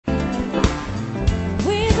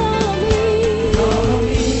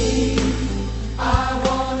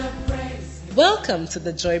Welcome to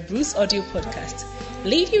the Joy Bruce audio podcast.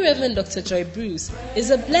 Lady Reverend Dr. Joy Bruce is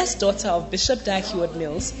a blessed daughter of Bishop Dag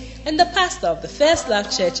Heward-Mills and the pastor of the First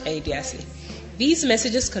Love Church, Ediasi. These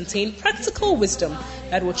messages contain practical wisdom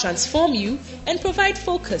that will transform you and provide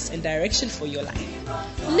focus and direction for your life.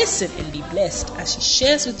 Listen and be blessed as she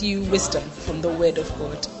shares with you wisdom from the Word of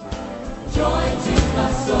God. Joy to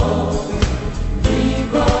my soul, we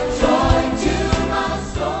brought joy to my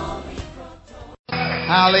soul.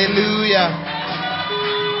 Hallelujah.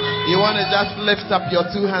 You want to just lift up your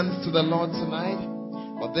two hands to the Lord tonight,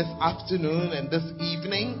 or this afternoon and this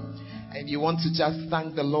evening, and you want to just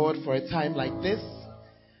thank the Lord for a time like this,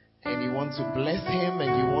 and you want to bless Him,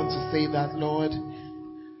 and you want to say that, Lord,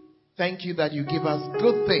 thank you that you give us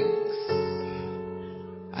good things.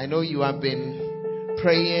 I know you have been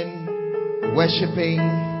praying, worshiping,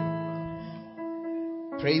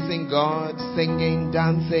 praising God, singing,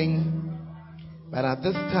 dancing. But at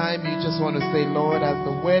this time, you just want to say, Lord, as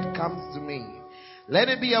the word comes to me,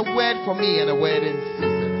 let it be a word for me and a word in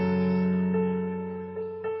season.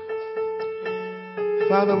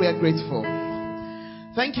 Father, we are grateful.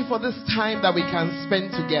 Thank you for this time that we can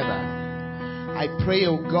spend together. I pray,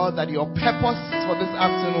 oh God, that your purpose for this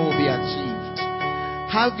afternoon will be achieved.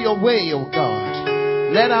 Have your way, oh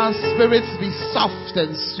God. Let our spirits be soft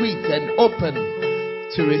and sweet and open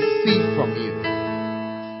to receive from you.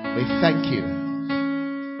 We thank you.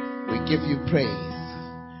 We give you praise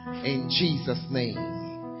in Jesus' name.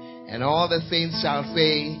 And all the saints shall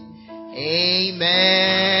say, Amen.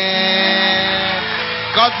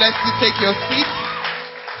 God bless you. Take your seat.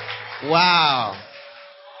 Wow.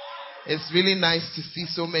 It's really nice to see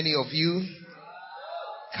so many of you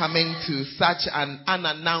coming to such an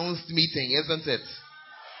unannounced meeting, isn't it?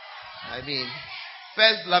 I mean,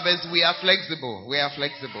 first lovers, we are flexible. We are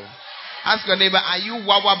flexible. Ask your neighbor, are you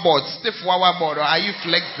wawa board, stiff wawa board, or are you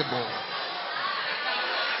flexible?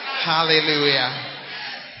 Hallelujah.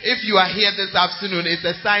 If you are here this afternoon, it's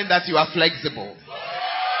a sign that you are flexible.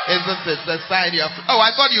 Isn't it? It's a sign you are... Oh,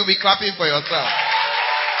 I thought you'd be clapping for yourself.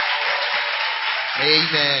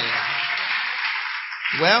 Amen.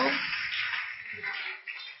 Well,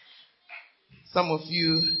 some of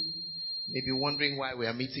you may be wondering why we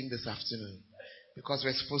are meeting this afternoon. Because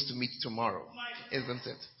we're supposed to meet tomorrow, isn't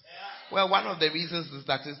it? Well, one of the reasons is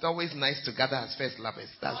that it's always nice to gather as first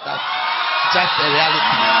lovers. That's just a reality.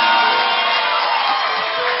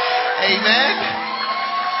 Amen.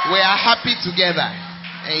 We are happy together.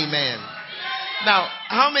 Amen. Now,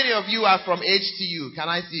 how many of you are from HTU? Can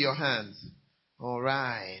I see your hands? All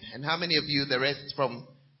right. And how many of you, the rest from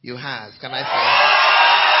UHAS? Can I see?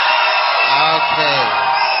 Okay.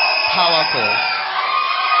 Powerful.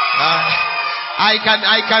 I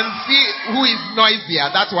can see who is noisier.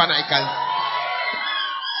 That one I can.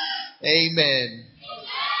 Amen.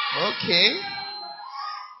 Okay.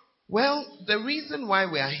 Well, the reason why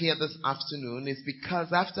we are here this afternoon is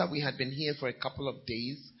because after we had been here for a couple of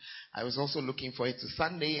days, I was also looking forward to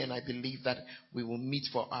Sunday, and I believe that we will meet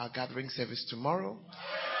for our gathering service tomorrow.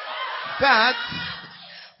 But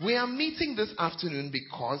we are meeting this afternoon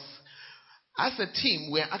because as a team,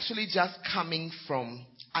 we are actually just coming from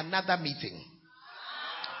another meeting.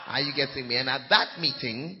 Are you getting me? And at that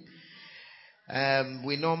meeting,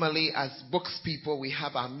 we normally, as books people, we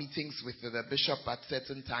have our meetings with the bishop at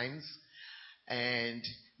certain times. And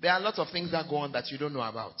there are a lot of things that go on that you don't know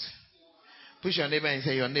about. Push your neighbor and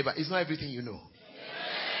say, your neighbor, it's not everything you know.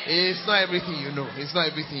 It's not everything you know. It's not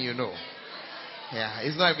everything you know. Yeah,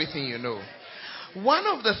 it's not everything you know. One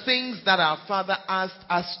of the things that our father asked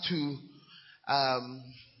us to,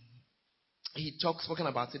 spoken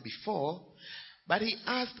about it before, but he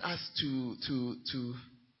asked us to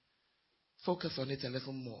focus on it a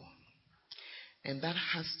little more. And that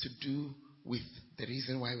has to do with the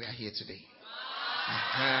reason why we are here today.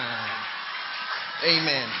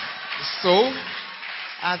 Amen. So,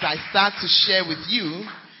 as I start to share with you,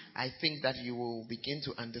 I think that you will begin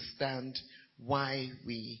to understand why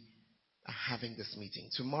we are having this meeting.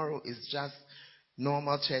 Tomorrow is just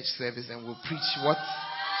normal church service, and we'll preach what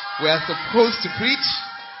we are supposed to preach.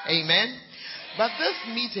 Amen. But this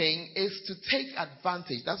meeting is to take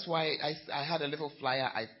advantage. That's why I had a little flyer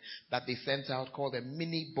that they sent out called a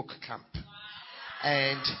mini book camp.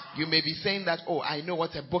 And you may be saying that, oh, I know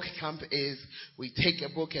what a book camp is. We take a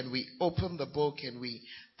book and we open the book and we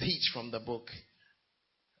teach from the book.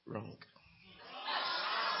 Wrong.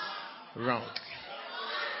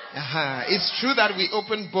 It's true that we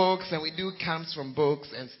open books and we do camps from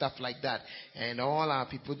books and stuff like that. And all our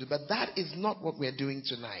people do. But that is not what we're doing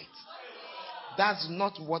tonight. That's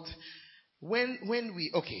not what, when we,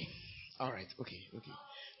 okay. All right, okay.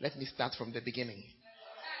 Let me start from the beginning.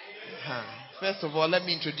 First of all, let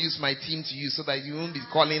me introduce my team to you so that you won't be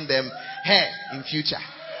calling them hair in future.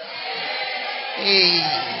 Hey,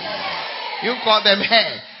 you call them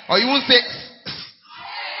hair, or you won't say.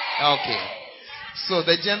 Okay. So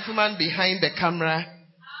the gentleman behind the camera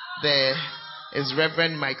there is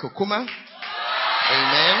Reverend Michael Kuma.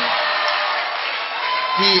 Amen.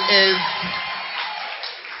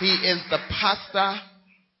 He is the pastor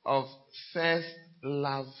of First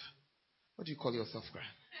Love. What do you call yourself, Grant?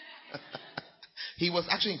 He was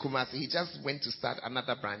actually in Kumasi. He just went to start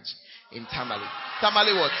another branch in Tamale.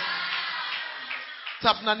 Tamale what?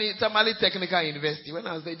 Tamale Technical University. When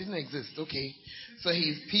I was there, it didn't exist. Okay. So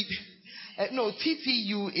he's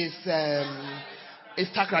TTU is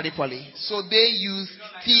Takrady Poly. So they use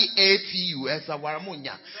TATU as a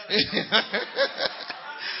Waramunya.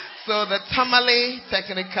 So the Tamale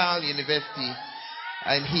Technical University,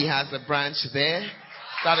 and he has a branch there.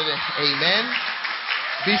 Started it. Amen.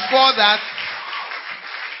 Before that,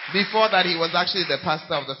 he was actually the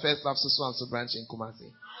pastor of the First Love Susuansu branch in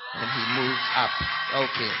Kumasi. And he moved up.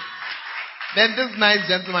 Okay. Then this nice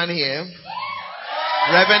gentleman here,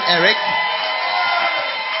 Reverend Eric.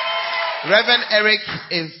 Reverend Eric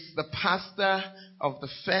is the pastor of the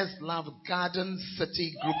First Love Garden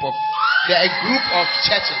City group of, they're a group of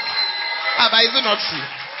churches. But is it not true?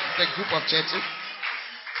 It's a group of churches.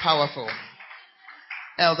 Powerful.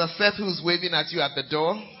 Elder Seth, who's waving at you at the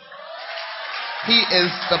door. He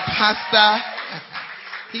is the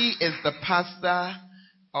pastor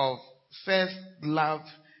of First Love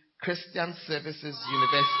Christian Services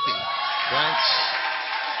University branch.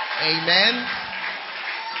 Amen.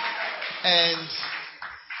 And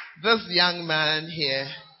this young man here,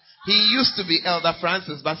 he used to be Elder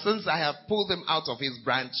Francis, but since I have pulled him out of his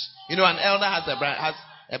branch, you know, an elder has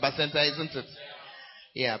a bacenta, isn't it?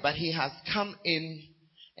 Yeah, but he has come in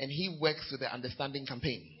and he works with the Understanding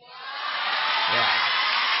Campaign. Yeah.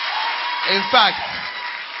 In fact,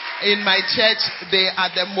 in my church, they are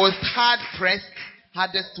the most hard-pressed,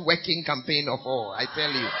 hardest working campaign of all. I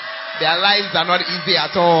tell you, their lives are not easy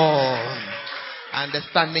at all.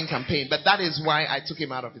 Understanding Campaign. But that is why I took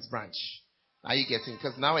him out of his branch. Are you getting?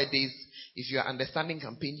 Because nowadays, if you are Understanding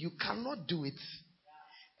Campaign, you cannot do it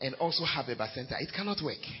and also have a bacenta. It cannot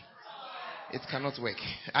work. It cannot work.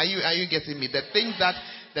 Are you getting me? The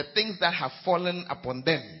things that have fallen upon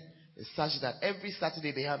them is such that every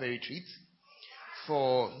Saturday they have a retreat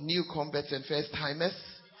for new converts and first timers.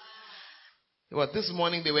 Well, this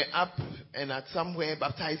morning they were up and at somewhere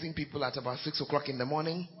baptizing people at about 6 o'clock in the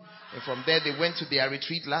morning. And from there they went to their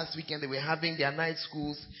retreat last weekend. They were having their night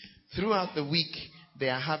schools. Throughout the week they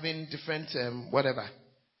are having different whatever.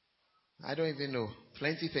 I don't even know.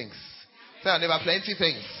 Plenty things. So there were plenty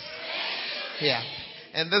things. Yeah.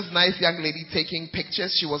 And this nice young lady taking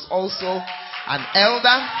pictures. She was also an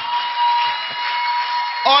elder.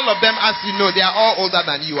 All of them, as you know, they are all older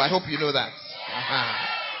than you. I hope you know that.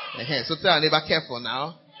 So tell our neighbor, careful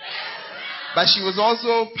now. But she was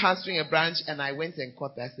also pastoring a branch, and I went and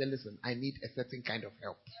caught her. I said, listen, I need a certain kind of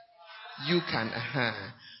help. You can.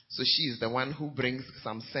 So she is the one who brings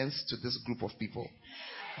some sense to this group of people.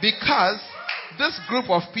 Because this group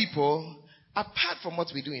of people, apart from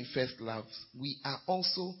what we do in First Love, we are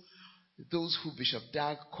also those who Bishop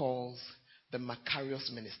Dag calls the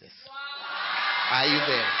Macarius ministers. Are you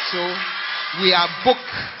there? So we are book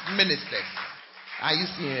ministers. Are you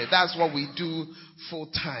seeing it? That's what we do full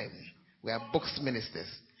time. We are books ministers.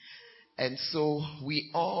 And so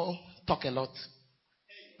we all talk a lot.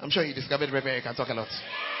 I'm sure you discovered Reverend Eric can talk a lot.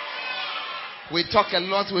 We talk a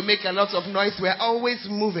lot. We make a lot of noise. We're always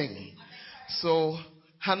moving. So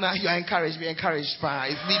Hannah, you are encouraged. Be encouraged.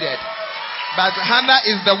 It's needed. But Hannah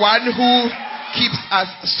is the one who keeps us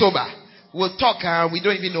sober. We'll talk and we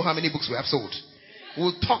don't even know how many books we have sold.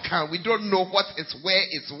 We'll talk and we don't know what is where,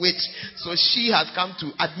 it's which. So she has come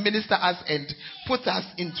to administer us and put us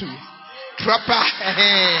into proper.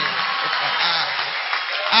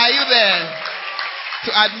 Are you there?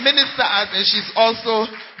 To administer us, and she's also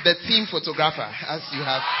the team photographer, as you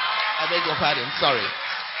have. I beg your pardon. Sorry.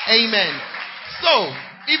 Amen. So,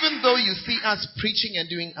 even though you see us preaching and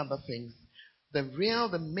doing other things, the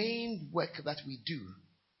main work that we do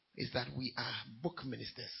is that we are book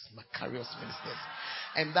ministers, Macarius ministers.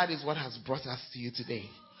 And that is what has brought us to you today.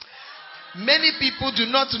 Many people do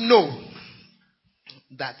not know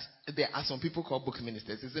that there are some people called book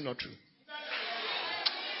ministers. Is it not true?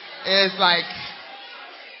 It's like,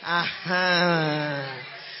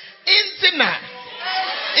 Internet.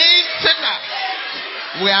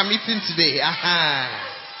 We are meeting today.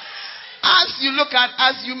 As you look at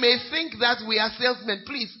us, you may think that we are salesmen.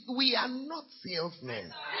 Please, we are not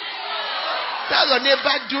salesmen. Tell your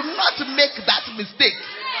neighbor, do not make that mistake.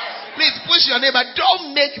 Please push your neighbor,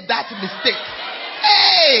 don't make that mistake.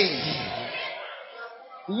 Hey!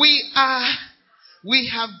 We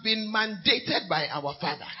have been mandated by our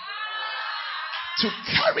Father to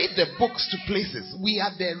carry the books to places. We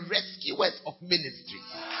are the rescuers of ministry.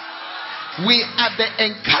 We are the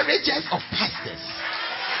encouragers of pastors.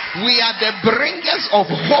 We are the bringers of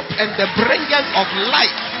hope and the bringers of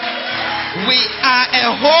light. We are a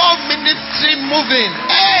whole ministry moving.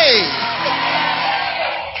 Hey!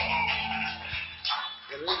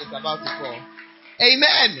 The rain is about to fall.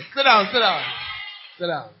 Amen. Sit down, sit down. Sit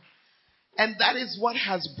down. And that is what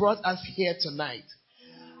has brought us here tonight.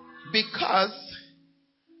 Because,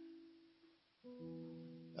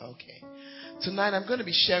 okay, tonight I'm going to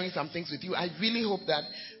be sharing some things with you. I really hope that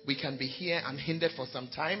we can be here unhindered for some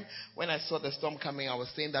time. When I saw the storm coming, I was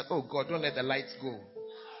saying that, oh God, don't let the lights go.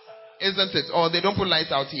 Isn't it? Or they don't put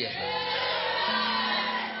lights out here.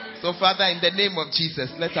 So Father, in the name of Jesus,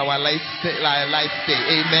 let our lights stay.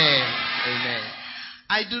 Amen. Amen.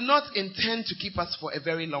 I do not intend to keep us for a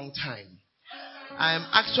very long time. I am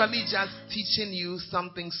actually just teaching you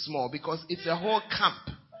something small because it's a whole camp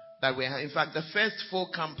that we have. In fact, the first full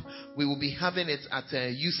camp, we will be having it at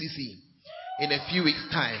UCC in a few weeks'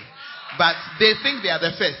 time. But they think they are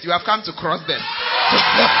the first. You have come to cross them.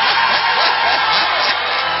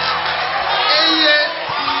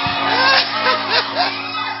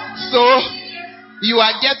 So you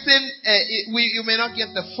are getting, you may not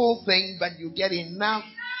get the full thing, but you get enough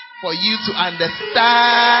for you to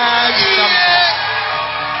understand something.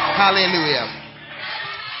 Hallelujah.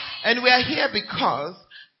 And we are here because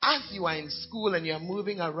as you are in school and you are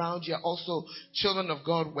moving around, you are also children of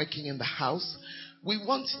God working in the house. We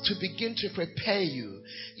want to begin to prepare you.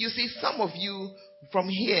 You see, some of you from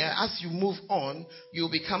here, as you move on,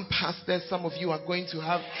 you'll become pastors. Some of you are going to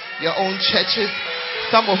have your own churches.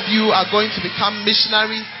 Some of you are going to become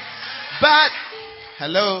missionaries. But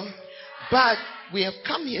we have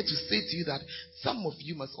come here to say to you that some of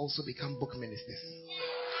you must also become book ministers.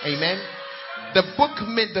 Amen. The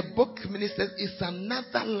book ministers is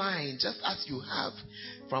another line, just as you have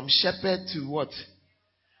from shepherd to what?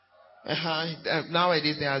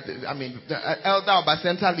 Nowadays, the elder or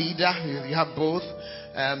center leader, you have both.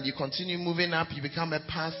 You continue moving up, you become a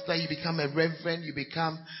pastor, you become a reverend, you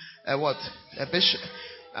become a bishop.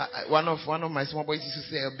 One of my small boys used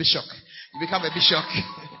to say a bishop. You become a bishop.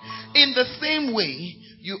 In the same way,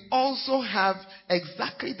 you also have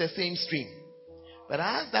exactly the same stream. But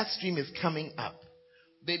as that stream is coming up,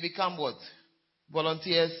 they become what?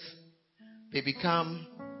 Volunteers. They become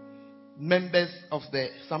members of the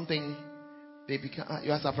something. They become.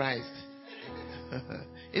 You are surprised.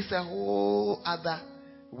 It's a whole other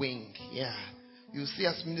wing. Yeah. You see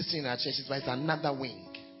us ministering in our churches, but it's another wing.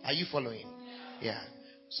 Are you following? Yeah.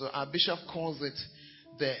 So our bishop calls it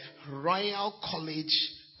the Royal College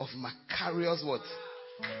of Macarius what?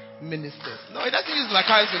 Ministers. No, it doesn't use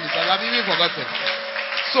Macarius ministers. I've even forgotten.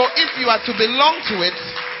 So if you are to belong to it,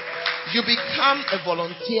 you become a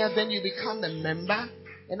volunteer, then you become a member,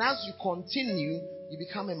 and as you continue, you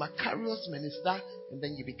become a Macarius minister, and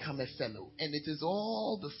then you become a fellow. And it is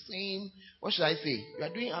all the same. What should I say? You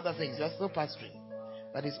are doing other things. You are still pastoring.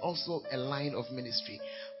 But it's also a line of ministry.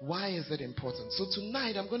 Why is it important? So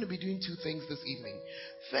tonight, I'm going to be doing two things this evening.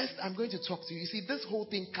 First, I'm going to talk to you. You see, this whole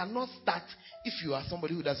thing cannot start if you are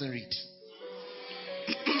somebody who doesn't read.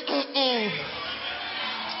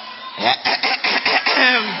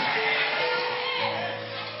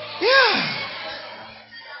 Yeah.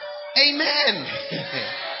 Amen.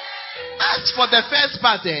 As for the first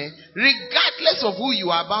part, regardless of who you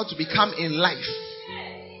are about to become in life,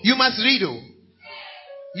 you must read.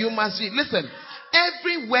 You must read. Listen,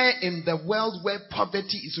 everywhere in the world where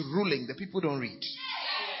poverty is ruling, the people don't read.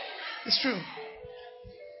 It's true.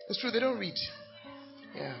 It's true, they don't read.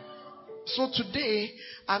 Yeah. So today,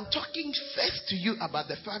 I'm talking first to you about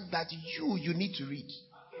the fact that you need to read.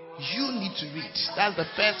 You need to read. That's the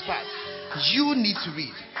first part. You need to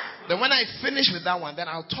read. Then when I finish with that one, then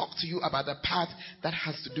I'll talk to you about the part that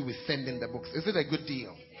has to do with sending the books. Is it a good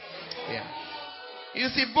deal? Yeah. You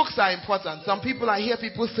see, books are important. Some people, I hear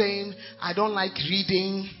people saying, I don't like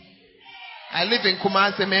reading. I live in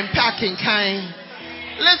Kumasi, I'm packing kind.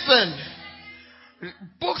 Listen,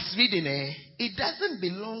 books reading, it doesn't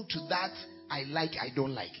belong to that I like, I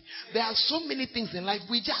don't like. There are so many things in life,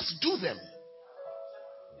 we just do them.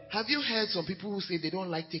 Have you heard some people who say they don't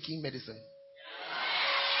like taking medicine?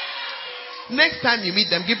 Next time you meet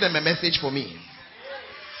them, give them a message for me.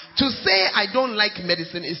 To say I don't like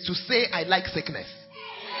medicine is to say I like sickness.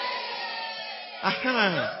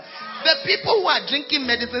 The people who are drinking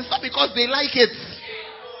medicine, it's not because they like it.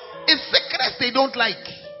 It's sickness they don't like.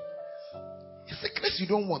 It's sickness you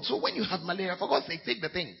don't want. So when you have malaria, for God's sake, take the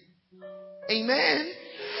thing. Amen.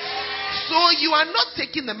 So you are not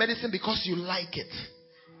taking the medicine because you like it.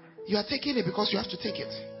 You are taking it because you have to take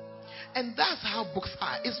it. And that's how books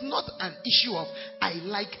are. It's not an issue of I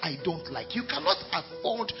like, I don't like. You cannot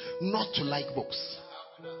afford not to like books.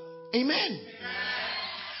 Amen.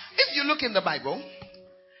 If you look in the Bible,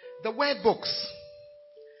 the word books,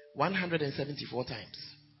 174 times.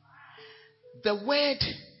 The word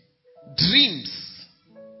dreams,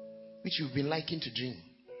 which you've been liking to dream.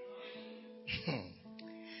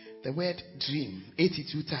 The word dream,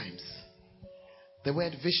 82 times. The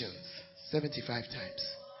word visions, 75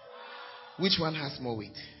 times. Which one has more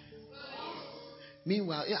weight?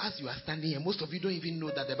 Meanwhile, as you are standing here, most of you don't even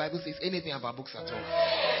know that the Bible says anything about books at all.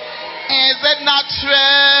 Is it not true?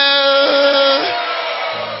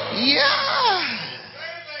 Yeah.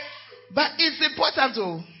 But it's important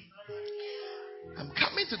to... I'm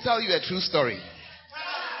coming to tell you a true story.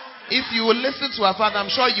 If you will listen to our father, I'm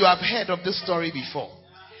sure you have heard of this story before.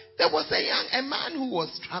 There was a man who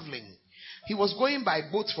was traveling. He was going by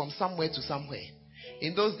boat from somewhere to somewhere.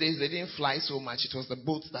 In those days, they didn't fly so much. It was the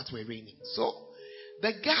boats that were raining. So,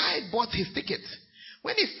 the guy bought his ticket.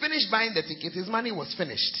 When he finished buying the ticket, his money was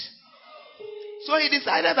finished. So, he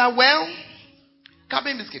decided that, well,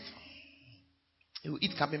 cabin biscuits. He will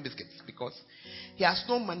eat cabin biscuits because he has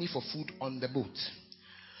no money for food on the boat.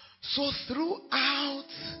 So, throughout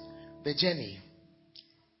the journey,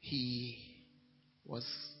 he was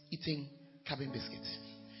eating cabin biscuits.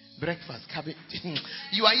 Breakfast, cabin.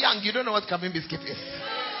 You are young, you don't know what cabin biscuit is.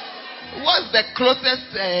 What's the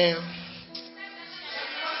closest?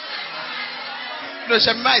 No,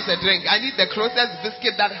 Shemma is a drink. I need the closest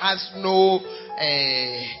biscuit that has no.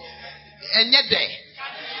 And yet there.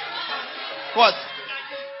 What?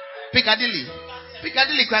 Piccadilly.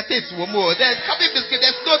 Piccadilly can taste one more. There's cabin biscuit.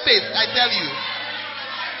 There's no taste. I tell you.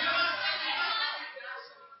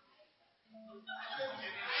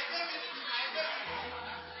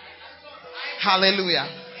 Hallelujah.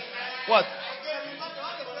 What?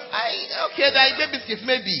 Okay, the biscuit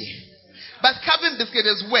maybe. But cabin biscuit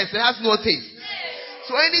is worse. It has no taste.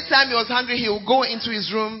 So anytime he was hungry, he would go into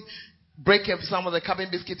his room, break up some of the cabin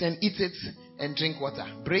biscuit and eat it and drink water.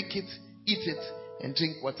 Break it, eat it and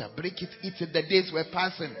drink water. Break it, eat it. The days were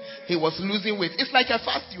passing. He was losing weight. It's like a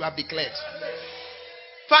fast you have declared.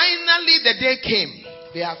 Finally, the day came.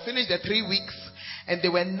 They have finished the 3 weeks and they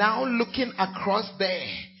were now looking across there.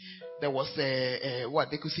 There was what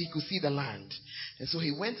they could see. He could see the land, and so he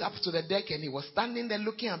went up to the deck and he was standing there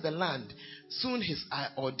looking at the land. Soon his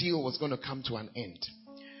ordeal was going to come to an end.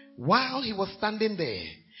 While he was standing there,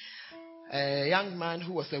 a young man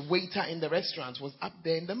who was a waiter in the restaurant was up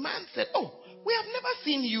there, and the man said, "Oh, we have never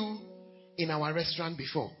seen you in our restaurant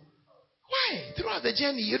before. Why? Throughout the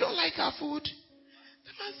journey, you don't like our food?"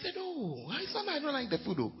 The man said, "Oh, I don't like the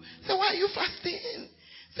food." Oh, so why are you fasting?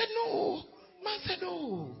 He said, "No." Man said,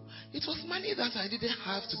 "Oh, it was money that I didn't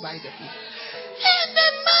have to buy the food." And the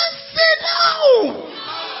man said, "Oh,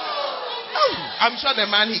 I'm sure the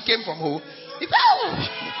man, he came from who? He said, "Oh."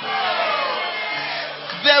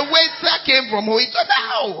 The waiter came from who? He said,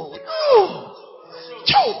 "Oh, no."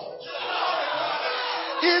 Choke.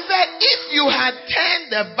 He said, "If you had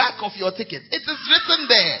turned the back of your ticket, it is written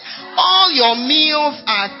there, all your meals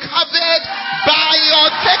are covered by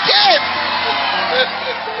your ticket."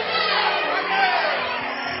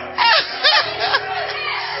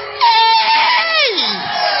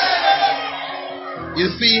 You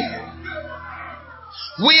see,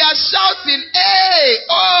 we are shouting, "Hey,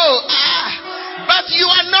 oh, ah," but you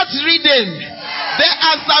are not reading. There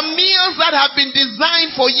are some meals that have been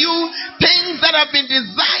designed for you, things that have been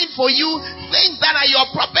designed for you, things that are your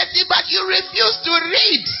property, but you refuse to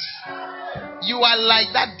read. You are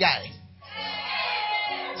like that guy.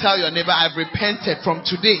 Tell your neighbor, "I've repented from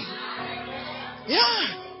today." Yeah,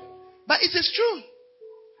 but it is true.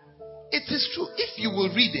 It is true. If you will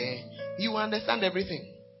read it, you will understand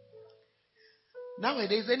everything.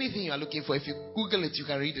 Nowadays, anything you are looking for, if you Google it, you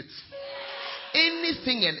can read it.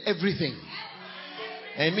 Anything and everything.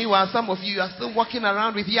 And meanwhile, some of you are still walking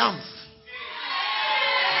around with yams.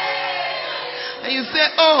 And you say,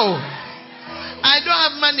 "Oh, I don't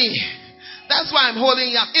have money. That's why I'm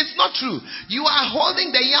holding yam." It's not true. You are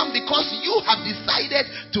holding the yam because you have decided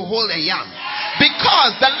to hold a yam.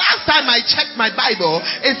 Because the last time I checked my Bible,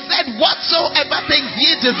 it said, "Whatsoever things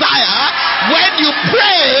ye desire, when you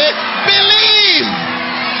pray, believe."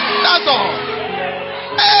 That's all.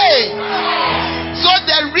 Hey! So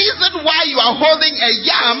the reason why you are holding a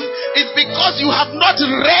yam is because you have not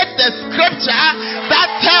read the scripture that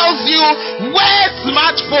tells you where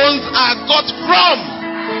smartphones are got from.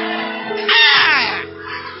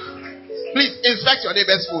 Please inspect your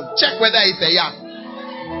neighbor's phone. Check whether it's a yam.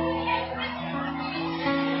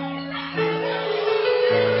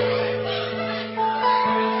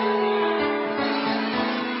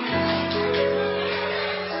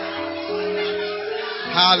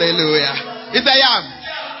 Hallelujah. It's a yam.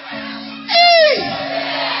 Hey.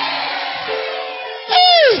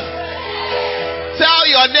 Hey. Tell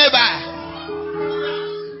your neighbor,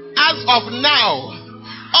 as of now,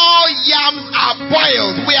 all yams are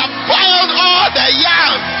boiled. We have boiled all the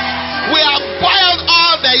yams. We have boiled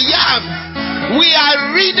all the yams. We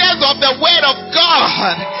are readers of the word of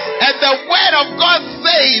God. And the word of God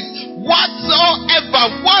says, whatsoever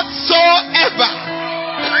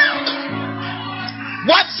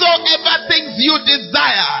things you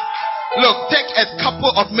desire. Look, take a couple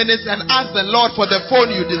of minutes and ask the Lord for the phone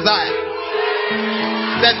you desire,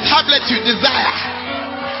 the tablet you desire.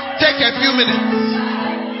 Take a few minutes.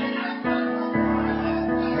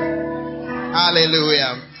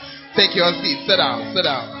 Hallelujah. Take your seat. Sit down. Sit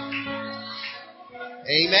down.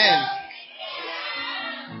 Amen.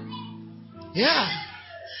 Yeah.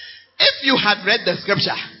 If you had read the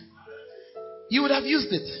scripture, you would have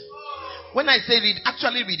used it. When I say read,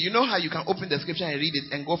 actually read. You know how you can open the scripture and read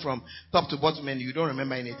it and go from top to bottom and you don't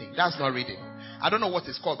remember anything. That's not reading. I don't know what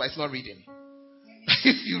it's called, but it's not reading.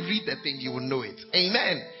 If you read the thing, you will know it.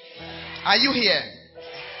 Amen. Are you here?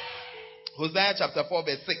 Hosea chapter 4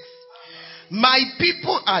 verse 6. My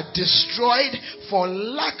people are destroyed for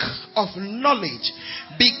lack of knowledge.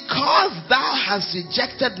 Because thou hast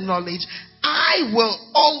rejected knowledge, I will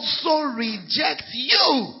also reject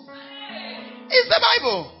you. It's the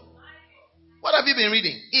Bible. What have you been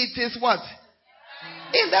reading? It is what?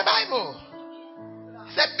 In the Bible.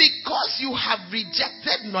 It said, because you have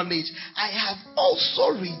rejected knowledge, I have also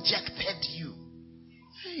rejected you.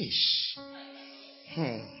 Ish.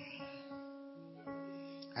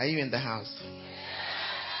 Are you in the house?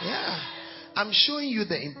 Yeah. I'm showing you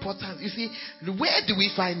the importance. You see, where do we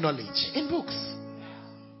find knowledge? In books.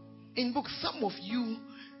 In books. Some of you,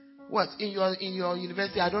 what? In your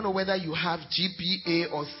university, I don't know whether you have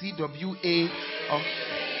GPA or CWA or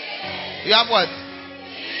you have what?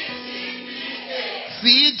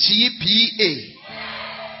 CGPA.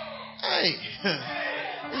 Hey.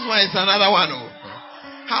 This one is another one. Oh.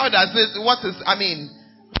 How does it, what is, I mean,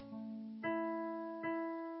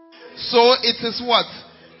 so it is what?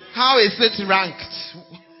 How is it ranked?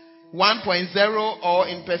 1.0 or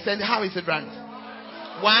in percent? How is it ranked?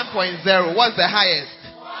 1.0. What's the highest?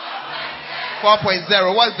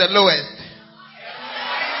 4.0. What's the lowest?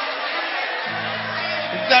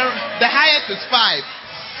 The highest is 5.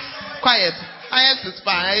 Quiet. Highest is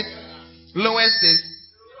 5. Lowest is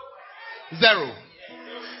 0.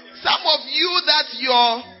 Some of you that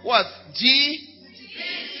your what?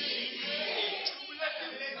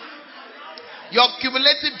 Your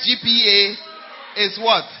cumulative GPA is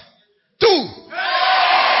what? 2.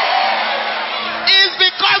 It's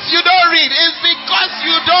because you don't read. It's because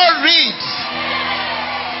you don't read.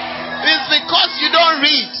 It's because you don't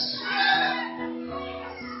read.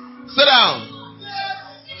 Sit down.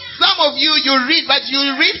 Some of you read, but you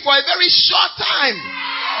read for a very short time.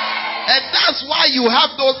 And that's why you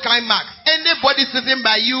have those kind marks. Anybody sitting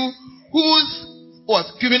by you whose what?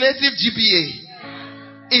 Cumulative GPA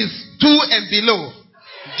is 2 and below,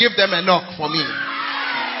 give them a knock for me.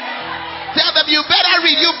 Tell them, you better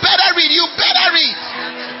read, you better read, you better read.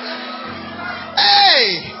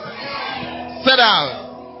 Hey, sit down.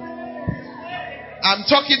 I'm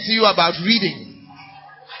talking to you about reading.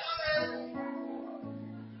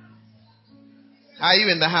 Are you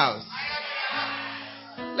in the house?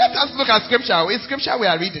 Let us look at scripture. It's scripture we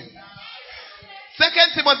are reading. 2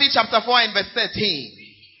 Timothy chapter 4 and verse 13.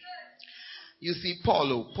 You see,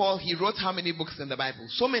 Paul, he wrote how many books in the Bible?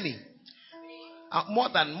 So many. More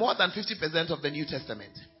than 50% of the New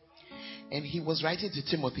Testament. And he was writing to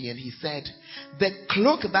Timothy and he said, the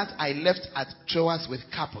cloak that I left at Troas with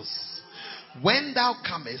Carpus, when thou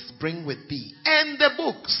comest, bring with thee, and the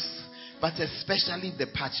books, but especially the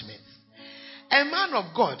parchments. A man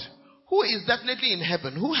of God who is definitely in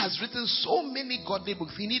heaven, who has written so many godly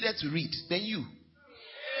books he needed to read, than you.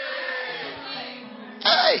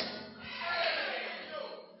 Hey!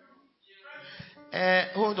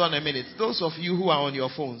 Hold on a minute. Those of you who are on your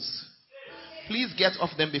phones, please get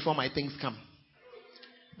off them before my things come.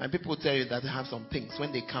 My people will tell you that they have some things.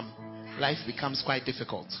 When they come, life becomes quite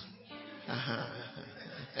difficult.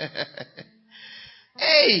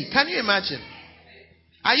 Hey, can you imagine?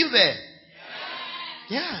 Are you there?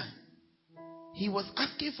 Yeah. He was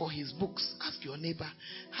asking for his books. Ask your neighbor,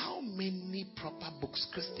 how many proper books,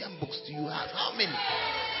 Christian books do you have? How many?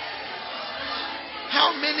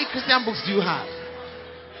 How many Christian books do you have?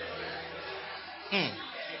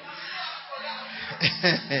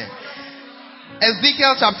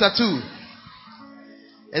 Ezekiel chapter 2.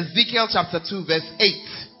 Ezekiel chapter 2 verse 8.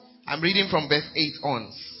 I'm reading from verse 8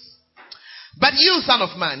 on. But you, son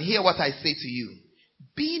of man, hear what I say to you.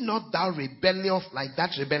 Be not thou rebellious like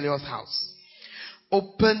that rebellious house.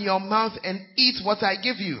 Open your mouth and eat what I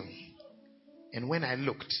give you. And when I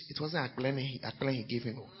looked, it wasn't Akplen he gave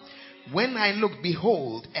him. When I looked,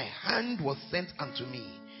 behold, a hand was sent unto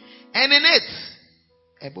me, and in it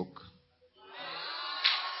a book.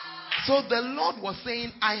 So the Lord was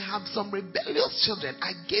saying, I have some rebellious children.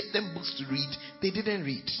 I gave them books to read. They didn't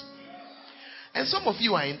read. And some of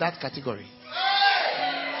you are in that category.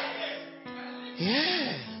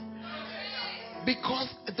 Yeah. Because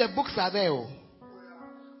the books are there.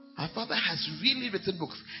 Our Father has really written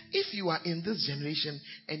books. If you are in this generation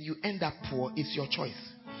and you end up poor, it's your choice.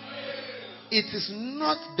 It is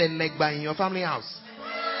not the legba in your family house.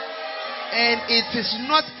 And it is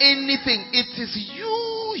not anything. It is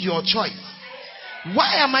you, your choice.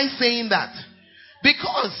 Why am I saying that?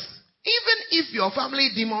 Because even if your family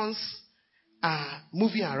demons are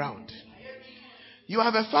moving around, you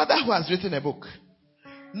have a father who has written a book.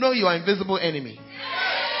 Know your invisible enemy.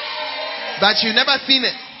 But you've never seen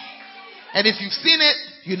it. And if you've seen it,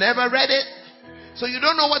 you never read it. So you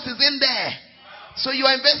don't know what is in there. So your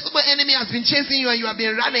invisible enemy has been chasing you and you have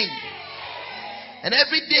been running. And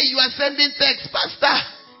every day you are sending texts, Pastor,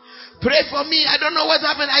 pray for me. I don't know what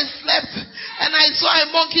happened. I slept and I saw a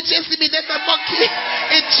monkey chasing me. Then the monkey,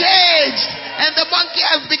 it changed. And the monkey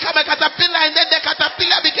has become a caterpillar. And then the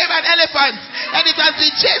caterpillar became an elephant. And it has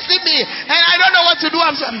been chasing me. And I don't know what to do.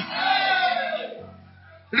 I'm sorry.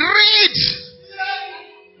 Read.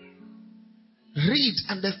 Read.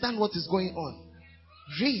 Understand what is going on.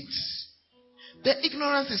 Read. The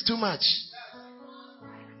ignorance is too much.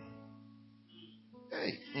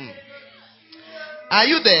 Hey. Are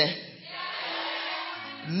you there?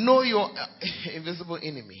 Know your invisible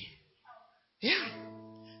enemy. Yeah.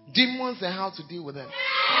 Demons and how to deal with them.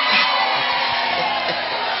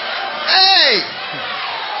 Hey!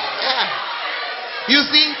 Yeah. You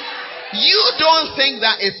see, you don't think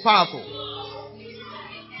that it's powerful.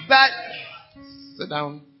 But, sit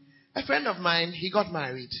down. A friend of mine, he got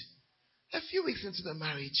married. A few weeks into the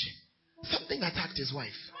marriage, something attacked his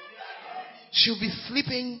wife. She'll be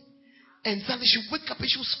sleeping and suddenly she'll wake up and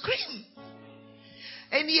she'll scream.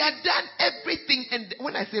 And he had done everything. And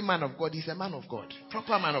when I say man of God, he's a man of God.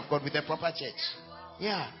 Proper man of God with a proper church.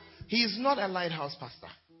 Yeah. He is not a lighthouse pastor.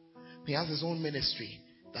 He has his own ministry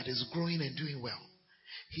that is growing and doing well.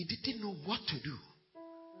 He didn't know what to do.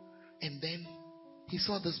 And then he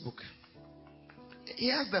saw this book. He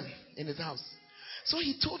has them in his house. So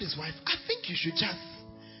he told his wife, I think you should just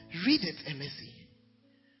read it and let's see.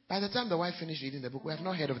 By the time the wife finished reading the book, we have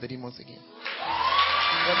not heard of the demons again.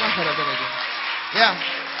 We have not heard of them again. Yeah.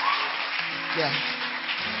 Yeah.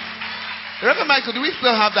 Reverend Michael, do we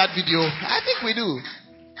still have that video? I think we do.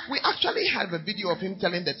 We actually have a video of him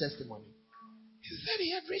telling the testimony. He said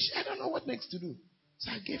he had reached, I don't know what next to do.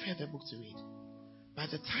 So I gave her the book to read. By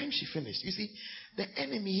the time she finished, you see, the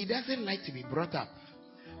enemy, he doesn't like to be brought up,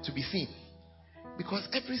 to be seen. Because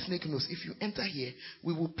every snake knows, if you enter here,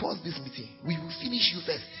 we will pause this meeting. We will finish you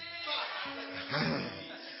first.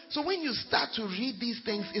 So when you start to read these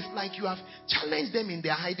things, it's like you have challenged them in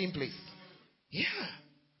their hiding place. Yeah.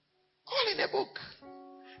 All in a book.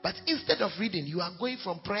 But instead of reading, you are going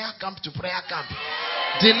from prayer camp to prayer camp.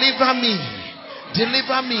 Deliver me.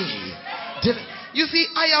 Deliver me. You see,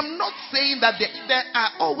 I am not saying that there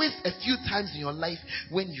are always a few times in your life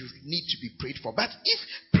when you need to be prayed for. But if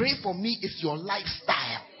pray for me is your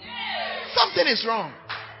lifestyle, something is wrong.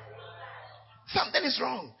 Something is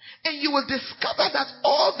wrong. And you will discover that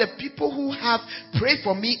all the people who have pray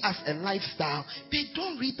for me as a lifestyle, they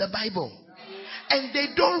don't read the Bible. And they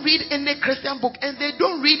don't read any Christian book. And they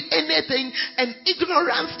don't read anything. And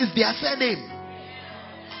ignorance is their surname.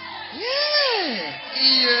 Yeah.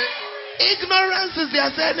 Ignorance is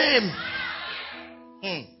their surname.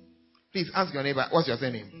 Please ask your neighbor, what's your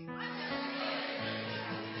surname?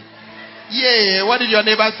 Yeah, what did your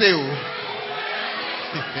neighbor say?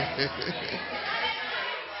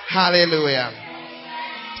 Hallelujah.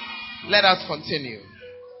 Let us continue.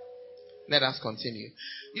 Let us continue.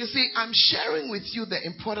 You see, I'm sharing with you the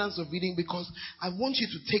importance of reading because I want you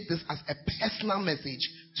to take this as a personal message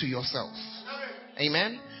to yourself.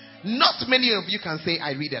 Amen. Not many of you can say,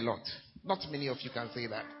 I read a lot. Not many of you can say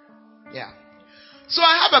that. Yeah. So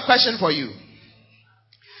I have a question for you.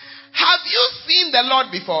 Have you seen the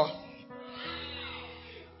Lord before?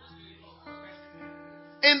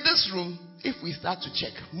 In this room, if we start to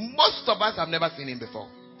check, most of us have never seen him before.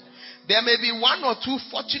 There may be one or two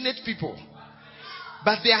fortunate people,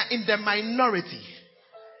 but they are in the minority.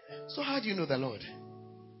 So how do you know the Lord?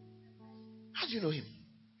 How do you know him?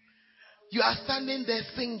 You are standing there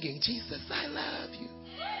singing, Jesus, I love you.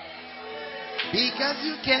 Because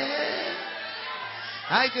you care.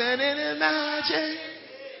 I couldn't imagine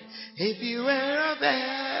if you were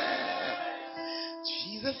there.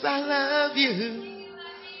 Jesus, I love you.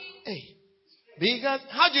 Hey. Because,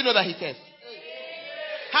 how do you know that he cares?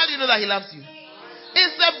 How do you know that he loves you?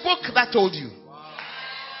 It's the book that told you.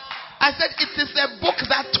 I said it is the book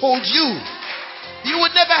that told you. You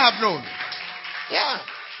would never have known. Yeah.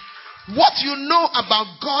 What you know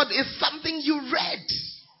about God is something you read.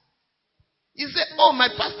 You say, oh, my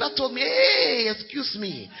pastor told me, hey, excuse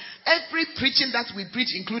me. Every preaching that we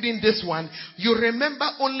preach, including this one, you remember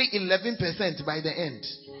only 11% by the end.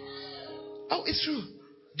 Oh, it's true.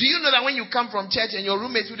 Do you know that when you come from church and your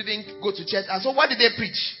roommates who didn't go to church, and so what did they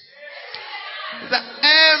preach? That,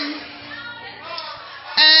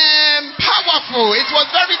 powerful. It was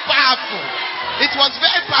very powerful. It was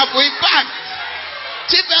very powerful. In fact,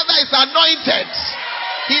 Chief Elder is anointed.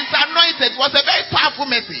 He's anointed. It was a very powerful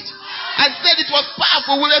message. I said it was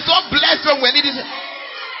powerful. We were so blessed when we did it.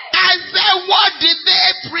 I said, what did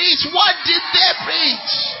they preach? What did they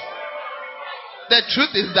preach? The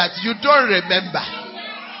truth is that you don't remember.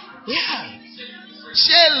 Yeah.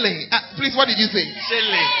 Shelley. Please, what did you say?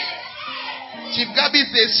 Shelley. Chief Gabi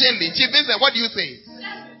says Shelley. Chief Vincent, what do you say?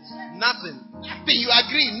 Nothing. Nothing. You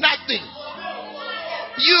agree? Nothing.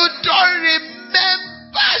 You don't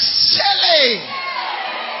remember Shelley.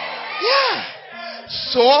 Yeah.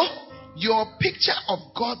 So, your picture of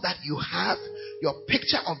God that you have, your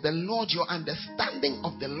picture of the Lord, your understanding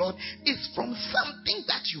of the Lord is from something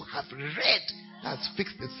that you have read that's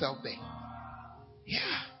fixed itself there.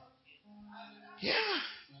 Yeah. Yeah.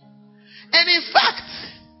 And in fact,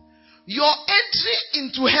 your entry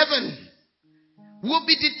into heaven will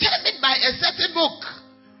be determined by a certain book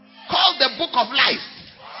called the Book of Life.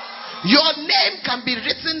 Your name can be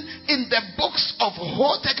written in the books of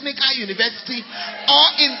Ho Technical University or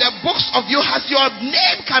in the books of UHAS. Your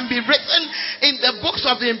name can be written in the books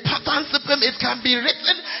of the Important System. It can be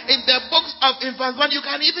written in the books of Infants. You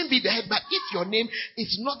can even be the head. But if your name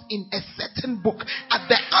is not in a certain book, at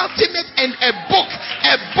the ultimate end, a book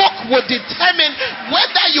will determine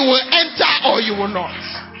whether you will enter or you will not.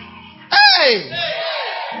 Hey!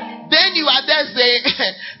 Then you are there saying,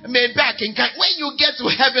 when you get to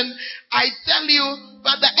heaven, I tell you,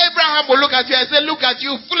 Father Abraham will look at you and say, look at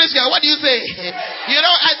you, foolish guy. What do you say? You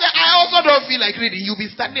know, I say, I also don't feel like reading. You'll be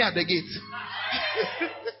standing at the gate.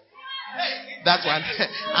 That one.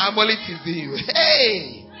 I'm only teasing you.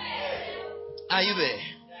 Hey! Are you there?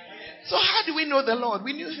 So how do we know the Lord?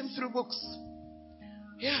 We knew him through books.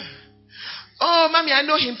 Yeah. Oh, mommy, I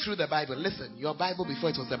know him through the Bible. Listen, your Bible, before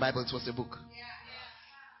it was the Bible, it was a book.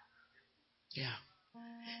 Yeah.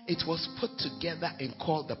 It was put together and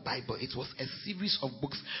called the Bible. It was a series of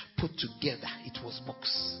books put together. It was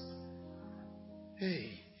books.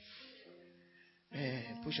 Hey.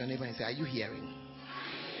 Push your neighbor and say, are you hearing?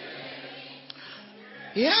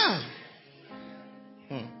 Yeah.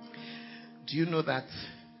 Do you know that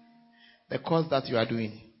the course that you are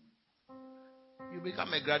doing, you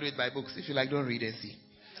become a graduate by books. If you like, don't read and see.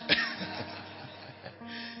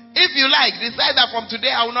 If you like, decide that from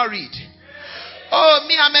today I will not read. Oh,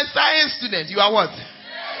 me, I'm a science student. You are what?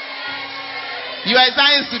 You are a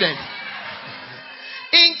science student.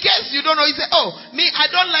 In case you don't know, you say, oh, me,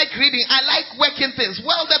 I don't like reading. I like working things.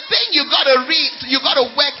 Well, the thing you got to read, you got to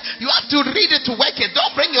work. You have to read it to work it.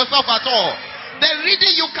 Don't bring yourself at all. The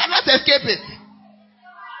reading, you cannot escape it.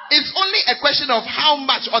 It's only a question of how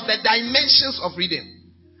much or the dimensions of reading.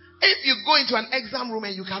 If you go into an exam room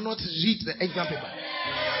and you cannot read the exam paper,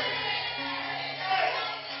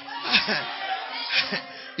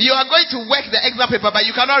 you are going to work the exam paper, but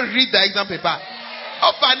you cannot read the exam paper.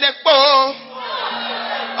 I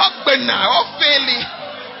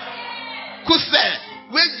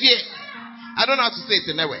don't know how to say it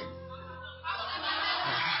in a way.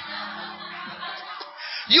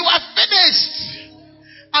 You are finished.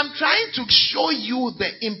 I'm trying to show you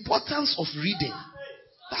the importance of reading.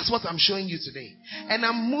 That's what I'm showing you today. And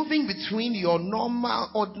I'm moving between your normal,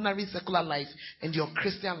 ordinary, secular life and your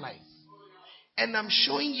Christian life. And I'm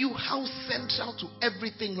showing you how central to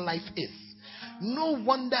everything life is. No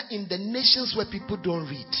wonder in the nations where people don't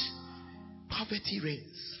read, poverty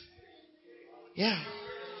reigns. Yeah.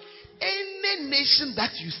 Any nation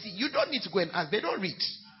that you see, you don't need to go and ask. They don't read.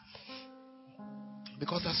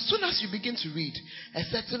 Because as soon as you begin to read, a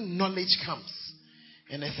certain knowledge comes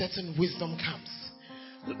and a certain wisdom comes.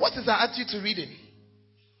 What is our attitude to reading?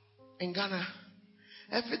 In Ghana,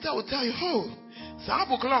 every time will tell you, oh,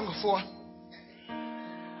 book long for.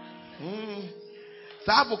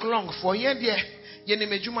 Book long for.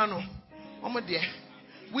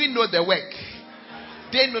 We know the work.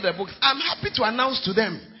 They know the books. I'm happy to announce to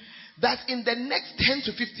them that in the next 10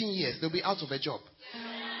 to 15 years, they'll be out of a job.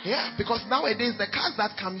 Yeah, because nowadays the cars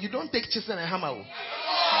that come, you don't take chisel and hammer.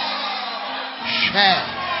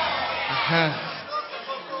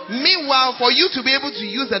 Meanwhile, for you to be able to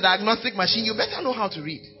use a diagnostic machine, you better know how to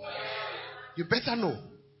read. You better know.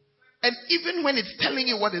 And even when it's telling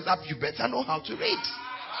you what is up, you better know how to read.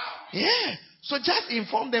 Yeah. So just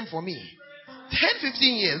inform them for me. 10,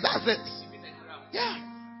 15 years, that's it. Yeah.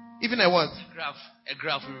 Even a what? A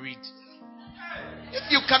graph we read. If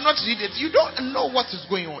you cannot read it, you don't know what is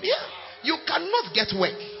going on. Yeah. You cannot get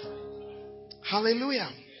work. Hallelujah.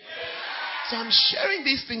 So I'm sharing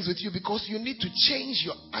these things with you because you need to change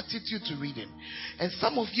your attitude to reading. And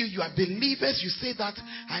some of you, you are believers. You say that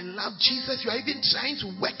I love Jesus. You are even trying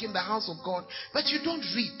to work in the house of God, but you don't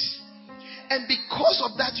read. And because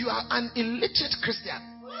of that, you are an illiterate Christian.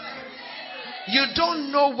 You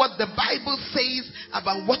don't know what the Bible says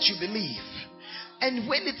about what you believe. And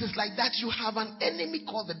when it is like that, you have an enemy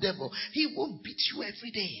called the devil. He will beat you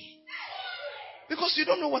every day. Because you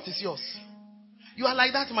don't know what is yours. You are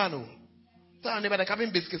like that man. Oh. Tell your neighbor, the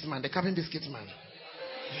cabin biscuits man. The cabin biscuit man.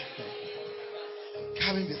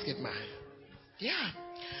 Cabin biscuit man. Yeah.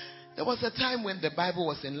 There was a time when the Bible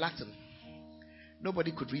was in Latin.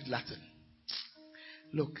 Nobody could read Latin.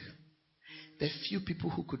 Look, the few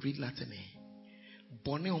people who could read Latin.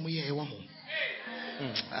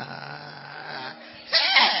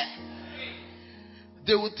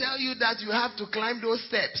 They will tell you that you have to climb those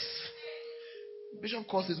steps. Bishop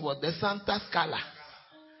calls it what? The Santa Scala.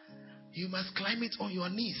 You must climb it on your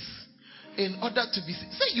knees in order to be.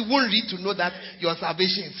 Say you won't read to know that your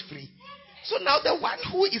salvation is free. So now the one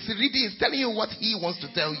who is reading is telling you what he wants to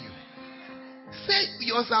tell you. Say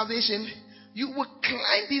your salvation, you will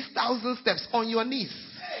climb these 1,000 steps on your knees.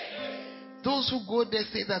 Those who go there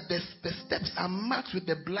say that the steps are marked with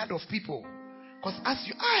the blood of people. Because as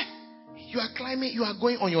you are climbing, you are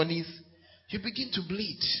going on your knees. You begin to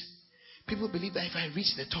bleed. People believe that if I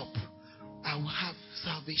reach the top, I will have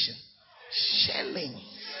salvation. Shelling.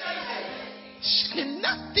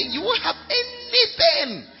 Nothing. You won't have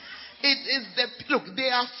anything. It is look, they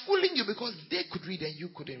are fooling you because they could read and you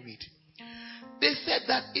couldn't read. They said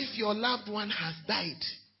that if your loved one has died,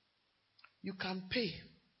 you can pay.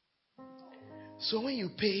 So when you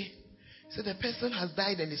pay, so the person has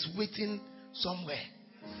died and is waiting somewhere.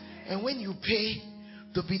 And when you pay,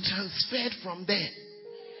 they'll be transferred from there.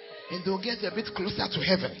 And they'll get a bit closer to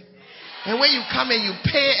heaven. And when you come and you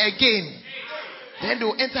pay again, then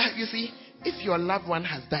they'll enter. You see, if your loved one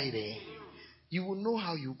has died, you will know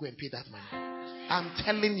how you go and pay that money. I'm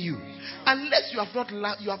telling you. Unless you have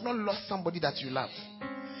not lost somebody that you love.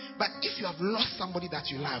 But if you have lost somebody that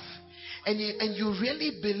you love, and you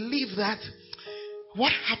really believe that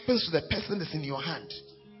what happens to the person is in your hand,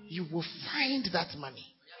 you will find that money.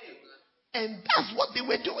 And that's what they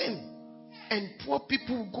were doing. And poor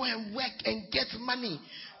people will go and work and get money.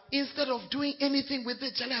 Instead of doing anything with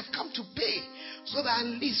it, Charlie, I've come to pay so that at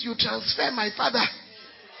least you transfer my father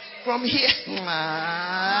from here.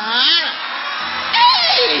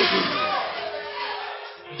 Hey!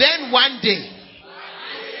 Then one day,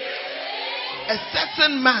 a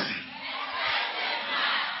certain man,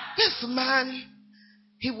 this man,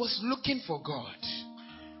 he was looking for God.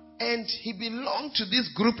 And he belonged to this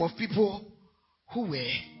group of people who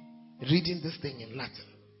were reading this thing in Latin.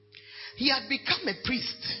 He had become a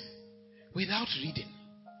priest without reading.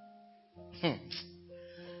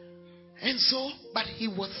 And so, but he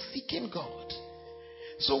was seeking God.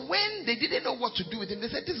 So when they didn't know what to do with him, they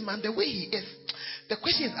said, this man, the way he is, the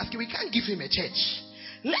question is asking, we can't give him a church.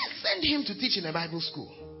 Let's send him to teach in a Bible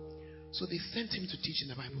school. So they sent him to teach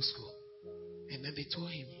in a Bible school. And then they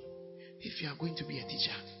told him, if you are going to be a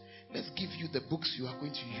teacher, let's give you the books you are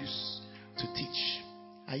going to use to teach.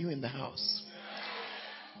 Are you in the house?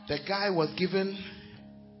 The guy was given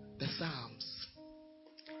the Psalms.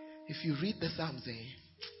 If you read the Psalms,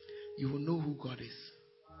 you will know who God is.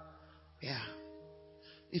 Yeah.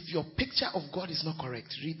 If your picture of God is not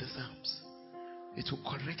correct, read the Psalms. It will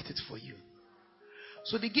correct it for you.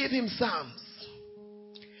 So they gave him Psalms.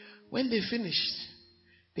 When they finished,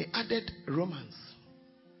 they added Romans.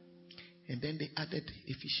 And then they added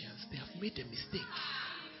Ephesians. They have made a mistake.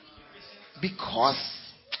 Because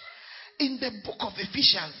in the book of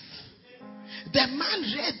Ephesians, the man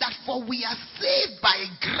read that for we are saved by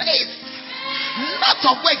grace, not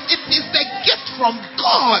of works. It is the gift from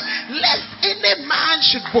God, lest any man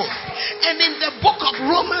should boast. And in the book of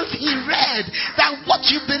Romans, he read that what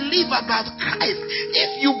you believe about Christ,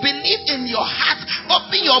 if you believe in your heart,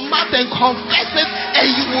 open your mouth and confess it, and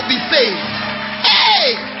you will be saved.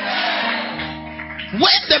 Hey!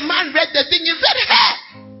 When the man read the thing, he said, hey!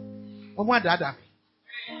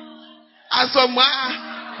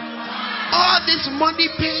 All this money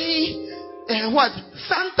paying and what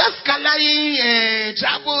Santa's coloring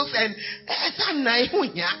travels and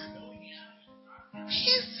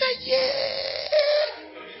he said yeah,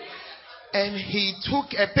 and he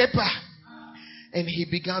took a paper and he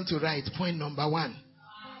began to write point number 1,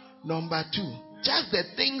 number 2, just the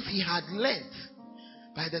things he had learned.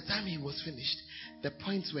 By the time he was finished, the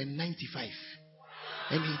points were 95,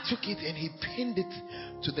 and he took it and he pinned it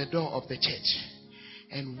to the door of the church.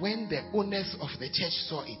 And when the owners of the church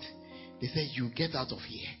saw it, they said, you get out of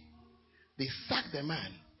here. They sacked the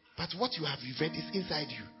man. But what you have read is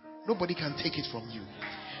inside you. Nobody can take it from you.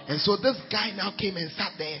 And so this guy now came and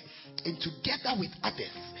sat there, and together with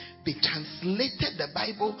others, they translated the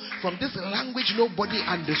Bible from this language nobody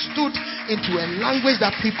understood into a language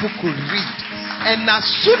that people could read. And as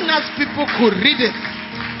soon as people could read it,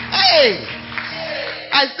 hey!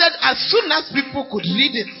 I said as soon as people could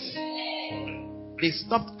read it, they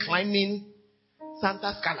stopped climbing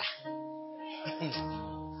Santa's collar.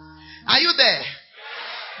 Are you there?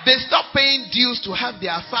 They stopped paying dues to have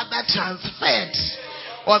their father transferred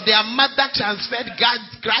or their mother transferred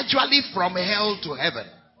gradually from hell to heaven.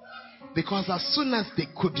 Because as soon as they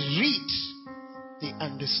could read, they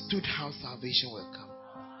understood how salvation will come.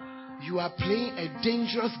 You are playing a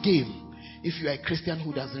dangerous game if you are a Christian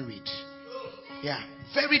who doesn't read. Yeah,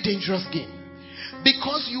 very dangerous game.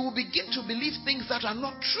 Because you will begin to believe things that are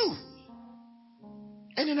not true.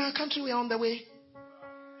 And in our country, we are on the way.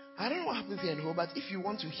 I don't know what happens here in Ho, but if you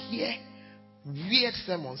want to hear weird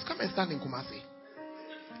sermons, come and stand in Kumasi.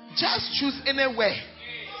 Just choose anywhere.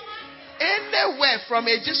 Anywhere from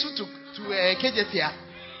Ejisu to Kejetia.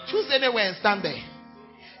 Choose anywhere and stand there.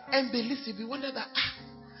 And they listen. We wonder that,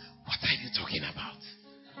 what are you talking about?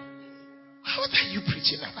 What are you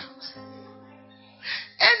preaching about?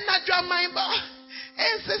 And not drama.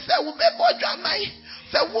 And say, we be more drama.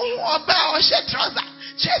 Say, we oba or she trouser.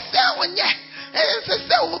 She say, when ye. And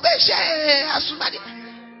say, we be she asumadi.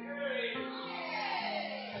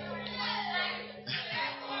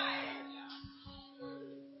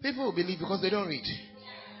 People will believe because they don't read.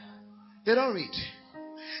 They don't read.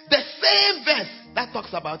 The same verse that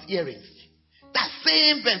talks about earrings, that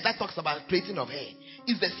same verse that talks about plaiting of hair,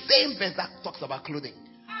 is the same verse that talks about clothing.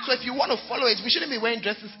 So if you want to follow it, we shouldn't be wearing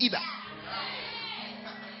dresses either.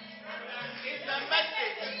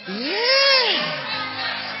 Yeah.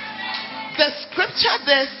 The scripture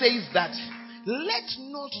there says that let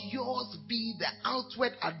not yours be the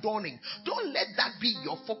outward adorning. Don't let that be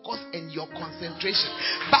your focus and your concentration.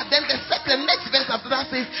 But then the next verse after that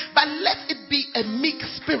says, but let it be a meek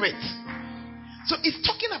spirit. So it's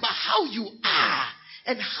talking about how you are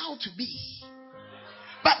and how to be.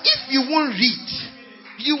 But if you won't read,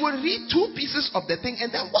 you will read 2 pieces of the thing,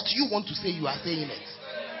 and then what you want to say, you are saying it.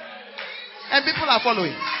 And people are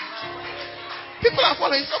following. People are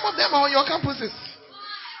following. Some of them are on your campuses.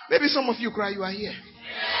 Maybe some of you cry, you are here.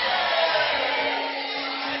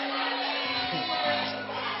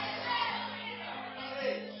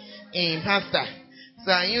 Pastor,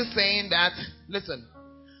 so are you saying that, listen,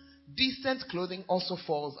 decent clothing also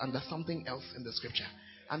falls under something else in the scripture?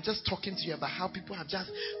 I'm just talking to you about how people have just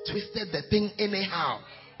twisted the thing anyhow.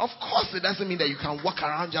 Of course, it doesn't mean that you can walk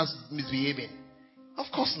around just misbehaving. Of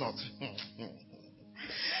course not.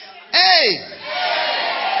 Hey!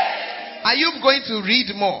 Are you going to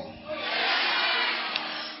read more?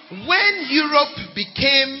 When Europe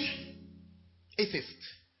became atheist,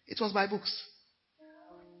 it was by books.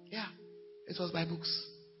 Yeah, it was by books.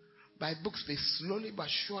 By books, they slowly but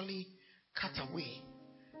surely cut away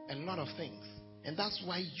a lot of things. And that's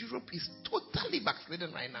why Europe is totally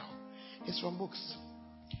backslidden right now. It's from books.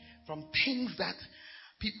 From things that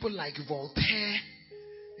people like Voltaire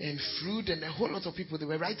and Freud and a whole lot of people, they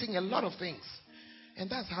were writing a lot of things. And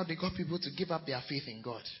that's how they got people to give up their faith in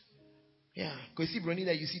God. Yeah. Because you see Brony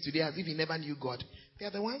that you see today as if he never knew God. They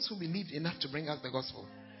are the ones who believed enough to bring us the gospel.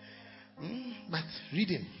 But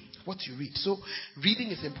reading, what you read. So reading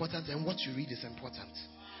is important and what you read is important.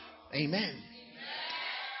 Amen.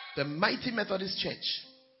 The mighty Methodist Church,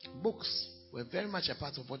 books were very much a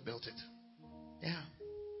part of what built it. Yeah.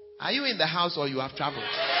 Are you in the house or you have traveled?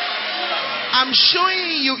 I'm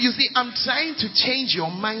showing you. You see, I'm trying to change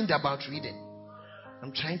your mind about reading.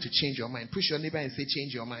 I'm trying to change your mind. Push your neighbor and say,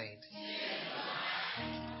 change your mind.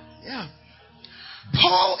 Yeah.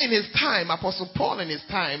 Paul in his time, Apostle Paul in his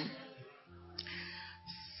time,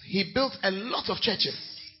 he built a lot of churches.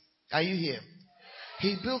 Are you here?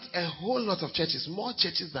 He built a whole lot of churches, more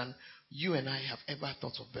churches than you and I have ever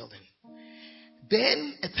thought of building.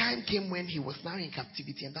 Then a time came when he was now in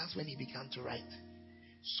captivity, and that's when he began to write.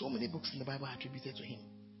 So many books in the Bible are attributed to him.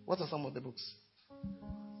 What are some of the books?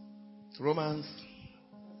 Romans,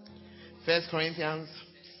 1 Corinthians,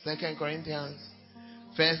 2 Corinthians,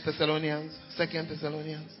 1 Thessalonians, 2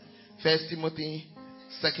 Thessalonians, 1 Timothy,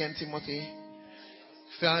 2 Timothy,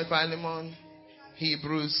 Philemon,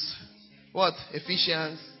 Hebrews, what?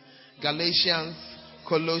 Ephesians, Galatians,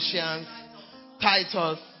 Colossians,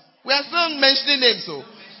 Titus. We are still mentioning names, so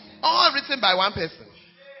all written by one person.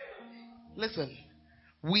 Listen,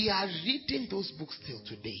 we are reading those books till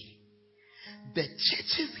today. The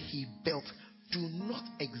churches he built do not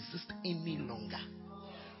exist any longer.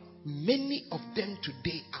 Many of them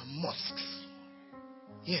today are mosques.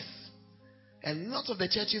 Yes. A lot of the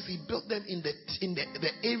churches he built them in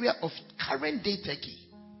the area of current day Turkey.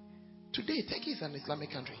 Today, Turkey is an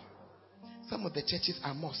Islamic country. Some of the churches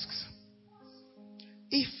are mosques.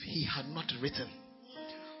 If he had not written,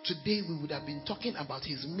 today we would have been talking about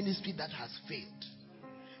his ministry that has failed.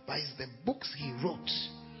 But it's the books he wrote.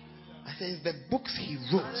 I say it's the books he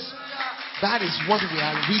wrote. That is what we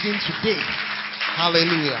are reading today.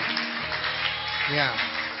 Hallelujah. Yeah.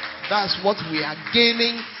 That's what we are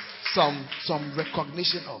gaining some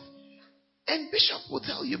recognition of. And Bishop will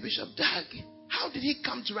tell you, Bishop Dag, how did he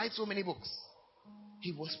come to write so many books?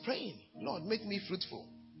 He was praying, Lord, make me fruitful.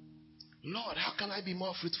 Lord, how can I be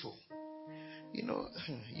more fruitful? You know,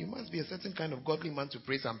 you must be a certain kind of godly man to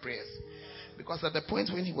pray some prayers. Because at the point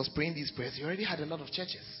when he was praying these prayers, he already had a lot of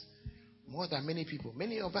churches. More than many people.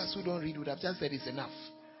 Many of us who don't read would have just said it's enough.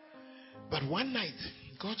 But one night,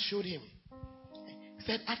 God showed him. He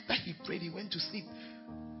said after he prayed, he went to sleep.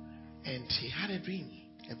 And he had a dream,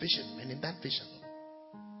 a vision. And in that vision,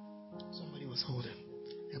 somebody was holding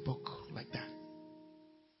a book like that.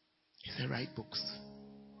 He said, write books.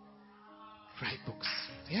 Write books.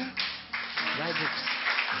 Yeah. Write books.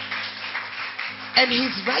 And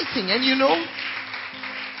he's writing. And you know,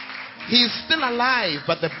 he's still alive.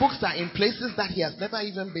 But the books are in places that he has never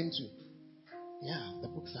even been to. Yeah, the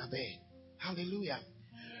books are there. Hallelujah.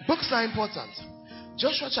 Books are important.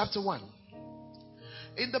 Joshua chapter 1.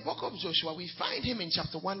 In the book of Joshua, we find him in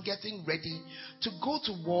chapter 1 getting ready to go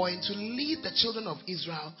to war and to lead the children of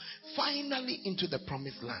Israel finally into the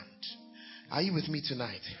promised land. Are you with me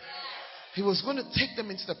tonight? He was going to take them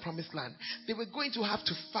into the promised land. They were going to have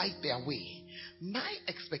to fight their way. My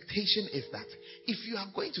expectation is that if you are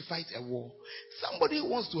going to fight a war, somebody who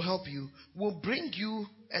wants to help you will bring you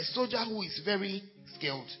a soldier who is very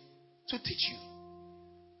skilled to teach you.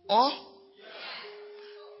 Or,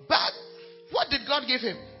 but what did God give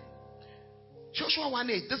him? Joshua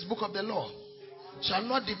 1:8, this book of the law shall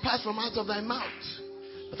not depart from out of thy mouth,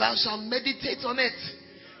 but thou shalt meditate on it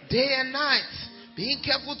day and night, being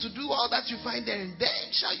careful to do all that you find there, and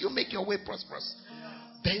then shall you make your way prosperous.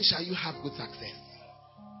 Then shall you have good success.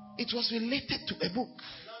 It was related to a book.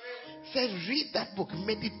 Said, read that book,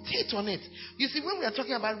 meditate on it. You see, when we are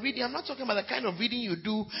talking about reading, I'm not talking about the kind of reading you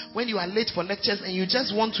do when you are late for lectures and you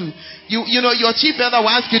just want to, you know, your chief elder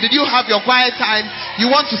will ask you, did you have your quiet time?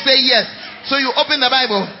 You want to say yes. So you open the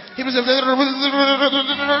Bible. Hebrews says, amen.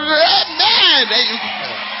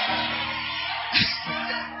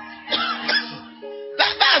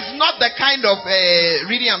 That's not the kind of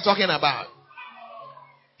reading I'm talking about.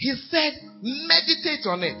 He said, meditate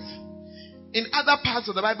on it. In other parts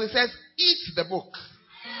of the Bible, it says, eat the book.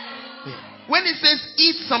 Yeah. When it says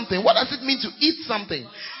eat something, what does it mean to eat something?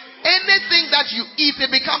 Anything that you eat,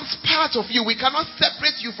 it becomes part of you. We cannot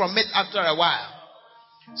separate you from it after a while.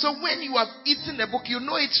 So when you have eaten the book, you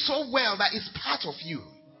know it so well that it's part of you.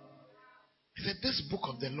 He said, this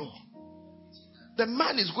book of the law. The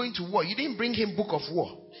man is going to war. You didn't bring him book of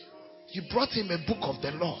war. You brought him a book of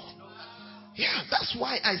the law. Yeah, that's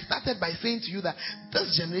why I started by saying to you that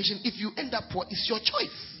this generation, if you end up poor, it's your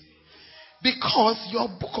choice. Because your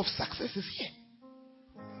book of success is here.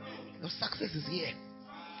 Your success is here.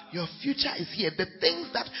 Your future is here. The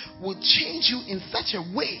things that will change you in such a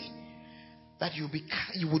way that you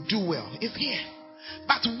will do well is here.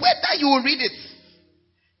 But whether you will read it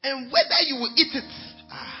and whether you will eat it,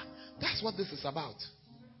 that's what this is about.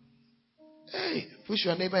 Hey, push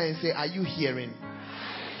your neighbor and say, are you hearing?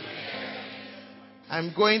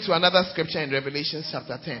 I'm going to another scripture in Revelation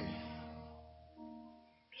chapter 10.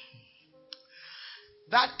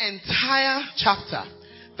 That entire chapter,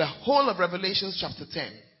 the whole of Revelation chapter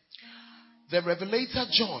 10, the revelator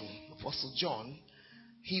John, Apostle John,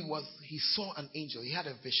 he saw an angel. He had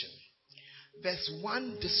a vision. Verse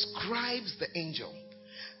 1 describes the angel.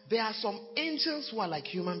 There are some angels who are like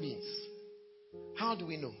human beings. How do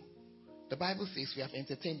we know? The Bible says we have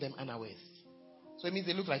entertained them unawares. So it means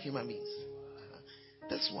they look like human beings.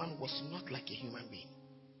 This one was not like a human being.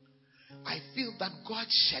 I feel that God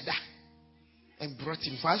shed her and brought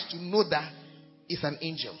him for us to know that it's an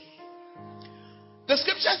angel. The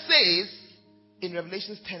scripture says in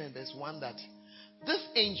Revelation 10 and verse 1 that this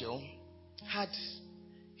angel had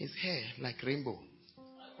his hair like rainbow,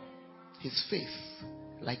 his face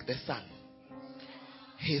like the sun,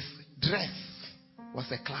 his dress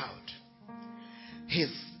was a cloud,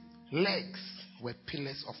 his legs were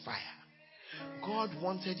pillars of fire. God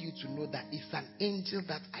wanted you to know that it's an angel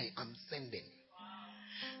that I am sending.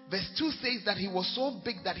 Verse 2 says that he was so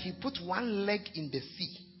big that he put one leg in the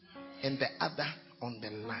sea and the other on the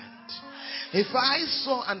land. If I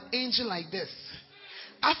saw an angel like this,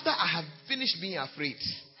 after I have finished being afraid,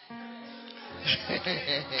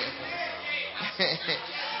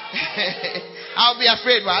 I'll be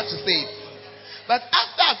afraid, but I have to say it. But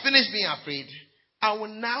after I finish being afraid, I will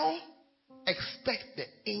now expect the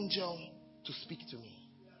angel to speak to me.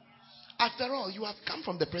 After all, you have come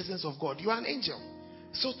from the presence of God. You are an angel.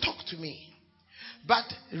 So talk to me. But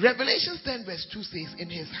Revelation 10 verse 2 says, in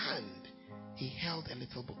his hand, he held a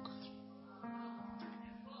little book.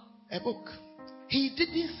 A book. He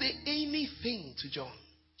didn't say anything to John.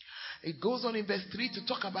 It goes on in verse 3 to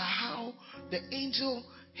talk about how the angel,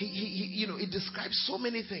 it describes so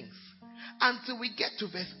many things. Until we get to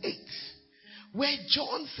verse 8, where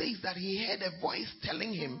John says that he heard a voice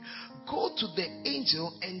telling him, go to the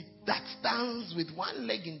angel and that stands with one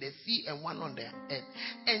leg in the sea and one on the earth,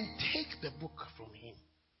 and take the book from him.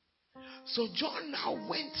 So John now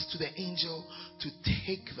went to the angel to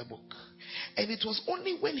take the book. And it was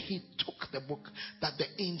only when he took the book that the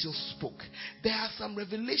angel spoke. There are some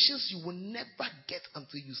revelations you will never get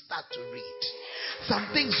until you start to read. Some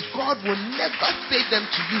things God will never say them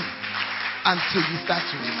to you until you start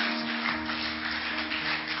to read.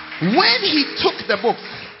 When he took the book,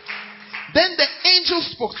 then the angel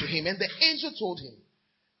spoke to him, and the angel told him,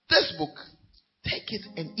 this book, take it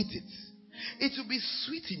and eat it. It will be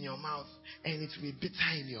sweet in your mouth and it will be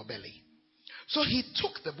bitter in your belly. So he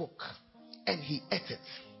took the book and he ate it.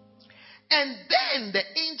 And then the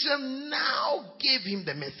angel now gave him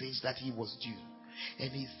the message that he was due.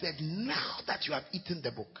 And he said, now that you have eaten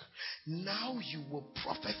the book, now you will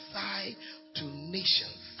prophesy to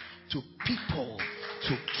nations, to people,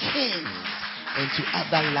 to kings, and to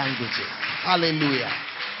other languages. Hallelujah.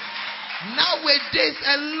 Nowadays,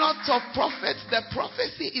 a lot of prophets, the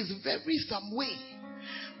prophecy is very some way.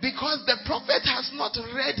 Because the prophet has not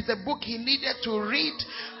read the book he needed to read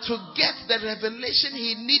to get the revelation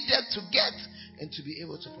he needed to get and to be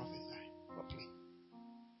able to prophesy properly.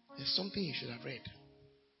 There's something he should have read.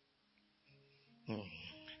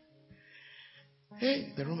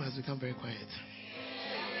 Hey, the room has become very quiet.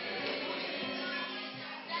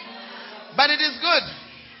 But it is good.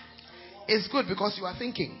 It's good because you are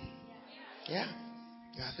thinking. Yeah,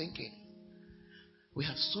 you are thinking. We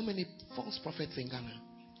have so many false prophets in Ghana.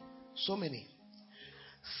 So many.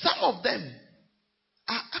 Some of them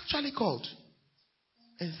are actually called,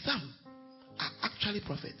 and some are actually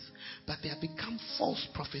prophets, but they have become false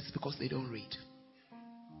prophets because they don't read.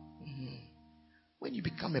 When you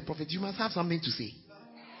become a prophet, you must have something to say.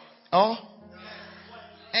 Oh,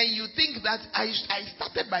 and you think that I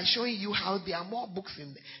started by showing you how there are more books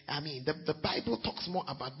in. The Bible talks more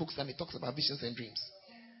about books than it talks about visions and dreams.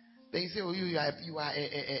 Then you say, oh, you are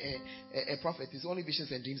a prophet. It's only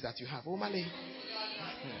visions and dreams that you have. Oh, Male,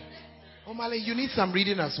 you need some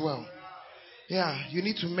reading as well. Yeah, you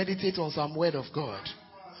need to meditate on some word of God.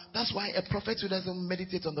 That's why a prophet who doesn't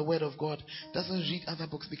meditate on the word of God, doesn't read other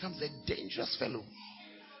books, becomes a dangerous fellow.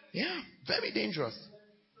 Yeah, very dangerous.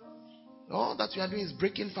 All that you are doing is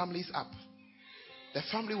breaking families up. The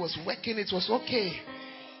family was working, it was okay.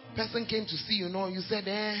 Person came to see you, you said,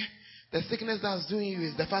 the sickness that's doing you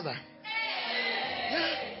is the father.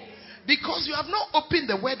 Yeah. Because you have not opened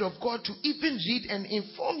the word of God to even read and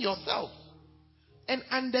inform yourself and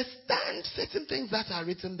understand certain things that are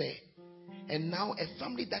written there. And now a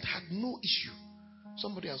family that had no issue,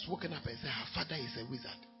 somebody has woken up and said, her father is a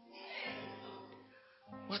wizard.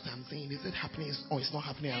 What I'm saying, is it happening or it's not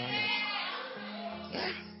happening around us?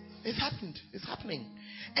 Yeah, it's happened. It's happening.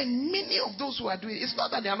 And many of those who are doing it, it's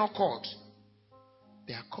not that they are not called.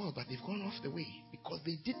 They are called, but they've gone off the way because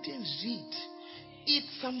they didn't read. Eat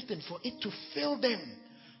something for it to fill them,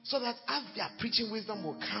 so that as their preaching wisdom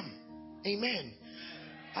will come. Amen.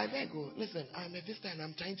 I beg you, listen, I'm a visitor and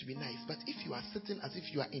I'm trying to be nice, but if you are sitting as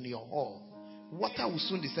if you are in your hall, water will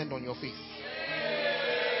soon descend on your face.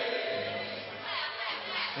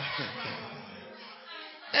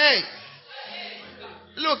 Hey,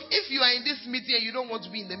 look, if you are in this meeting and you don't want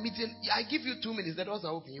to be in the meeting, I give you 2 minutes. The doors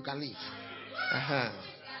are open. You can leave.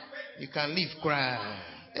 You can leave. Cry.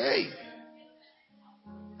 Hey,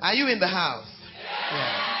 are you in the house?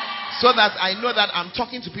 Yeah. So that I know that I'm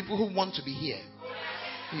talking to people who want to be here.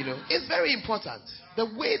 You know, it's very important. The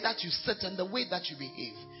way that you sit and the way that you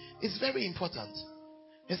behave is very important.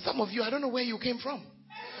 And some of you, I don't know where you came from.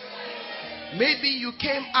 Maybe you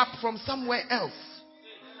came up from somewhere else.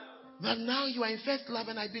 But now you are in First Love,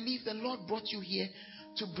 and I believe the Lord brought you here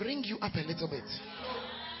to bring you up a little bit.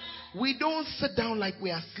 We don't sit down like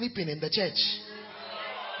we are sleeping in the church.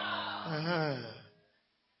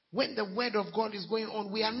 When the word of God is going on,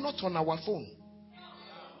 we are not on our phone.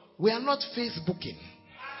 We are not Facebooking.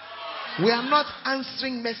 We are not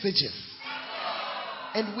answering messages.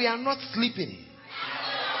 And we are not sleeping.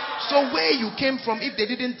 So where you came from, if they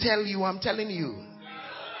didn't tell you, I'm telling you.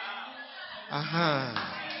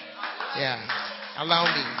 Yeah. Allow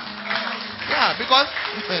me. Yeah, because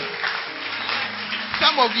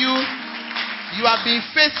some of you have been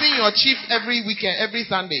facing your chief every weekend, every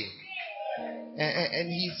Sunday. And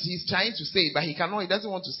he's trying to say it, but he cannot. He doesn't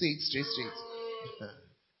want to say it straight.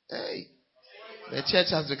 Hey, the church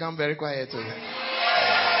has become very quiet.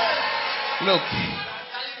 Look,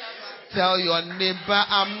 tell your neighbor,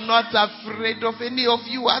 I'm not afraid of any of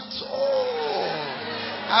you at all.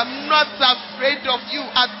 I'm not afraid of you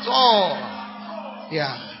at all.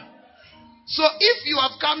 Yeah. So if you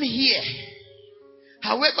have come here,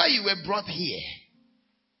 however you were brought here,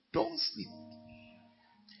 don't sleep.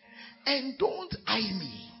 And don't eye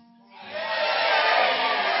me.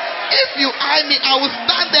 If you eye me, I will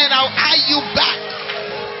stand there and I'll eye you back.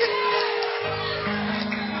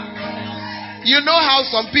 You know how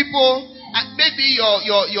some people, maybe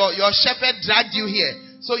your shepherd dragged you here.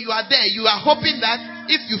 So you are there. You are hoping that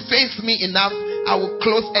if you face me enough, I will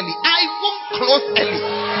close early. I won't close early.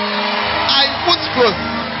 I won't close.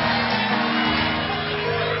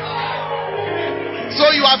 So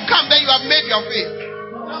you have come, then you have made your face.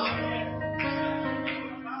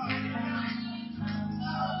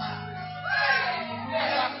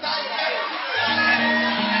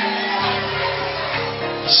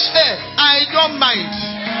 I don't mind.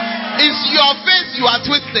 It's your face you are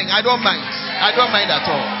twisting. I don't mind. I don't mind at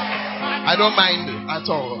all. I don't mind at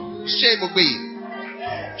all. Shame away.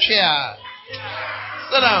 Chair.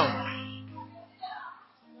 Sit down.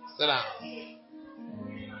 Sit down.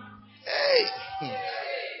 Hey.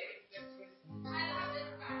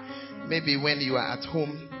 Maybe when you are at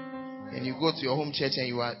home and you go to your home church and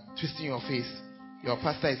you are twisting your face, your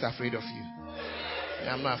pastor is afraid of you.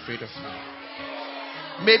 I'm not afraid of you.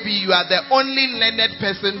 Maybe you are the only learned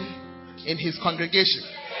person in his congregation.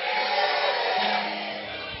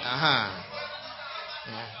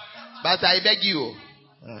 But I beg you,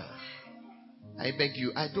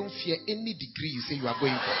 I don't fear any degree you say you are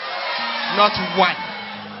going for. Not one.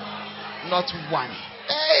 Not one.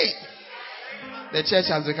 Hey! The church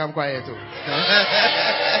has become quiet too.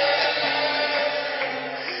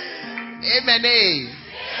 Amen.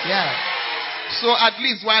 Yeah. So at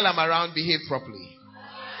least while I'm around, behave properly.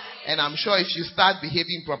 And I'm sure if you start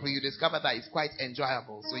behaving properly, you discover that it's quite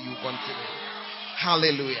enjoyable. So you continue.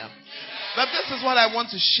 Hallelujah. But this is what I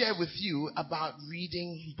want to share with you about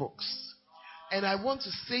reading books. And I want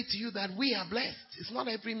to say to you that we are blessed. It's not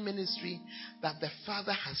every ministry that the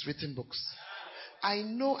Father has written books. I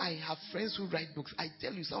know I have friends who write books. I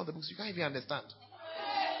tell you, some of the books you can't even understand.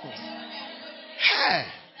 Hey!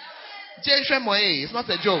 It's not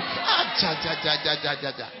a joke.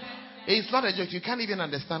 It's not a joke. You can't even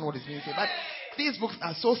understand what is being said. But these books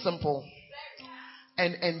are so simple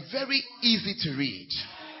and very easy to read.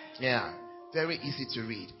 Yeah, very easy to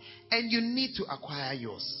read. And you need to acquire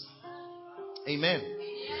yours. Amen.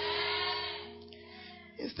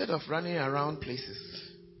 Instead of running around places,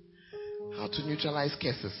 how to neutralize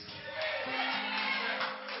cases.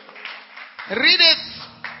 Read it.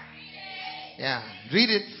 Yeah, read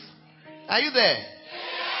it. Are you there?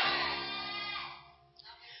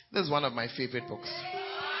 This is one of my favorite books.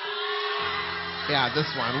 Yeah, this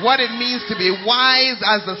one. What it means to be wise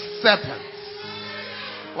as a serpent.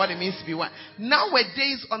 What it means to be wise.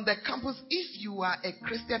 Nowadays on the campus, if you are a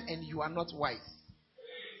Christian and you are not wise,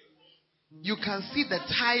 you can see the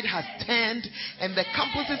tide has turned and the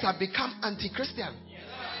campuses have become anti-Christian.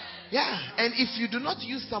 Yeah. And if you do not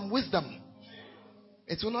use some wisdom,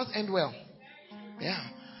 it will not end well. Yeah.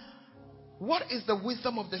 What is the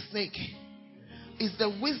wisdom of the snake? Is the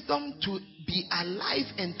wisdom to be alive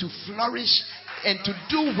and to flourish and to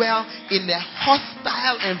do well in a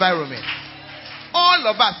hostile environment. All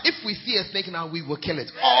of us, if we see a snake now, we will kill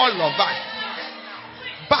it. All of us.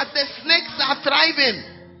 But the snakes are thriving.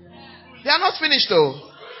 They are not finished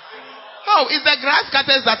though. Oh, it's the grass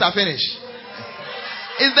cutters that are finished.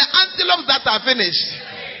 It's the antelopes that are finished.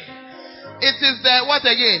 It is the what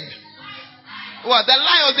again? What? The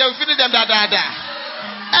lions, they will finish them.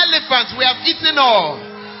 Elephants, we have eaten all.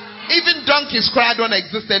 Even donkeys cry don't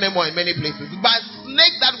exist anymore in many places. But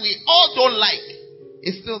snake that we all don't like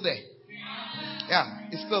is still there. Yeah,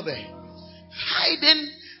 it's still there. Hiding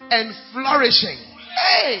and flourishing.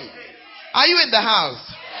 Hey, are you in the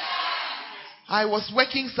house? I was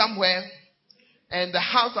working somewhere, and the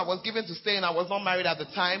house I was given to stay in, I was not married at the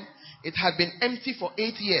time. It had been empty for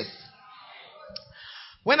 8 years.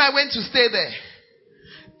 When I went to stay there,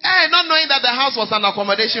 not knowing that the house was an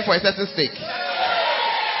accommodation for a certain stake.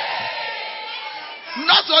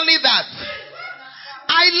 Not only that,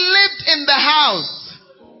 I lived in the house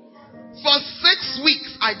for 6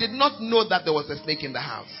 weeks. I did not know that there was a snake in the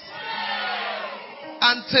house.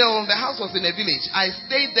 Until the house was in a village. I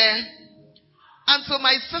stayed there until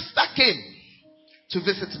my sister came to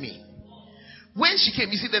visit me. When she came,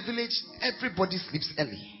 you see the village, everybody sleeps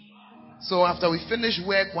early. So after we finish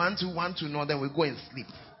work, 1, 2, no, then we go and sleep.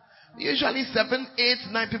 Usually 7, 8,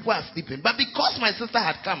 9 people are sleeping. But because my sister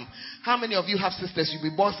had come, how many of you have sisters? You'll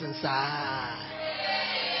be bossing.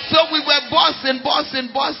 So we were bossing.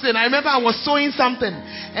 I remember I was sewing something,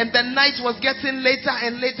 and the night was getting later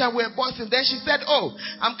and later. We were bossing. Then she said, "Oh,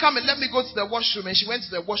 I'm coming. Let me go to the washroom." And she went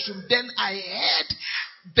to the washroom. Then I heard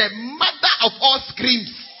the mother of all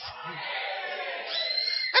screams.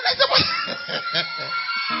 And I said, "What?"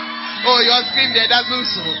 "Oh, your scream there, that's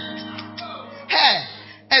also." Hey,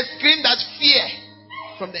 a scream that fear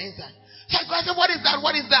from the inside. So I said, "What is that?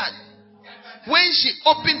 What is that?" When she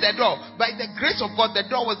opened the door, by the grace of God, the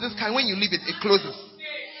door was this kind. When you leave it, it closes.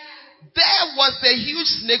 There was a huge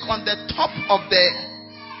snake on the top of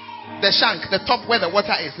the shank, the top where the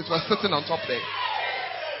water is. It was sitting on top there.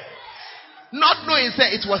 Not knowing,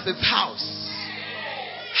 say, it was his house.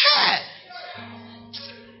 Hey,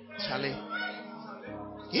 Charlie.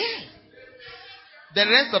 Yeah. The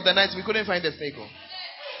rest of the night, we couldn't find the snake.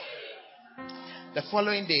 The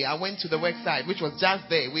following day, I went to the work site, which was just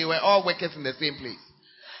there. We were all workers in the same place.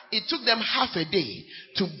 It took them half a day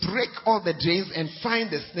to break all the drains and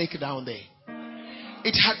find the snake down there.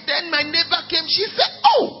 Then my neighbor came. She said,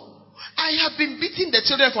 "Oh, I have been beating the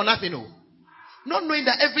children for nothing." Oh. Not knowing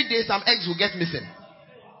that every day some eggs will get missing.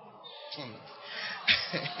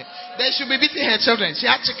 Then she'll be beating her children. She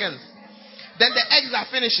had chickens. Then the eggs are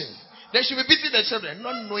finishing. Then she'll be beating the children.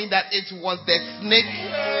 Not knowing that it was the snake.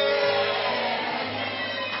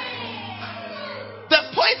 The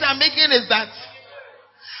point I'm making is that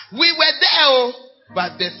we were there,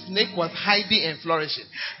 but the snake was hiding and flourishing.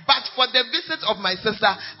 But for the visit of my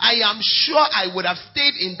sister, I am sure I would have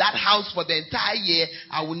stayed in that house for the entire year.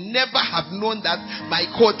 I would never have known that my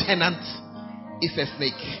co-tenant is a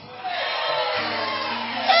snake.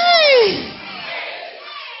 Hey!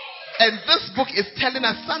 And this book is telling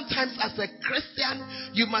us sometimes as a Christian,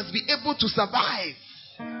 you must be able to survive.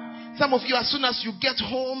 Some of you, as soon as you get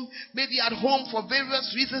home, maybe at home for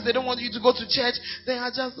various reasons, they don't want you to go to church. They are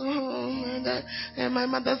just, and my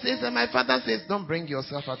mother says, and my father says, don't bring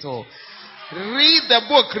yourself at all. Read the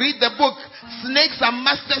book. Snakes are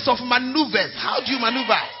masters of maneuvers. How do you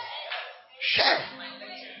maneuver? Share.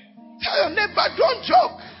 Tell your neighbor, don't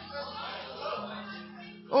joke.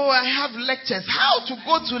 Oh, I have lectures. How to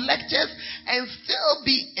go to lectures and still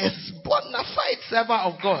be a bona fide servant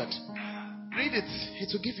of God. Read it.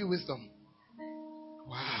 It will give you wisdom.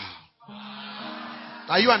 Wow.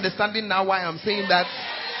 Are you understanding now why I'm saying that?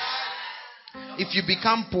 If you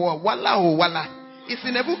become poor, walla oh walla. It's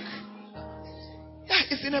in a book. Yeah,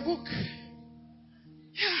 it's in a book.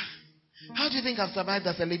 Yeah. How do you think I've survived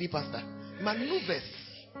as a lady pastor? Maneuvers.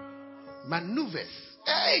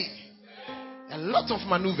 Hey. A lot of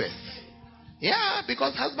maneuvers. Yeah,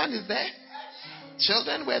 because husband is there.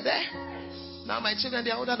 Children were there. Now my children,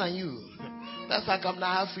 they are older than you. That's how come now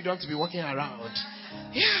I have freedom to be walking around.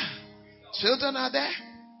 Yeah. Children are there.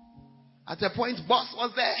 At a point, boss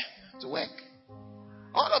was there to work.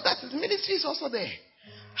 All of that is ministry is also there.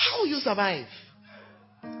 How will you survive?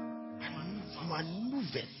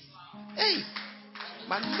 Maneuvers. Hey.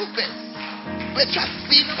 Maneuvers. We trust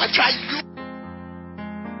me, never try you.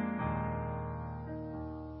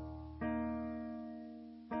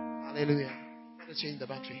 Hallelujah. I'm going to change the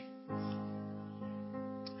battery.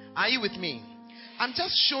 Are you with me? I'm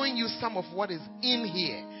just showing you some of what is in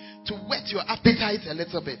here to whet your appetite a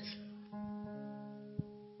little bit.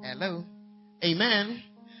 Hello? Amen.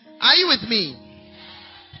 Are you with me?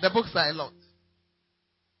 The books are a lot.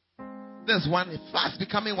 This one is fast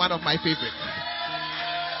becoming one of my favorites.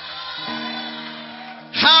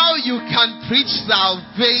 How you can preach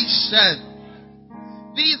salvation.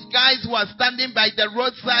 These guys who are standing by the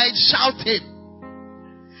roadside shouting.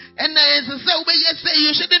 And they say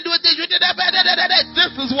you shouldn't do it.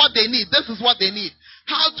 This is what they need. This is what they need.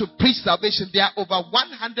 How to preach salvation. There are over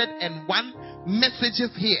 101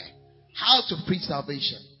 messages here. How to preach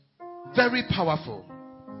salvation. Very powerful.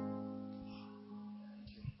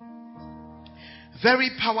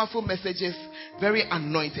 Very powerful messages. Very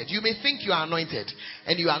anointed. You may think you are anointed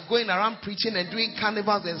and you are going around preaching and doing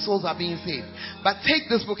carnivals and souls are being saved. But take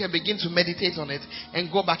this book and begin to meditate on it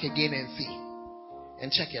and go back again and see.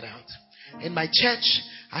 And check it out. In my church,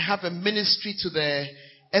 I have a ministry to the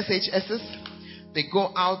SHSs. They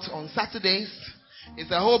go out on Saturdays. It's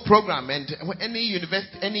a whole program, and any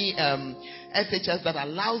university, any SHS that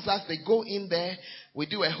allows us, they go in there. We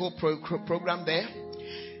do a whole program there,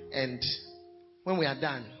 and when we are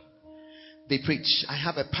done, they preach. I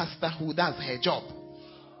have a pastor who does her job.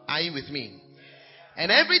 Are you with me?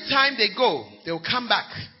 And every time they go, they'll come back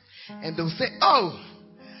and they'll say, "Oh,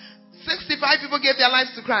 65 people gave their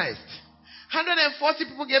lives to Christ. 140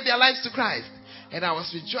 people gave their lives to Christ." And I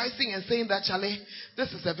was rejoicing and saying that, Charlie,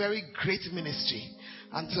 this is a very great ministry.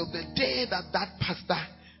 Until the day that pastor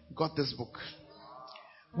got this book.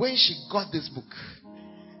 When she got this book,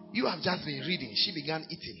 you have just been reading. She began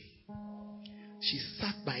eating. She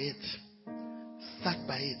sat by it. Sat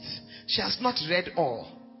by it. She has not read all.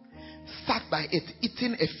 Sat by it,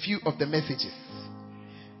 eating a few of the messages.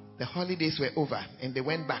 The holidays were over and they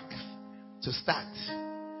went back to start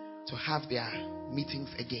to have their meetings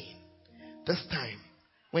again. This time,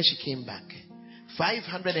 when she came back,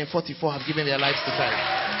 544 have given their lives to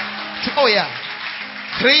Christ. Oh yeah,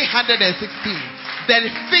 316. The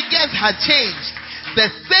figures had changed. The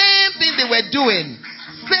same thing they were doing,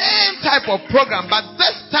 same type of program, but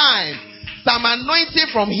this time, some anointing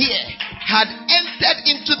from here had entered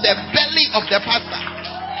into the belly of the pastor.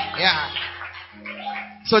 Yeah.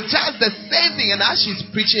 So just the same thing, and as she's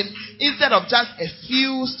preaching, instead of just a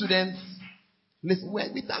few students, listen,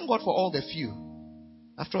 we thank God for all the few.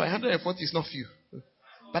 After all, 140 is not few.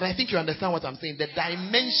 But I think you understand what I'm saying. The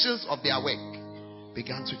dimensions of their work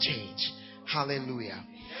began to change. Hallelujah.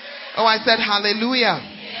 Oh, I said hallelujah.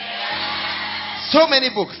 So many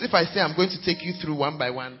books. If I say I'm going to take you through one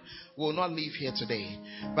by one, we will not leave here today.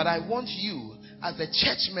 But I want you, as a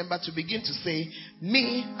church member, to begin to say,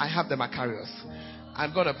 me, I have the Macarius.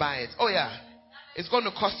 I'm going to buy it. Oh yeah, it's going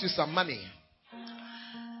to cost you some money.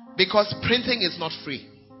 Because printing is not free.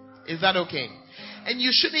 Is that okay? And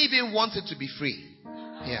you shouldn't even want it to be free.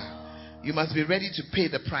 Yeah. You must be ready to pay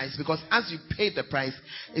the price, because as you pay the price,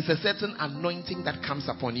 it's a certain anointing that comes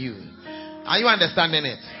upon you. Are you understanding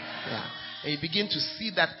it? Yeah. And you begin to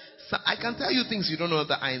see that. So I can tell you things you don't know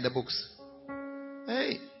that are in the books.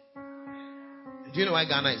 Hey. Do you know why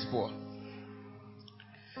Ghana is poor?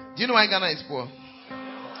 Do you know why Ghana is poor?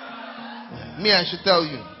 Me, I should tell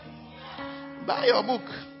you. Buy your book.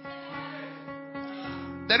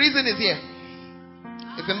 The reason is here.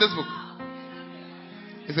 It's in this book.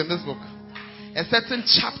 It's in this book. A certain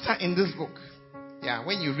chapter in this book. Yeah,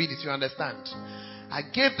 when you read it, you understand. I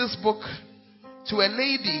gave this book to a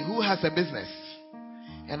lady who has a business.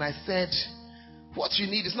 And I said, what you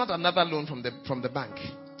need is not another loan from the bank.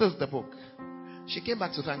 This is the book. She came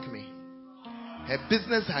back to thank me. Her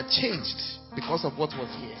business had changed because of what was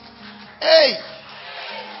here. Hey!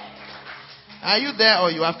 Are you there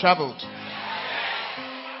or you have traveled?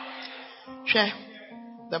 Share.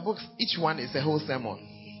 The books, each one is a whole sermon.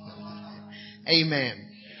 Amen.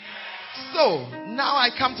 So, now I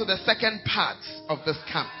come to the second part of this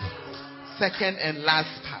camp. Second and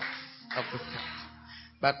last part of this camp.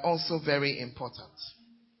 But also very important.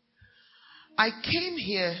 I came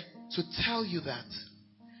here to tell you that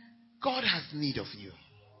God has need of you.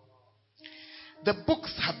 The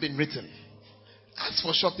books have been written. As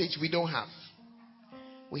for shortage, we don't have.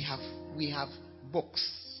 We have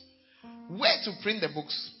books. Where to print the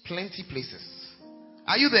books? Plenty places.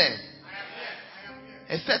 Are you there?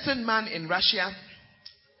 A certain man in Russia,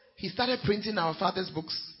 he started printing our father's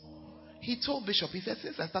books. He told Bishop, he said,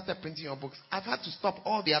 since I started printing your books, I've had to stop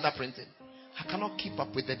all the other printing. I cannot keep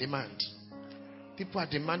up with the demand. People are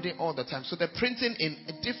demanding all the time. So they're printing in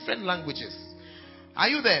different languages. Are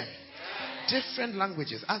you there? Different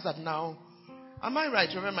languages. As of now, Am I right?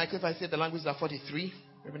 Remember, Michael, if I say the languages are 43?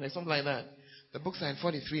 Remember, something like that. The books are in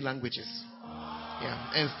 43 languages.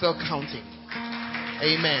 Yeah, and still counting.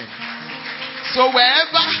 Amen. So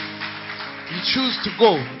wherever you choose to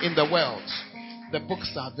go in the world, the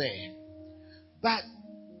books are there. But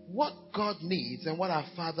what God needs and what our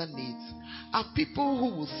Father needs are people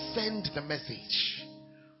who will send the message,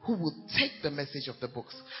 who will take the message of the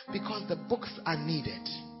books, because the books are needed.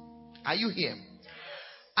 Are you here?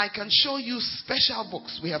 I can show you special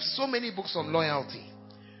books. We have so many books on loyalty.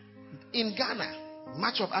 In Ghana,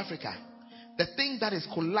 much of Africa, the thing that is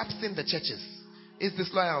collapsing the churches is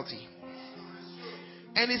disloyalty.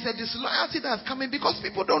 And it's a disloyalty that's coming because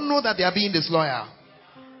people don't know that they are being disloyal.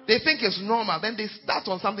 They think it's normal. Then they start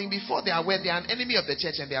on something before they are aware they are an enemy of the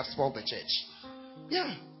church and they have spoiled the church.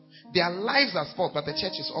 Yeah. Their lives are spoiled, but the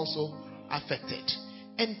church is also affected.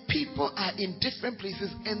 And people are in different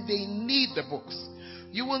places and they need the books.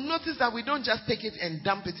 You will notice that we don't just take it and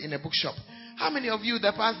dump it in a bookshop. How many of you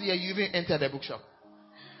the past year you even entered a bookshop?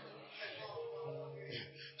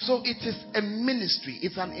 So it is a ministry.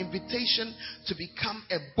 It's an invitation to become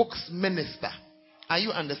a books minister. Are you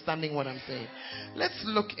understanding what I'm saying? Let's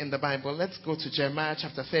look in the Bible. Let's go to Jeremiah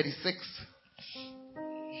chapter 36.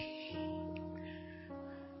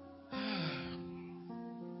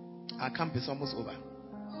 Our camp is almost over.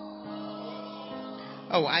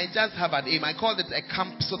 Oh, I just have an aim. I called it a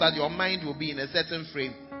camp so that your mind will be in a certain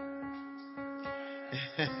frame.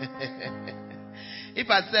 If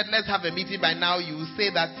I said let's have a meeting by now, you will say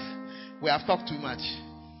that we have talked too much.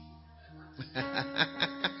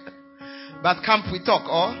 But camp we talk,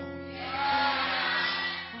 or?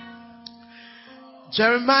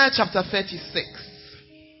 Jeremiah chapter 36.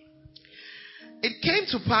 It came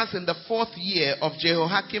to pass in the 4th year of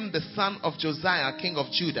Jehoiakim the son of Josiah, king of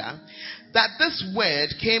Judah, that this word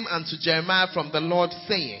came unto Jeremiah from the Lord,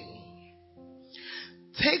 saying,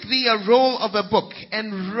 Take thee a roll of a book,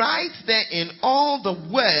 and write therein all the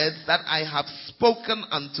words that I have spoken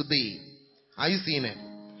unto thee. Are you seeing it?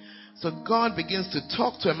 So God begins to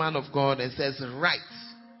talk to a man of God and says, write.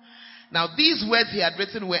 Now these words he had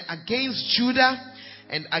written were against Judah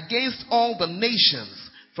and against all the nations,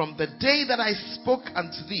 from the day that I spoke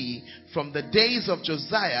unto thee, from the days of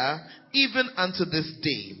Josiah, even unto this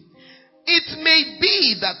day. It may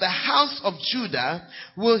be that the house of Judah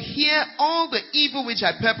will hear all the evil which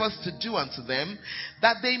I purpose to do unto them,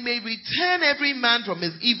 that they may return every man from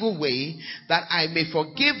his evil way, that I may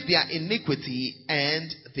forgive their iniquity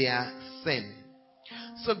and their sin.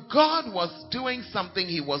 So God was doing something.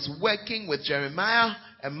 He was working with Jeremiah,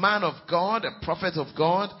 a man of God, a prophet of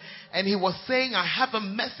God, and he was saying, I have a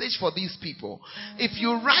message for these people. If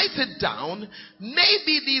you write it down,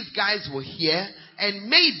 maybe these guys will hear and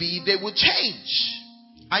maybe they will change.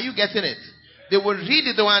 Are you getting it? They will read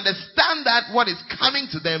it, they will understand that what is coming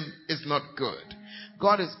to them is not good.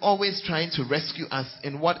 God is always trying to rescue us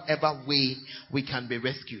in whatever way we can be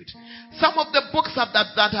rescued. Some of the books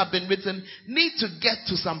that have been written need to get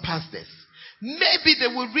to some pastors. Maybe they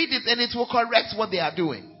will read it and it will correct what they are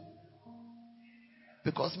doing.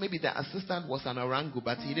 Because maybe the assistant was an orangu,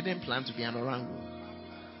 but he didn't plan to be an orangu.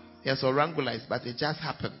 Yes, orangulized, but it just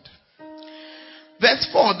happened. Verse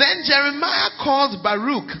 4, Then Jeremiah called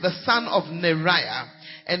Baruch the son of Neriah,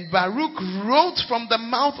 and Baruch wrote from the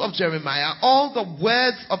mouth of Jeremiah all the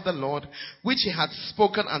words of the Lord which he had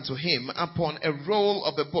spoken unto him upon a roll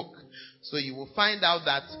of a book. So you will find out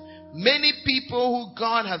that many people who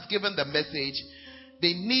God has given the message,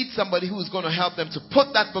 they need somebody who is going to help them to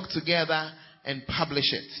put that book together and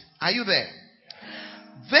publish it. Are you there?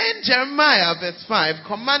 Then Jeremiah, verse 5,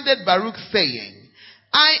 commanded Baruch, saying,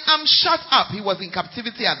 I am shut up. He was in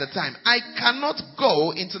captivity at the time. I cannot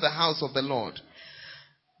go into the house of the Lord.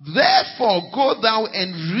 Therefore go thou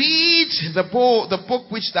and read the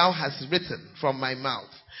book which thou hast written from my mouth,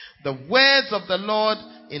 the words of the Lord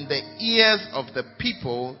in the ears of the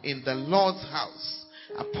people in the Lord's house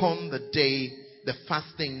upon the day, the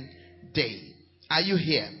fasting day. Are you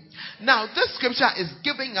here? Now this scripture is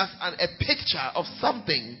giving us a picture of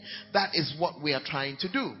something that is what we are trying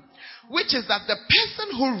to do, which is that the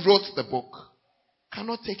person who wrote the book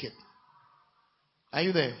cannot take it. Are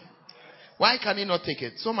you there? Why can he not take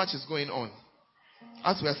it? So much is going on.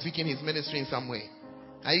 As we are speaking, he's ministering in some way.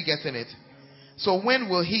 Are you getting it? So when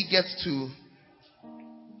will he get to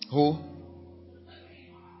who?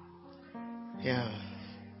 Yeah.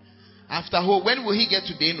 After who? When will he get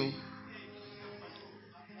to Denu?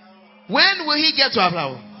 When will he get to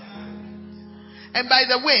Abraham? And by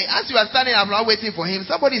the way, as you are standing around waiting for him,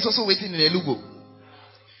 somebody is also waiting in Elubo.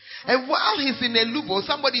 And while he's in Elubo,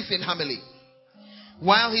 somebody is in Hameli.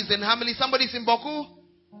 While he's in Hameli, somebody is in Boku.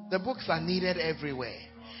 The books are needed everywhere.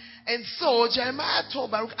 And so Jeremiah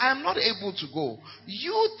told Baruch, I am not able to go.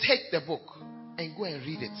 You take the book and go and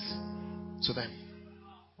read it to them.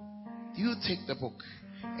 You take the book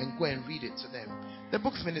and go and read it to them. The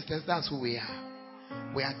books ministers, that's who we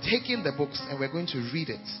are. We are taking the books and we're going to read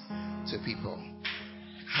it to people.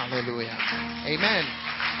 Hallelujah. Amen.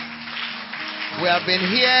 We have been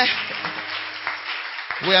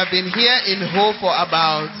here in Hope for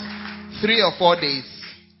about 3 or 4 days.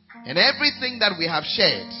 And everything that we have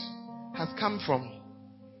shared has come from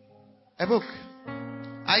a book.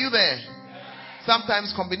 Are you there?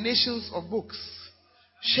 Sometimes combinations of books.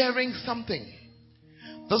 Sharing something.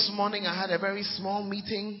 This morning I had a very small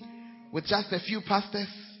meeting with just a few pastors.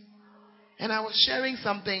 And I was sharing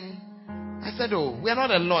something. I said, we are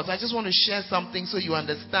not a lot. I just want to share something so you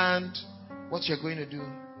understand what you're going to do.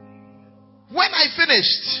 When I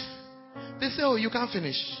finished, they say, you can't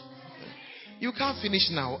finish. You can't finish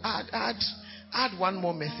now. Add one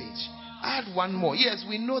more message. Add one more. Yes,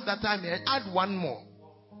 we know that I'm here. Add one more.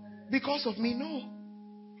 Because of me? No.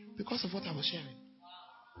 Because of what I was sharing.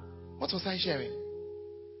 What was I sharing?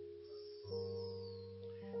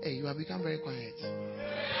 Hey, you have become very quiet.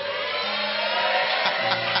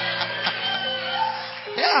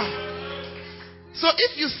 Yeah. So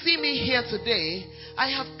if you see me here today, I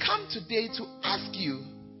have come today to ask you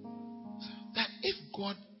that if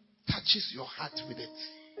God touches your heart with it,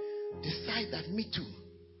 decide that me too,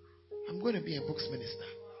 I'm going to be a books minister.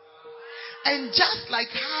 And just like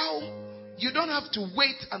how you don't have to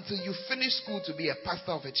wait until you finish school to be a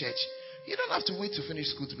pastor of a church, you don't have to wait to finish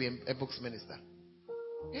school to be a books minister.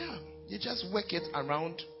 Yeah, you just work it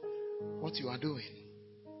around what you are doing.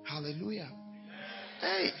 Hallelujah.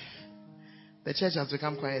 Hey, the church has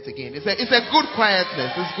become quiet again. It's a good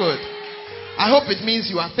quietness. It's good. I hope it means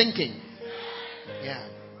you are thinking. Yeah.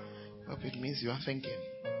 I hope it means you are thinking.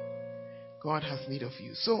 God has need of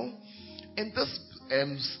you. So, in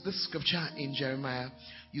this scripture in Jeremiah,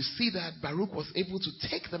 you see that Baruch was able to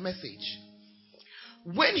take the message.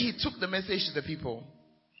 When he took the message to the people,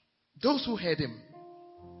 those who heard him,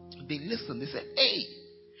 they listened. They said, hey,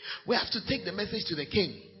 we have to take the message to the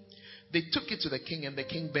king. They took it to the king and the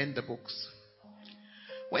king burned the books.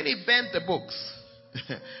 When he burned the books,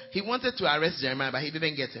 he wanted to arrest Jeremiah, but he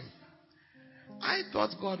didn't get him. I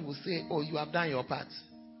thought God would say, you have done your part.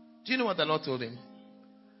 Do you know what the Lord told him?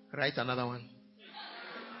 Write another one.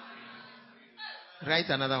 Write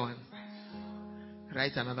another one.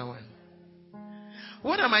 Write another one.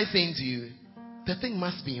 What am I saying to you? The thing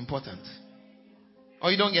must be important.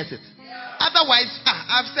 Or you don't get it? Otherwise,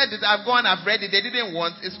 I've said it, I've gone, I've read it, they didn't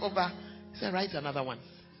want, it's over. He said, write another one.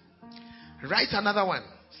 Write another one.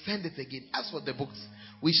 Send it again. As for the books,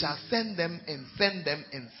 we shall send them and send them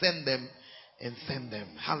and send them and send them.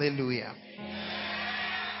 Hallelujah.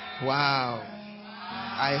 Wow.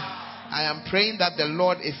 I am praying that the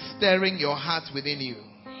Lord is stirring your heart within you.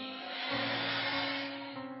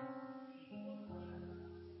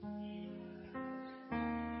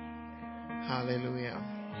 Hallelujah.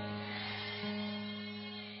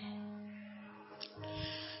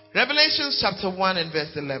 Revelation chapter 1 and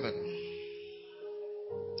verse 11.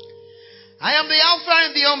 I am the Alpha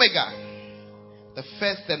and the Omega, the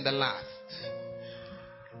first and the last.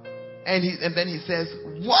 And then he says,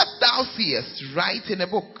 what thou seest, write in a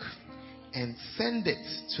book and send it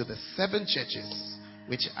to the 7 churches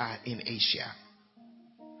which are in Asia.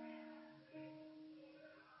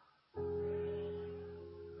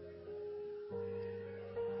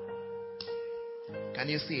 Can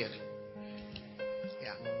you see it?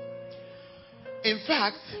 Yeah. In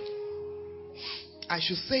fact, I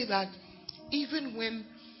should say that even when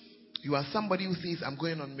you are somebody who says, I'm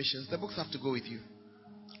going on missions, the books have to go with you.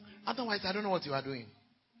 Otherwise, I don't know what you are doing.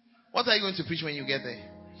 What are you going to preach when you get there?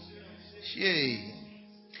 Yay.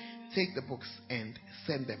 Take the books and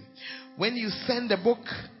send them. When you send the book,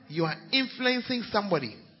 you are influencing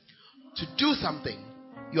somebody to do something.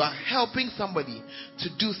 You are helping somebody to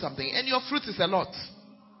do something. And your fruit is a lot.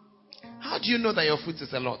 How do you know that your fruit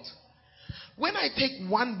is a lot? When I take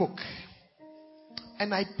one book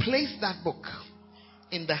and I place that book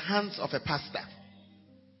in the hands of a pastor.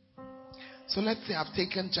 So let's say I've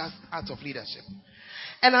taken just Art of Leadership.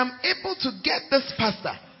 And I'm able to get this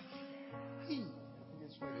pastor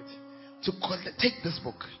to take this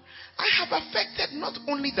book. I have affected not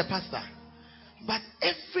only the pastor, but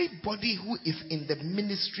everybody who is in the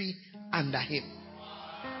ministry under him.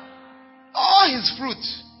 All his fruit,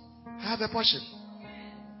 I have a portion.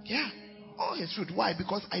 Yeah, all his fruit. Why?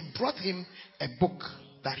 Because I brought him a book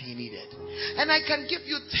that he needed. And I can give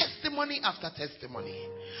you testimony after testimony.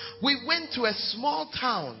 We went to a small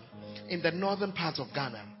town in the northern part of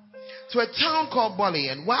Ghana to a town called Boli.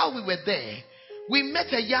 And while we were there, we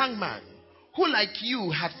met a young man who, like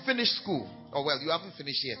you, had finished school. Oh, well, you haven't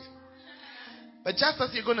finished yet. But just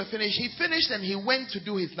as you're going to finish, he finished and he went to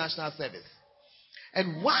do his national service.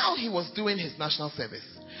 And while he was doing his national service,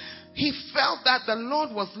 he felt that the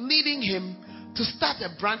Lord was leading him to start a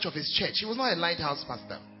branch of his church. He was not a lighthouse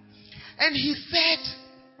pastor. And he said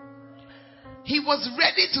he was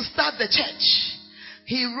ready to start the church.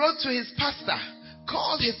 He wrote to his pastor,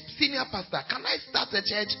 called his senior pastor, "Can I start a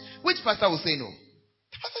church?" Which pastor will say no?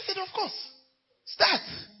 The pastor said, "Of course. Start."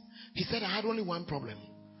 He said, "I had only one problem.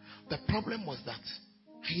 The problem was that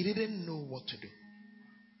he didn't know what to do.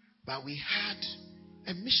 But we had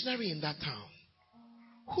a missionary in that town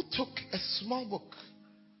who took a small book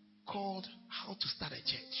called How to Start a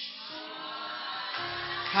Church.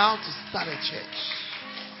 How to Start a Church.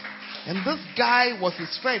 And this guy was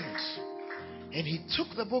his friend. And he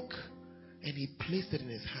took the book and he placed it in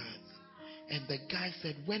his hands. And the guy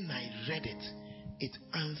said, when I read it, it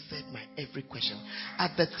answered my every question.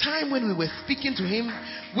 At the time when we were speaking to him,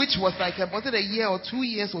 which was like about a year or 2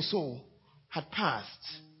 years or so had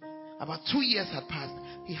passed. About 2 years had passed.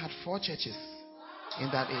 He had 4 churches in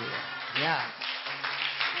that area. Yeah.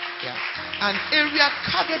 An area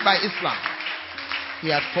covered by Islam. He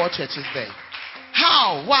had 4 churches there.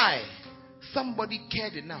 How? Why? Somebody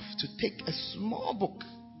cared enough to take a small book,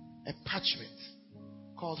 a parchment,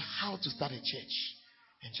 called How to Start a Church,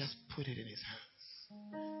 and just put it in his hands.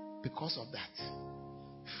 Because of that,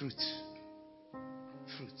 fruit.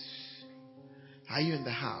 Are you in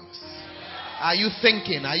the house? Are you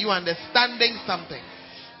thinking? Are you understanding something?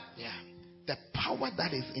 Yeah. The power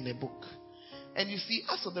that is in a book. And you see,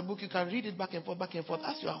 as of the book, you can read it back and forth.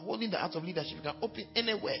 As you are holding the art of leadership, you can open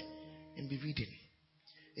anywhere and be reading.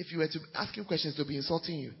 If you were to ask him questions, they'll be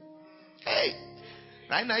insulting you. Hey,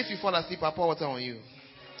 right now, if you fall asleep, I'll pour water on you.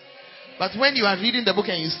 But when you are reading the book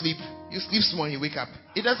and you sleep small and you wake up.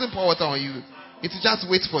 It doesn't pour water on you. It just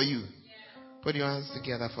waits for you. Put your hands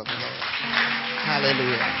together for the Lord.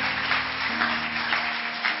 Hallelujah.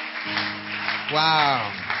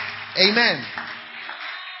 Wow. Amen.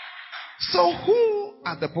 So who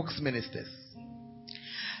are the books ministers?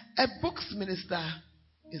 A books minister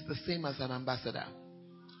is the same as an ambassador.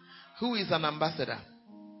 Who is an ambassador?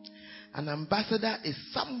 An ambassador is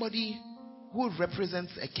somebody who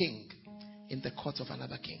represents a king in the court of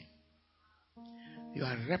another king. You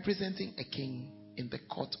are representing a king in the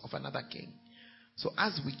court of another king. So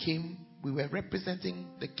as we came, we were representing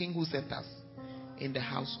the king who sent us in the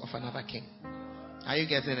house of another king. Are you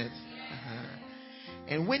getting it? Uh-huh.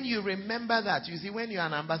 And when you remember that, you see, when you're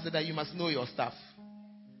an ambassador, you must know your stuff.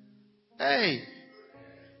 Hey,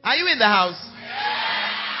 are you in the house?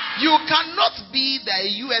 You cannot be the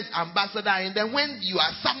U.S. ambassador and then when you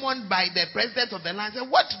are summoned by the president of the land, say,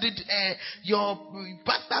 what did your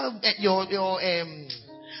pastor, your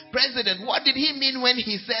president, what did he mean when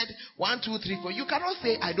he said 1, 2, 3, 4? You cannot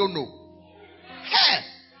say, I don't know.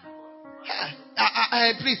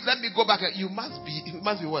 Please, let me go back. You must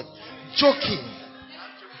be what? Joking.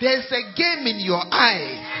 There's a game in your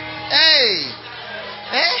eye.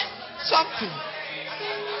 Something.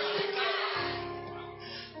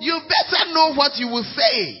 You better know what you will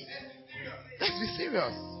say. Let's be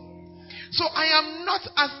serious. So I am not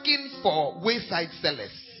asking for wayside sellers.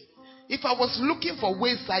 If I was looking for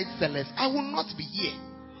wayside sellers, I will not be here.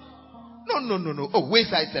 No. Oh,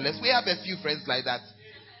 wayside sellers. We have a few friends like that.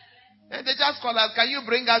 And they just call us, can you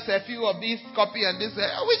bring us a few of these copy and this?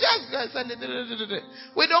 We just send it.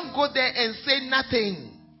 We don't go there and say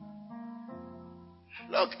nothing.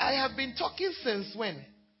 Look, I have been talking since when?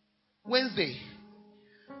 Wednesday.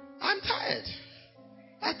 I'm tired.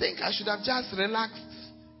 I think I should have just relaxed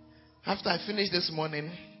after I finished this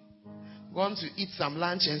morning. Gone to eat some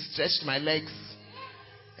lunch and stretched my legs.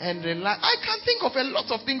 And relax. I can think of a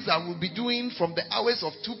lot of things I will be doing from the hours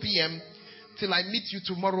of 2 p.m. till I meet you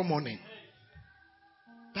tomorrow morning.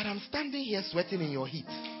 But I'm standing here sweating in your heat.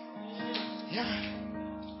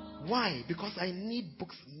 Yeah. Why? Because I need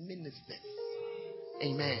books ministers.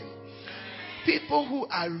 Amen. People who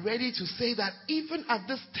are ready to say that even at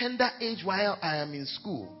this tender age while I am in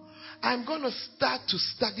school, I'm going to start to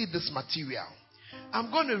study this material.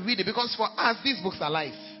 I'm going to read it because for us, these books are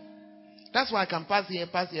life. That's why I can pass here.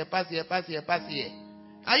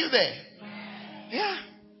 Are you there? Yeah.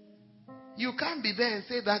 You can't be there and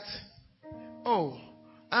say that,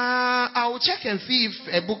 I will check and see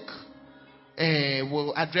if a book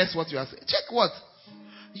will address what you are saying. Check what?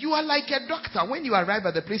 You are like a doctor. When you arrive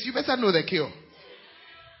at the place, you better know the cure.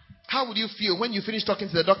 How would you feel when you finish talking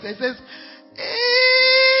to the doctor and says,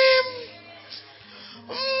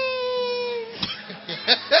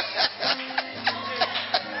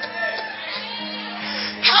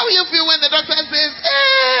 How you feel when the doctor says,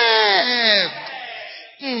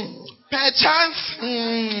 perchance,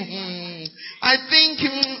 I think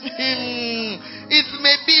it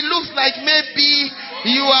maybe looks like maybe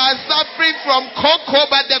you are suffering from cocoa,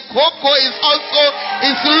 but the cocoa is also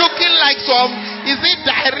looking like some, is it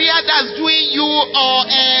diarrhea that's doing you, or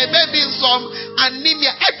maybe some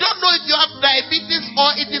anemia? I don't know if you have diabetes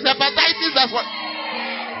or it is hepatitis as well.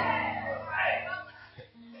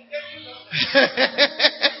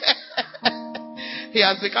 He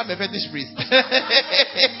has become a fetish priest.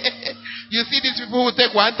 You see these people who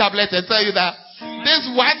take one tablet and tell you that this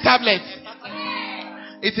one tablet,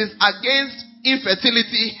 it is against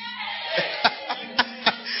infertility.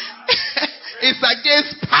 It's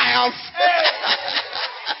against piles.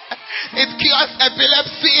 It cures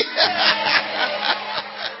epilepsy.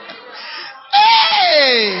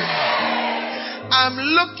 Hey! I'm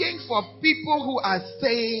looking for people who are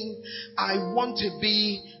saying, I want to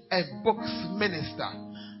be a books minister.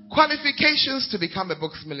 Qualifications to become a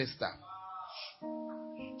books minister.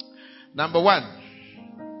 Number one.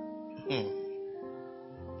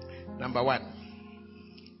 Number one.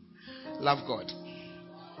 Love God.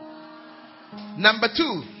 Number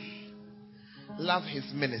two. Love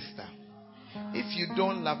his minister. If you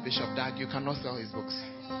don't love Bishop Dag, you cannot sell his books.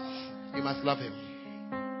 You must love him.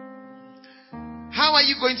 How are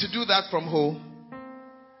you going to do that from home?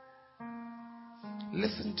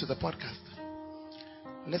 Listen to the podcast.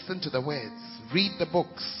 Listen to the words. Read the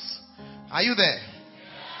books. Are you there?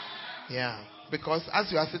 Yeah. Because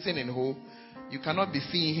as you are sitting in home, you cannot be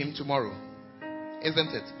seeing him tomorrow.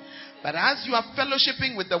 Isn't it? But as you are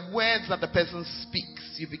fellowshipping with the words that the person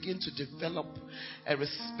speaks, you begin to develop a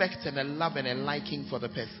respect and a love and a liking for the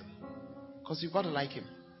person. Because you've got to like him.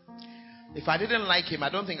 If I didn't like him, I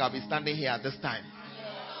don't think I'll be standing here at this time.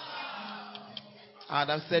 I'd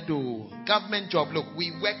have said, oh, government job, look,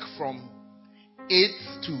 we work from 8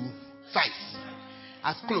 to 5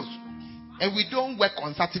 as close. And we don't work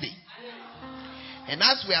on Saturday. And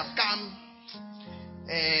as we have come,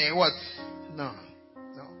 what? No.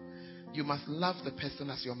 You must love the person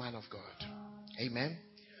as your man of God. Amen.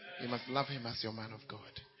 You must love him as your man of God.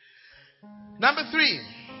 Number 3.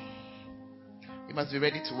 You must be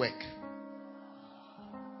ready to work.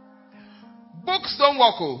 Books don't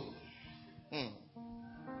work.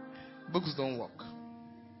 Books don't work.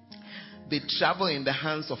 They travel in the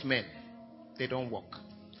hands of men. They don't work.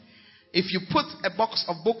 If you put a box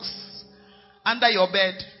of books under your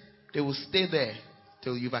bed, they will stay there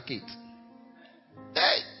till you vacate.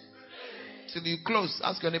 Hey! Till you close.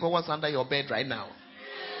 Ask your neighbor what's under your bed right now.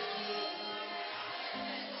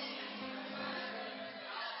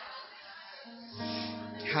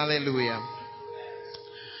 Hallelujah.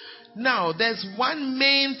 Now, there's one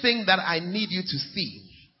main thing that I need you to see.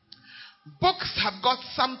 Books have got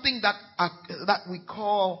something that we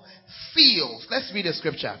call seals. Let's read the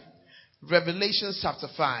scripture. Revelation chapter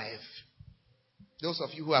 5. Those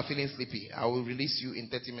of you who are feeling sleepy, I will release you in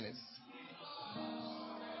 30 minutes.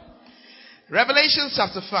 Revelation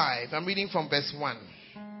chapter 5. I'm reading from verse 1.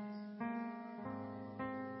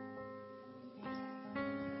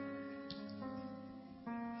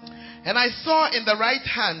 And I saw in the right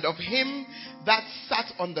hand of him that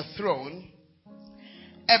sat on the throne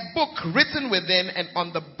a book written within and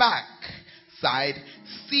on the back side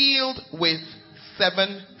sealed with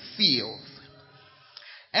 7 seals.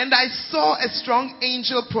 And I saw a strong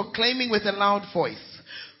angel proclaiming with a loud voice,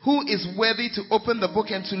 who is worthy to open the book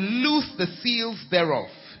and to loose the seals thereof?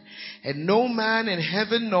 And no man in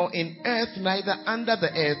heaven nor in earth, neither under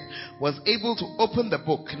the earth, was able to open the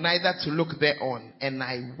book, neither to look thereon. And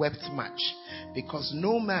I wept much, because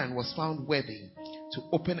no man was found worthy to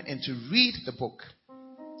open and to read the book,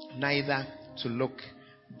 neither to look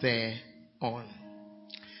thereon.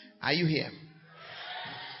 Are you here?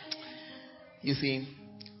 You see,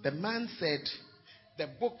 the man said the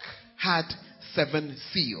book had 7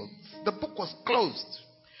 seals. The book was closed.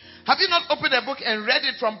 Have you not opened a book and read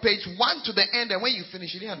it from page 1 to the end, and when you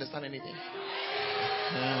finish, you didn't understand anything?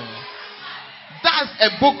 That's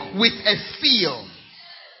a book with a seal.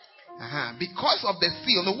 Because of the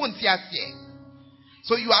seal, no one sees here.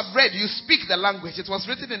 So you have read, you speak the language. It was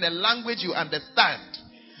written in a language you understand,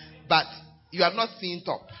 but you are not seeing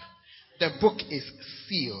top. The book is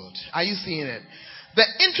sealed. Are you seeing it? The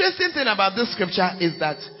interesting thing about this scripture is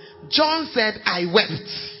that John said, I wept.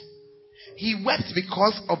 He wept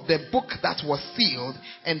because of the book that was sealed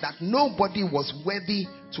and that nobody was worthy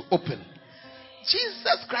to open.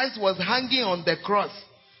 Jesus Christ was hanging on the cross.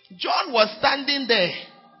 John was standing there.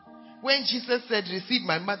 when Jesus said, receive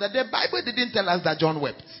my mother, the Bible didn't tell us that John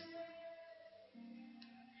wept.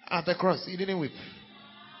 At the cross, he didn't weep.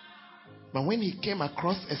 But when he came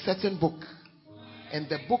across a certain book, and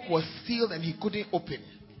the book was sealed and he couldn't open,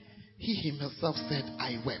 he himself said,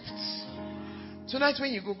 I wept. Tonight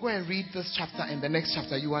when you go and read this chapter and the next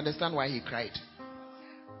chapter, you understand why he cried.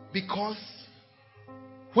 Because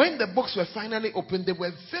when the books were finally opened, there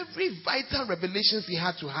were very vital revelations he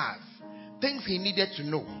had to have. Things he needed to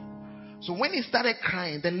know. So when he started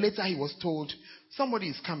crying, then later he was told, somebody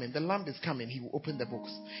is coming, the Lamb is coming, he will open the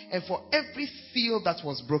books. And for every seal that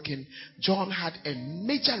was broken, John had a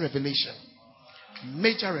major revelation.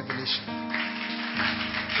 Major revelation.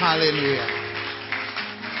 Hallelujah.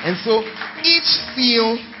 And so each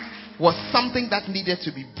seal was something that needed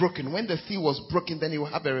to be broken. When the seal was broken, then he will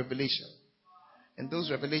have a revelation. And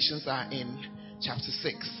those revelations are in chapter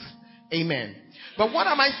 6. Amen. But what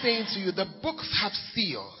am I saying to you? The books have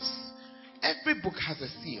seals. Every book has a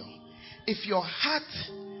seal. If your heart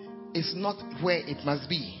is not where it must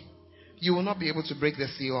be, you will not be able to break the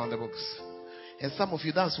seal on the books. And some of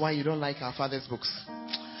you, that's why you don't like our Father's books.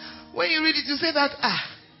 When you read it, you say that,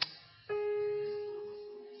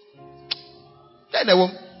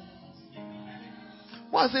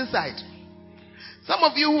 what's inside? Some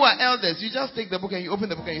of you who are elders, you just take the book and you open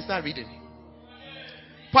the book and you start reading.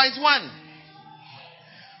 Point 1.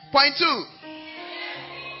 Point 2.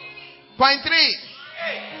 Point 3.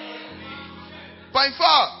 Point 4.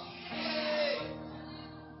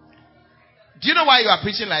 Do you know why you are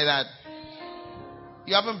preaching like that?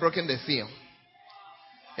 You haven't broken the seal.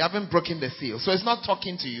 You haven't broken the seal. So it's not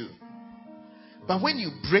talking to you. But when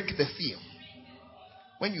you break the seal,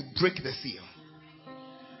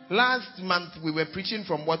 last month we were preaching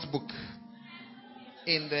from what book?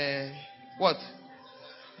 In the what?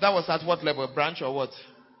 That was at what level? Branch or what?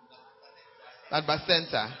 At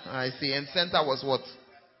center. I see. And center was what?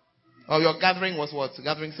 Or your gathering was what?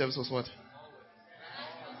 Gathering service was what?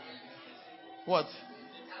 What?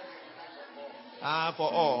 For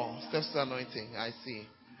all. Steps to anointing. I see.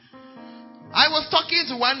 I was talking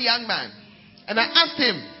to one young man and I asked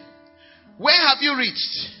him, where have you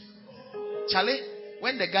reached? Charlie,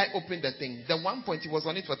 when the guy opened the thing, the 1 point, he was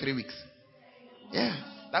on it for 3 weeks. Yeah.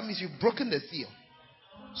 That means you've broken the seal.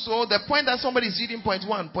 So the point that somebody is reading point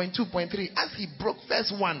 1, point 2, point 3, as he broke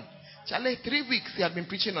verse 1, Charlie, 3 weeks he had been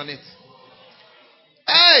preaching on it.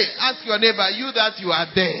 Hey, ask your neighbor, you that you are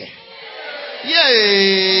there. Yay!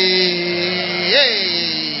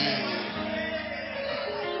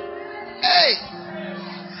 Hey!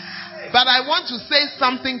 But I want to say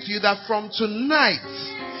something to you that from tonight,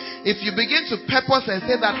 if you begin to purpose and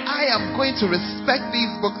say that I am going to respect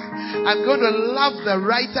these books, I'm going to love the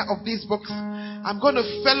writer of these books, I'm going to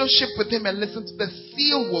fellowship with him and listen to the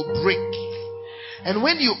seal will break. And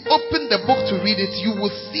when you open the book to read it, you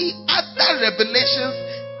will see other revelations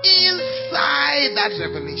inside that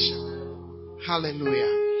revelation.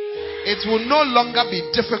 Hallelujah. It will no longer be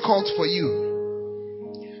difficult for you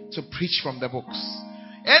to preach from the books.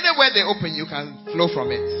 Anywhere they open, you can flow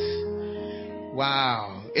from it.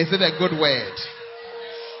 Wow. Is it a good word?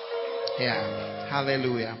 Yeah.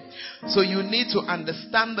 Hallelujah. So you need to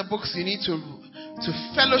understand the books. You need to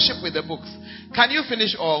fellowship with the books. Can you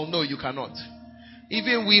finish all? No, you cannot.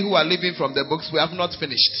 Even we who are living from the books, we have not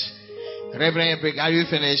finished. Reverend Ebrick, are you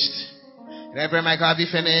finished? Reverend Michael, have you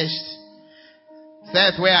finished?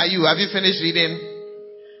 Seth, where are you? Have you finished reading?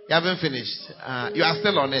 You haven't finished. You are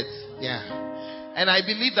still on it. Yeah. And I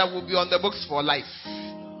believe that we'll be on the books for life.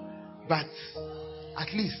 But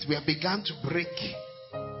at least we have begun to break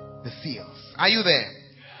the seals. Are you there?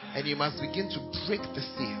 And you must begin to break the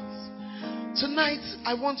seals. Tonight,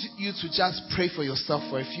 I want you to just pray for yourself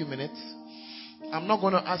for a few minutes. I'm not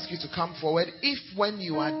going to ask you to come forward. If when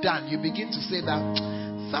you are done, you begin to say that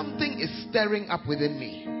something is stirring up within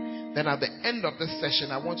me, then at the end of this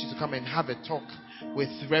session, I want you to come and have a talk with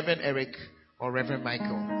Reverend Eric or Reverend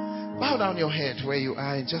Michael. Bow down your head where you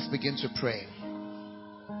are and just begin to pray.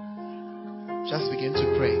 Just begin to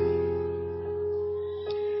pray.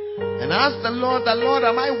 And ask the Lord,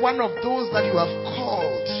 am I one of those that you have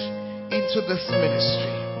called into this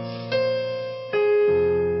ministry?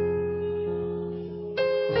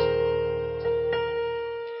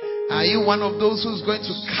 Are you one of those who's going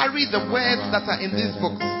to carry the words that are in these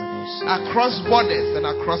books across borders and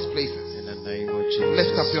across places? In the name of Jesus.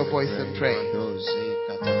 Lift up your voice and pray.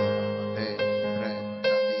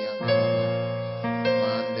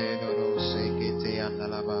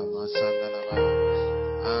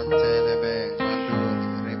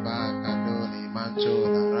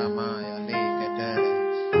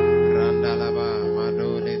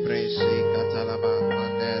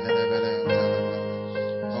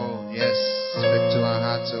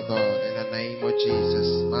 name of Jesus.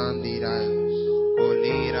 Mandira.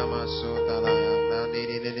 Kolira masota la.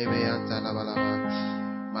 Nandiri lebe antala balaba.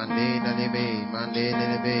 Mandela lebe. Mandela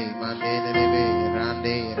lebe.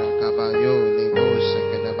 Rande rakabayo lebo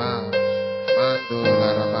sekedaba. Mando la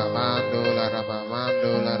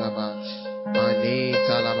raba.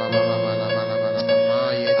 Manita la baba.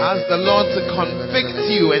 Ask the Lord to convict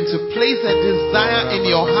you and to place a desire in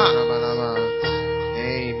your heart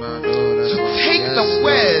to take the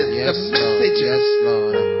word, the messages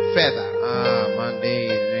further.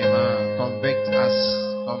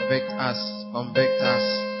 Convict us,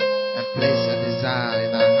 and place a desire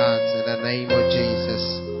in our hearts in the name of Jesus.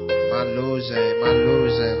 Maluze,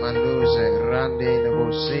 Rande the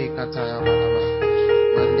Bose Kataya Malaba,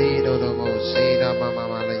 Mandido the Bose, Mama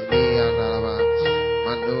Malaya,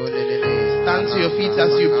 Stand to your feet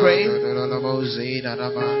as you pray.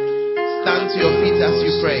 Stand to your feet as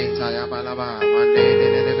you pray.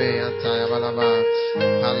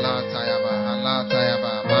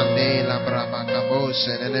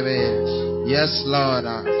 Yes, Lord,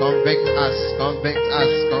 convict us,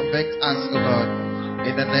 O God,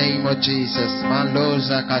 in the name of Jesus.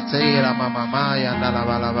 Maloza katera mama maya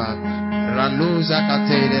ndalabalaba. Raluza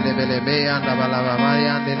katera lebelebe andabalaba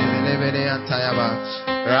maya ndelebele antayaba.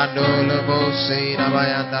 Randolo bose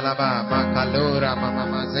nabaya ndalaba makalora mama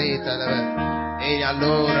mazeta lebe.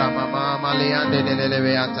 Eyalora mama maliande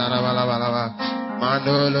ndelebe antarabalaba.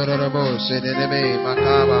 Mandolo bose ndelebe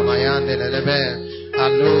makaba mayande ndelebe.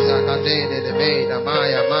 Aluza katene lebe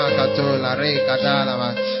namaya makatola re kadalaba.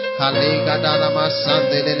 In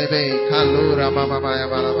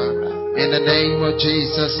the name of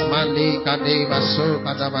Jesus, Malika Deva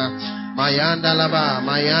Sokataba, Mayanda Laba,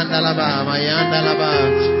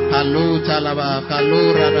 Kaluta Laba,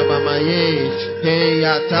 Kalura Laba Maye,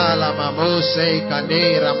 Heyatala Mamose,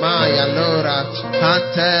 Kadera Maya Lora,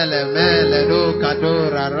 Hantele Mele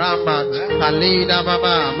Kadora Rama, Kalida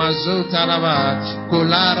Baba, Mazuta Laba,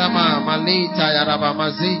 Kularama, Malita Yaraba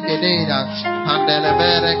Mazike Deda, Handele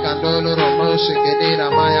Bere Kandolo Romoshe Kedera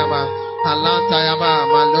Mayama, Halanta Yaba,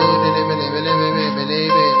 Malone Belebe,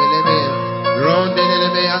 Ronde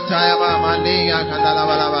Atayaba, Malia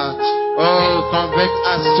Kandalabalaba. Oh, convict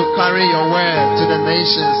us to carry your word to the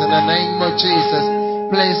nations in the name of Jesus.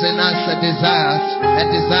 Place in us a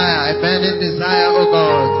burning desire, oh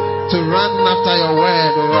God, to run after your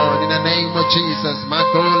word, oh God, in the name of Jesus.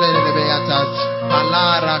 Makole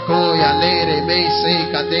Alara koya lere meise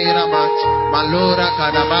kadera malora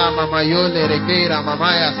kadabama mayole rekera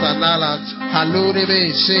mamaya sanala halure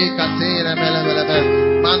be she katera mele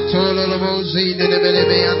mantolo lobo zine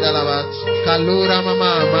lebele andalaba kalura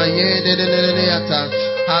mama maye de ata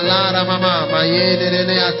halara mama maye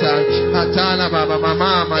de ata hatala baba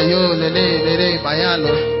mama mayole le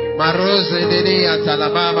bayalo Marose de ata la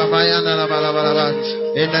baba bayana la bala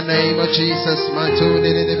in the name of Jesus mantune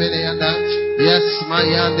de anda. Yes, my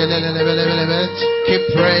keep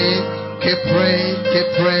praying.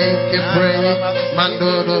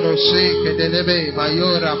 Mando no shake de lebe,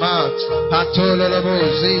 mayora ma, patolo no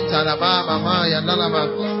mozita la baba maya nalama,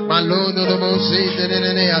 malono no mozita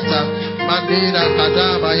de neata, mandira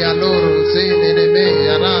kadaba ya loro, zine de me,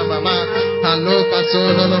 yarama ma, aloka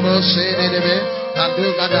solo no moshe de me.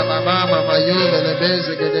 Anduga da mama mayole le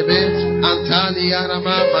beze gedebe antali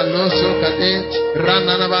arama maloso kade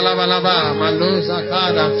rana balaba malosa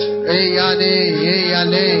kada eyale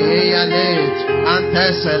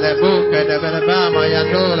antese le buke de berba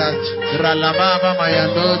mayandola ralababa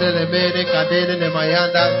mayandode le bede kadede le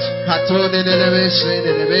mayanda katode de le bese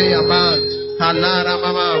de le be aman halara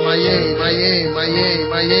mama maye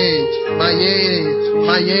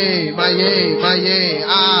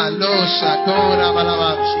alosa kora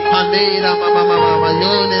balaba hanira mama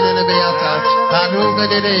mayone ne beata aruga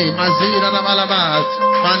de mazira na balaba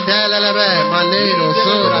mandela lebe malero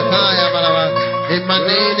sura kaya balaba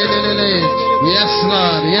imanene yes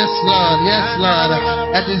Lord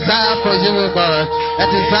a desire for you, O God, a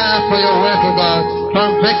desire for your work, O God.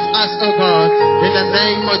 Convict us, O God, in the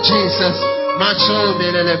name of Jesus. Macho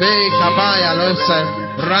de lebe kabaya losa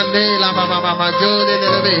randela mama majone de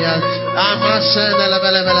lebe amashe de lebe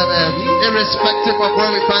irrespective of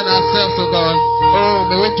where we find ourselves, O God. Oh,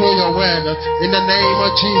 may we do your word in the name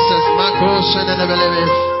of Jesus. Makoshe de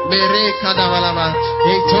lebe mere kadavalama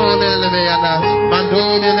itole lebe yana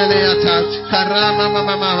mandone lebe ata karama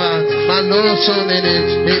mama manoso nene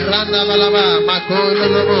iranda balaba makolo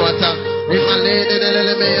lobo ata imalede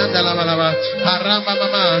lebe yanda la balaba harama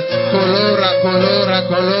mama colora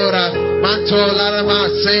Mantola Rama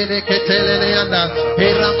Sene Keteleanda,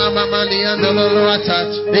 Irama Mama Lianda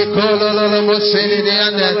Loloata, Nicolo Lolo Sene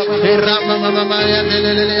Leanda, Irama Mama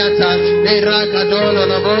Yandeleata, Iracadolo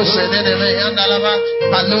Lobose, Nene Andalava,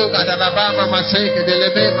 Paluga Dalabama Maseke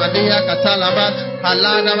Delebe, Madia Catalaba,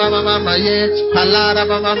 Alada Mama Maye, Alada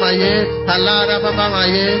Mama Maye, Alada Mama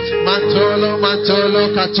Maye, Mantolo,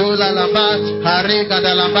 Catula Laba, Hariga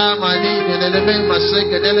Dalaba, Mani, Delebe,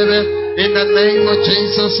 Maseke Delebe. In the name of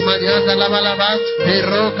Jesus, Marianda Lavalava,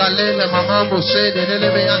 Hero Kalele Mama Muse de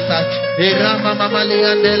Lebeata, Irama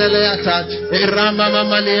Mamaliande Leata, Irama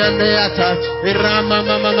Mamaliandeata, Irama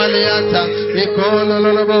Mamaliata, Nicolo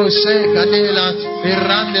Lobose, Canela,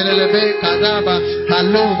 Irande Lebe, Cadaba,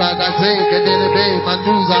 Kaluba, Gaze, Delebe,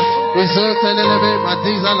 Manduza, Isote Lebe,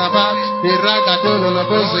 Matiza Lava, Iraga Dolo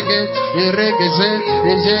Lobose, Iregeze,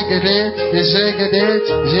 Ijegede,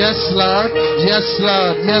 yes, Lord, yes,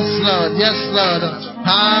 Lord, yes, Lord. Yes, Lord.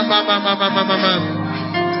 Ah, mama.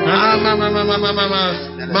 Ah, mama.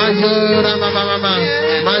 Majora mama.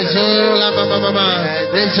 Majora mama.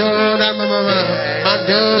 Majora mama.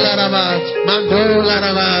 Mandola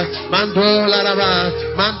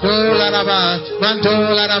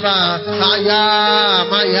raba.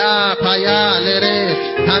 Maya, paya, lere.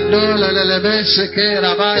 Kandola lebe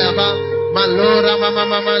shekera ba. Malora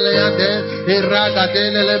mama leande, Iraga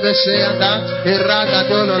dele lebeseanda, Iraga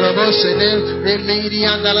dolo lobosene, Emiri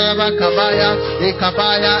andalaba kabaya,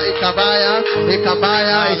 Ikabaya.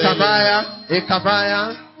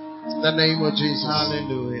 In the name of Jesus.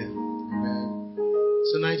 Hallelujah. Amen.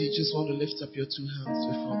 Tonight you just want to lift up your two hands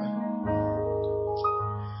before them.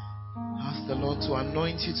 Ask the Lord to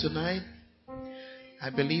anoint you tonight. I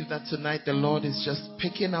believe that tonight the Lord is just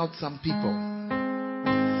picking out some people.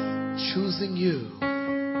 Choosing you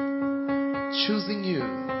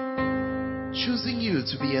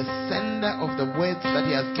to be a sender of the words that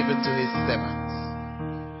He has given to His servants.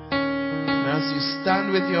 And as you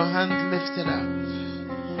stand with your hands lifted up,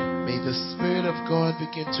 may the Spirit of God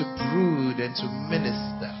begin to brood and to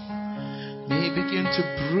minister. May He begin to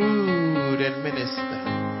brood and minister.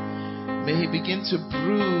 May He begin to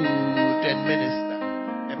brood and minister.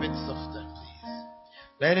 A bit softer, please.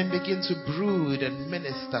 Let Him begin to brood and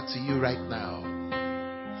minister to you right now.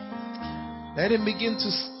 Let Him begin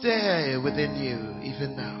to stir within you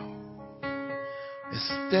even now. A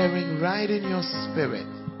stirring right in your spirit.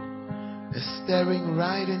 A stirring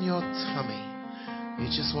right in your tummy. You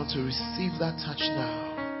just want to receive that touch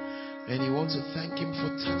now. And you want to thank Him for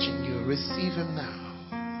touching you. Receive Him now.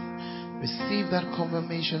 Receive that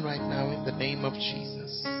confirmation right now in the name of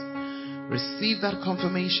Jesus. Receive that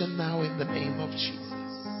confirmation now in the name of Jesus.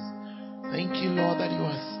 Thank you, Lord, that you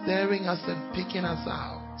are stirring us and picking us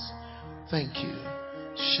out. Thank you.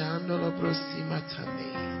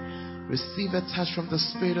 Receive a touch from the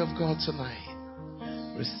Spirit of God tonight.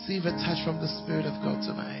 Receive a touch from the Spirit of God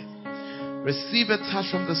tonight. Receive a touch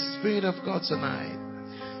from the Spirit of God tonight.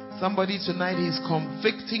 Somebody tonight is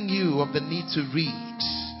convicting you of the need to read.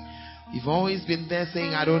 You've always been there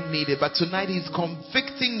saying, I don't need it. But tonight He's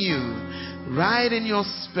convicting you right in your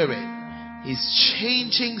spirit. He's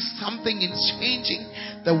changing something. He's changing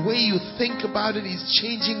the way you think about it. He's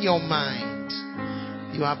changing your mind.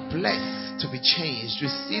 You are blessed to be changed.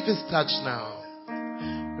 Receive His touch now.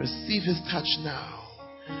 Receive His touch now.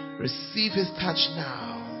 Receive His touch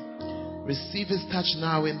now. Receive His touch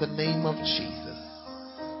now in the name of Jesus.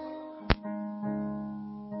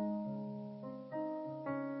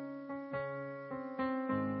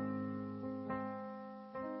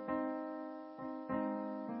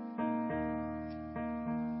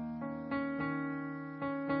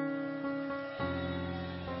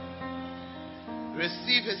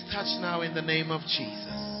 Receive His touch now in the name of Jesus.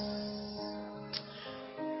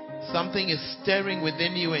 Something is stirring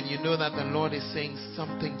within you and you know that the Lord is saying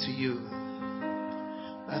something to you.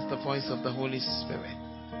 That's the voice of the Holy Spirit.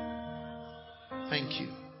 Thank you.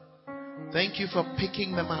 Thank you for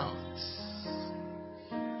picking them out.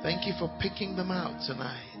 Thank you for picking them out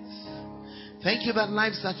tonight. Thank you that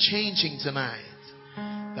lives are changing tonight.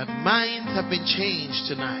 That minds have been changed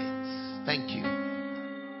tonight. Thank you.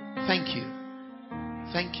 Thank you.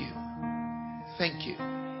 Thank you. Thank you.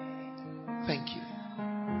 Thank you.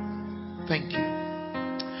 Thank you.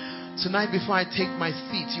 Tonight, before I take my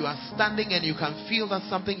seat, you are standing and you can feel that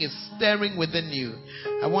something is stirring within you.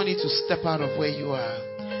 I want you to step out of where you are.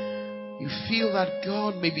 You feel that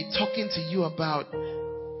God may be talking to you about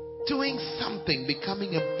doing something,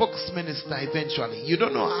 becoming a books minister eventually. You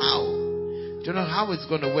don't know how. You don't know how it's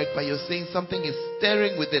going to work, but you're saying something is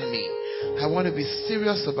stirring within me. I want to be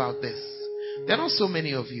serious about this. There are not so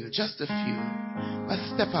many of you, just a few. But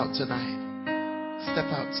step out tonight. Step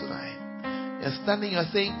out tonight. You're standing, you're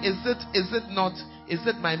saying, is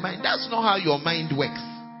it my mind? That's not how your mind works.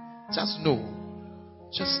 Just know.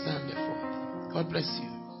 Just stand there for it. God bless you.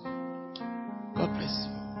 God bless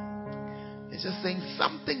you. It's just saying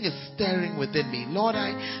something is stirring within me. Lord,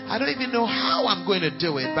 I don't even know how I'm going to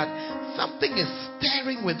do it, but something is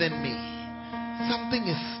stirring within me. Something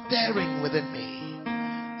is stirring within me.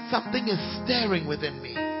 Something is stirring within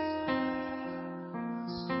me.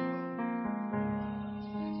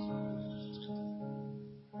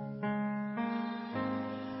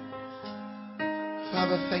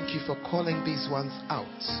 Father, thank you for calling these ones out,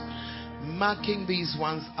 marking these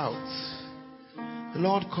ones out.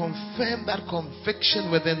 Lord, confirm that conviction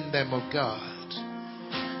within them, oh God.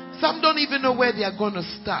 Some don't even know where they are going to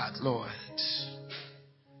start, Lord.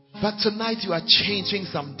 But tonight you are changing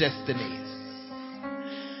some destinies.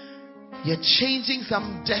 You're changing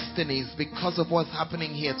some destinies because of what's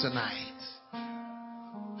happening here tonight.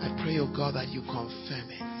 I pray, oh God, that you confirm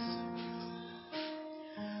it.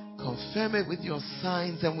 Confirm it with your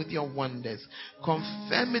signs and with your wonders.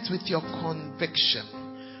 Confirm it with your conviction.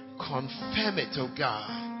 Confirm it, oh God.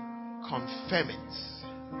 Confirm it.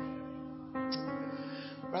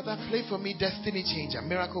 Brother, play for me Destiny Changer,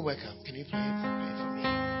 Miracle Worker. Can you play it? Play it for me.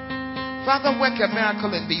 Father, work a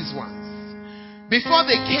miracle in these ones. Before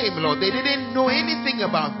they came, Lord, they didn't know anything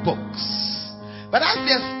about books. But as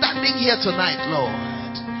they're standing here tonight,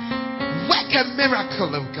 Lord, work a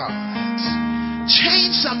miracle, oh God.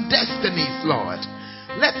 Change some destinies, Lord.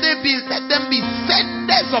 Let them be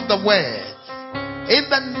senders of the word. In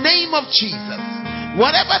the name of Jesus.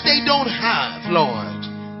 Whatever they don't have, Lord,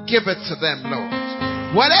 give it to them, Lord.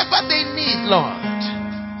 Whatever they need, Lord,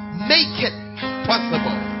 make it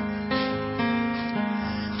possible.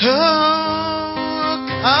 Oh,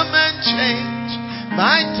 come and change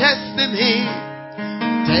my destiny.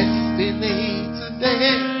 Destiny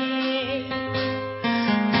today.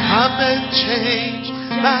 Come and change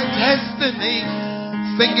my destiny.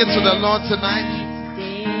 Sing it to the Lord tonight.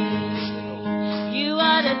 You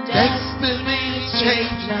are the Destiny is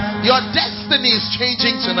changing. Your destiny is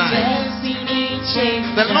changing tonight. destiny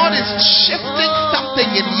changer. The Lord is shifting something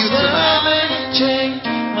in you tonight. Come and change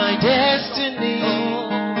my destiny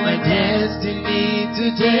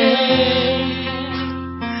today.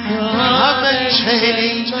 Come and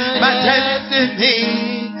change my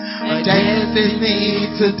destiny. My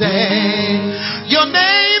destiny today. Your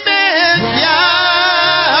name is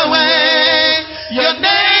Yahweh. Your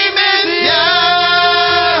name is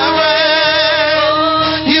Yahweh.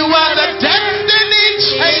 You are the destiny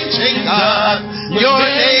changing God. Your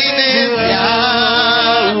name is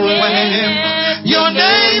Yahweh. Your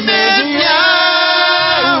name is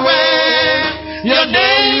Yahweh. Your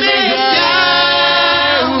name is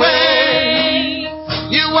Yahweh.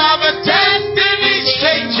 You are the destiny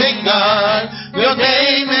changing God. Your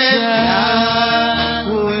name is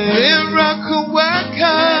Yahweh. Miracle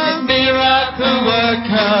worker. Miracle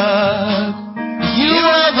worker. You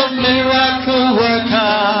are the miracle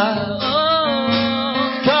worker.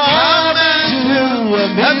 Come and do a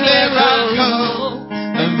miracle.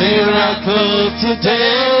 A miracle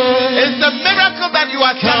today. It's the miracle that you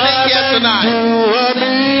are standing here tonight. Do a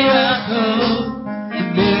miracle.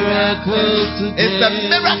 It's a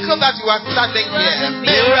miracle that you are standing here.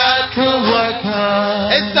 Miracle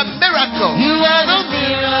worker. It's a miracle. You are the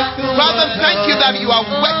miracle. Father, thank you that you are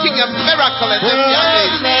working a miracle in this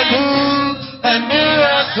young lady. A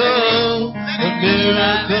miracle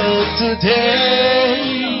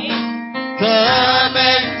today. Come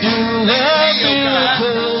and do a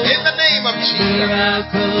miracle. In the name of Jesus.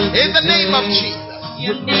 In the name of Jesus.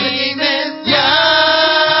 Your name is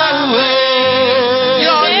Yahweh.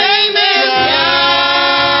 Your name is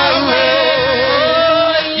Yahweh.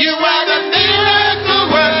 You are the miracle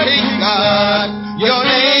working God. Your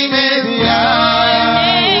name is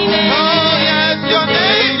Yahweh. Oh yes, your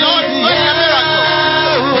name. Lord, work a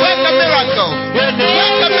miracle. Work a miracle.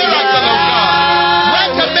 Work a miracle, oh God.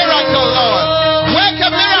 Work a miracle, Lord. Work a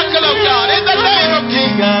miracle, oh God. In the name of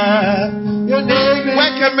Jesus. Your name is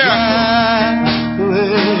work a miracle.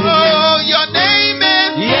 Oh, your name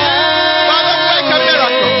is Father, work a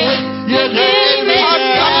miracle. Your name is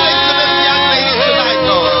something to this young lady tonight,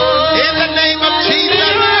 Lord. In the name of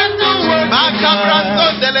Jesus.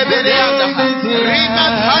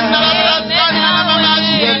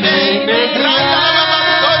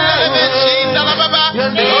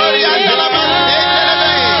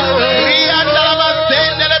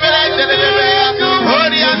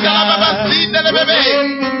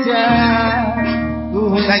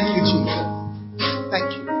 Thank you, Jesus. Thank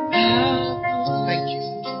you. Thank you.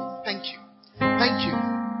 Thank you. Thank you.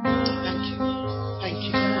 Thank you. Thank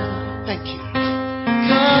you. Thank you.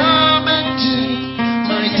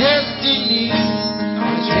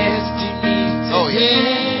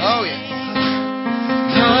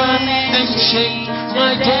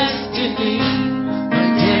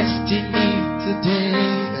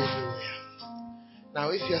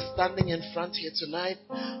 are standing in front here tonight,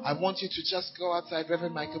 I want you to just go outside.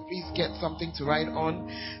 Reverend Michael, please get something to write on.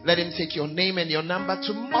 Let him take your name and your number.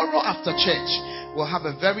 Tomorrow after church, we'll have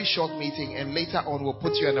a very short meeting, and later on we'll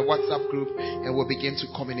put you in a WhatsApp group and we'll begin to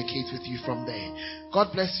communicate with you from there.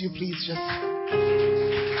 God bless you. Please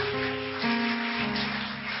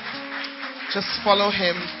just follow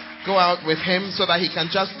him. Go out with him so that he can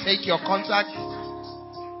just take your contact.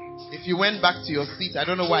 If you went back to your seat, I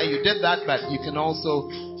don't know why you did that, but you can also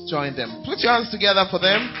join them. Put your hands together for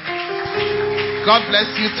them. God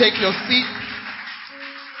bless you. Take your seat.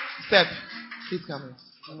 Step. Please come in.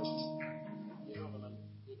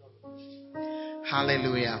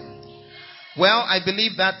 Hallelujah. Well, I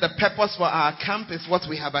believe that the purpose for our camp is what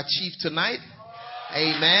we have achieved tonight.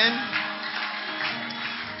 Amen.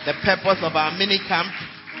 The purpose of our mini camp.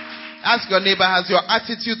 Ask your neighbor, has your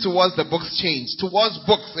attitude towards the books changed? Towards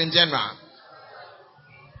books in general.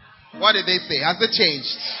 What did they say? Has it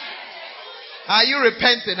changed? Are you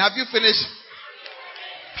repenting? Have you finished?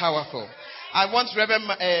 Powerful. I want Reverend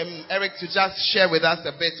Eric to just share with us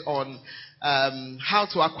a bit on how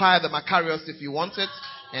to acquire the Macarius if you want it.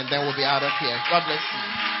 And then we'll be out of here. God bless you.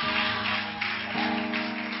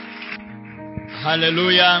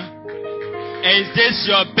 Hallelujah. Is this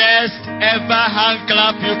your best ever hand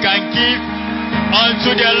clap you can give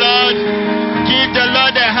unto the Lord? Give the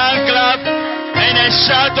Lord a hand clap and a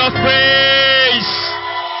shout of praise.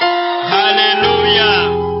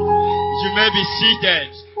 Hallelujah. You may be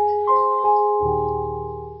seated.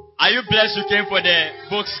 Are you blessed you came for the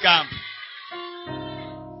books camp?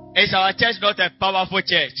 Is our church not a powerful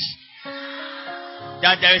church?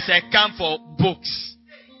 That there is a camp for books.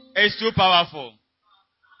 It's too powerful.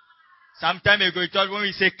 Some time ago, we thought when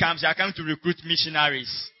we say camps, you are coming to recruit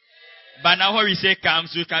missionaries. But now when we say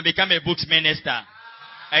camps, you can become a books minister.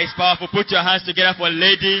 It's powerful. Put your hands together for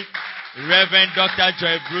Lady Reverend Dr.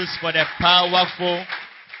 Joy Bruce for the powerful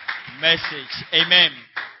message. Amen.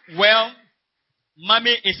 Well,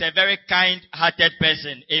 Mommy is a very kind-hearted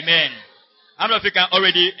person. Amen. How many of you can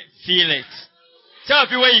already feel it? Some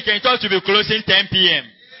of you, when you can talk to be closing 10 p.m.,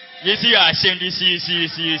 you see you are ashamed. You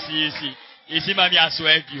see. You see, Mommy, I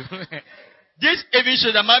swear to you. This even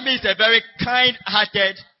shows that Mommy is a very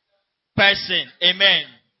kind-hearted person. Amen.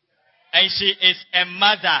 And she is a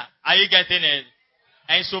mother. Are you getting it?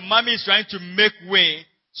 And so Mommy is trying to make way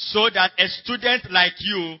so that a student like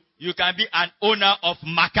you can be an owner of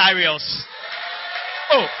Macarius.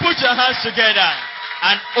 Oh, put your hands together.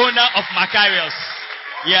 An owner of Macarius.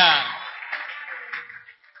 Yeah.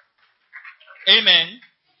 Amen.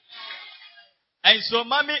 And so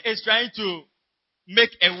Mommy is trying to make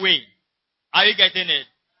a way. Are you getting it?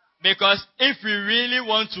 Because if we really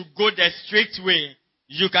want to go the strict way,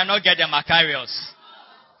 you cannot get the Macarius.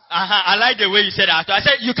 I like the way you said that. I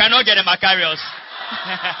said you cannot get the Macarius.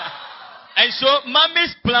 And so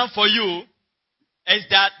Mommy's plan for you is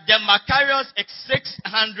that the Macarius is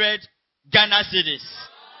 600 Ghana cedis.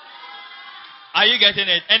 Are you getting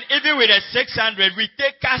it? And even with the 600, we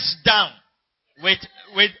take cash down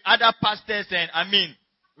with other pastors, and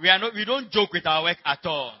we don't joke with our work at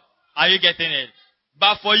all. Are you getting it?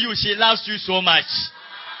 But for you, she loves you so much.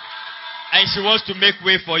 And she wants to make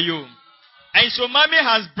way for you. And so Mommy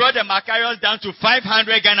has brought the Macarius down to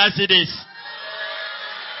 500 Ghana cedis.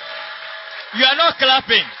 You are not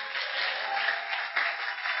clapping.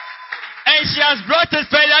 And she has brought it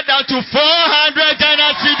further down to 400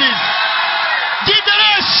 Ghana cedis. Give them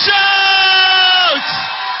a shout!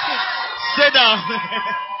 Sit down.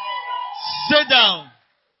 Sit down.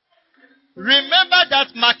 Remember that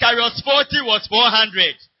Macarius 40 was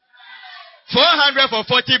 400. 400 for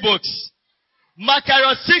 40 books.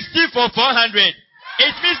 Macarius 60 for 400.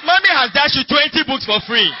 It means Mommy has dashed you 20 books for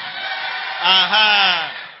free.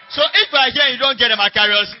 So if you are here and you don't get a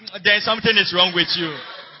Macarius, then something is wrong with you.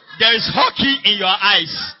 There is hockey in your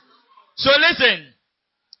eyes. So listen.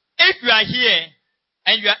 If you are here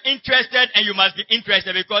and you are interested, and you must be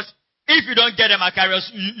interested, because if you don't get a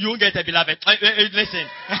Macarius, you won't get a beloved. Listen.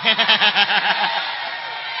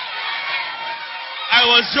 I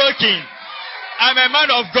was joking. I'm a man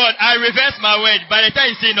of God. I reverse my word. By the time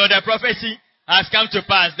you see, the prophecy has come to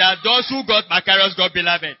pass that those who got Macarius got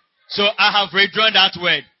beloved. So I have withdrawn that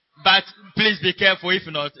word. But please be careful. If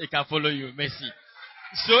not, it can follow you. Mercy.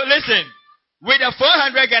 So listen. With the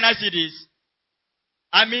 400 Ghana cedis,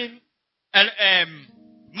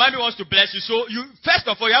 Mommy wants to bless you. So you, first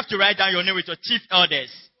of all, you have to write down your name with your chief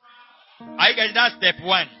elders. I guess that's step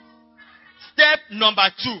 1. Step number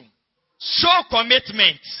 2, show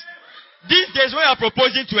commitment. These days when you are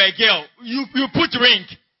proposing to a girl, you put ring.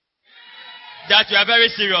 That you are very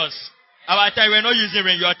serious. Our time we're not using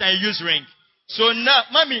ring, your time you use ring. So now,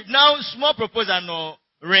 mommy, now small proposal, no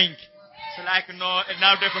ring. So like, no,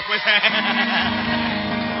 now the proposal.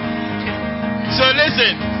 So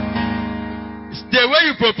listen, the way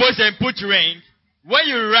you propose and put ring, when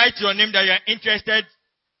you write your name that you are interested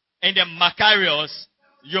in the Macarius,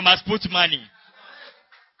 you must put money.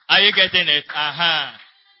 Are you getting it?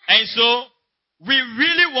 And so, we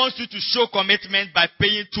really want you to show commitment by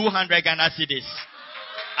paying 200 Ghana cedis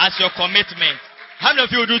as your commitment. How many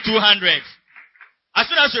of you will do 200? As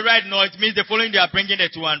soon as you write no, it means the following day are bringing the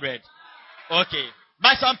 200. Okay.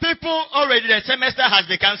 But some people already, the semester has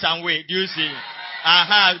become some way. Do you see?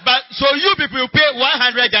 But so you people you pay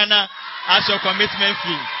 100 Ghana as your commitment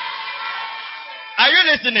fee. Are you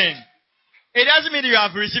listening? It doesn't mean you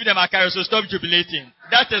have received the Macarius, so stop jubilating.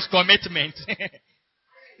 That is commitment.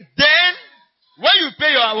 Then, when you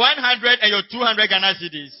pay your 100 and your 200 Ghana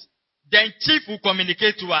cedis, then chief will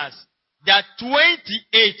communicate to us that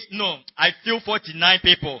 49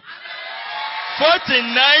 people.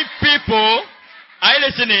 49 people, are you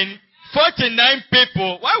listening? 49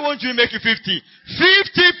 people, why won't you make it 50? 50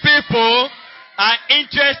 people are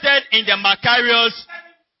interested in the Macarius.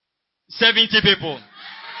 70 people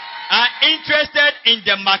are interested in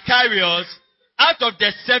the Macarius. Out of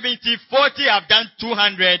the 70, 40 have done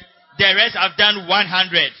 200. The rest have done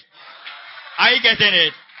 100. Are you getting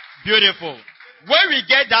it? Beautiful. When we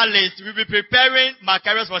get that list, we'll be preparing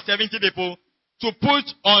Macarius for 70 people to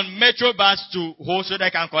put on Metro bus to hold so they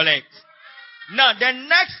can collect. Now, the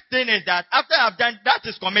next thing is that after I've done, that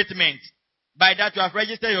is commitment. By that, you have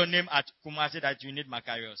registered your name at Kumasi that you need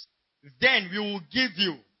Macarius. Then we will give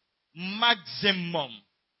you maximum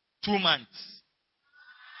 2 months.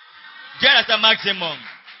 Do you understand maximum?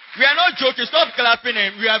 We are not joking. Stop clapping.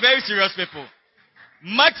 And we are very serious people.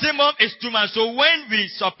 Maximum is 2 months. So when we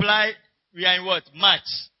supply, we are in what?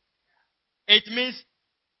 March. It means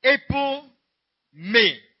April,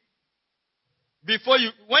 May. Before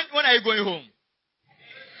you, when are you going home?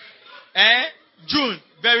 June.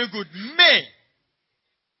 Very good. May.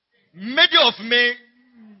 Middle of May,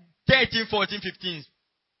 13, 14, 15.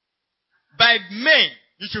 By May,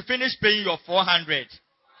 you should finish paying your 400.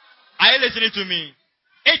 Are you listening to me?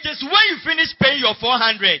 It is when you finish paying your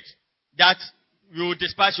 400 that you will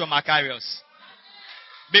dispatch your Macarius.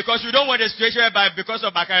 Because we don't want a situation whereby because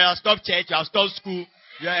of Macarius, stop church, you have stopped school,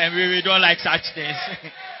 and we don't like such things.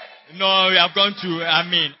 No, we have gone to,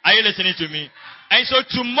 are you listening to me? And so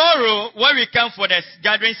tomorrow, when we come for the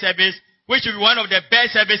gathering service, which will be one of the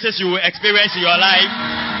best services you will experience in your life,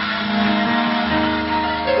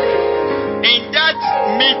 in that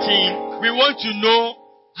meeting, we want to know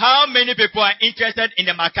how many people are interested in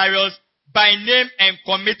the Macarius by name and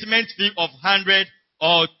commitment fee of 100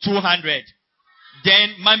 or 200.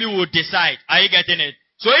 Then mommy will decide. Are you getting it?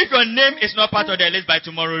 So if your name is not part of the list by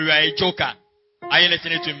tomorrow, you are a joker. Are you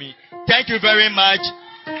listening to me? Thank you very much.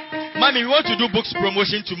 Mommy, we want to do books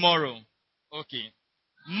promotion tomorrow. Okay.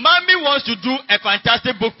 Mommy wants to do a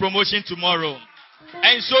fantastic book promotion tomorrow.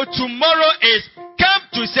 And so tomorrow is come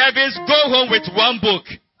to service, go home with one book.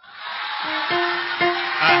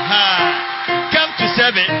 Come to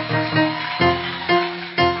service.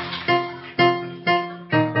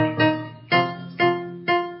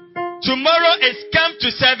 Tomorrow is come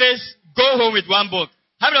to service, go home with one book.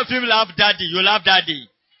 How many of you love daddy? You love daddy.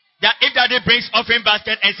 That if daddy brings offering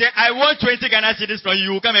basket and say, I want 20 Ghana cedis from you,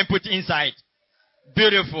 you will come and put it inside.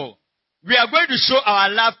 Beautiful. We are going to show our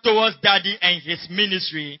love towards daddy and his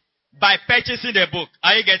ministry by purchasing the book.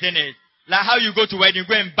 Are you getting it? Like how you go to wedding,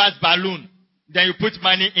 go and bust balloon. Then you put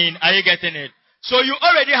money in. Are you getting it? So you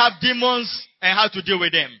already have demons and how to deal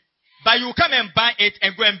with them. But you come and buy it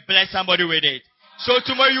and go and bless somebody with it. So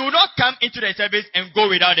tomorrow you will not come into the service and go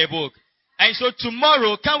without a book. And so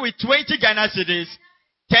tomorrow come with 20 Ghana cedis,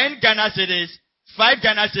 10 Ghana cedis, 5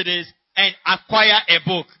 Ghana cedis, and acquire a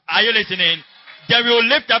book. Are you listening? Then we will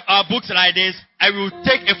lift up our books like this, and we will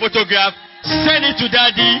take a photograph, send it to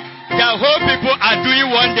daddy. The whole people are doing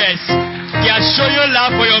wonders. They are showing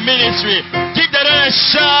love for your ministry. Give them a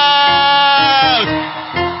shout.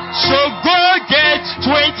 So go get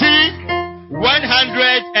 20,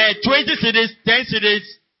 100, 20 cedis, 10 cedis,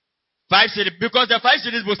 5 cedis. Because the 5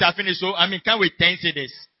 cedis books are finished, so come with 10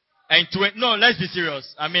 cedis. And 20, no, let's be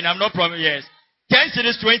serious. I'm not promising, yes. 10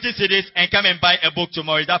 cedis, 20 cedis, and come and buy a book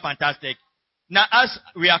tomorrow. Is that fantastic? Now, as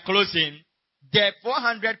we are closing, the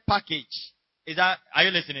 400 package, are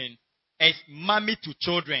you listening? Is mommy to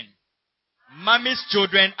children. Mommy's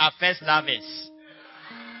children are first lovers.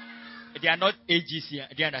 They are not AGC.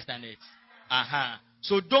 Do you understand it?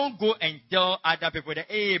 So don't go and tell other people that,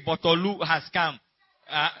 hey, Botolu has come.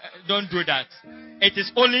 Don't do that. It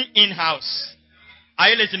is only in-house. Are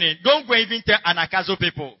you listening? Don't go even tell Anakazo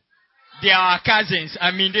people. They are our cousins.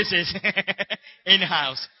 I mean, this is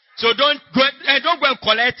in-house. So don't go and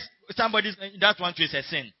collect somebody's. That one is a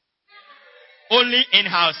sin. Only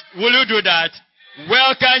in-house. Will you do that?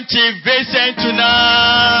 Welcome Chief Vincent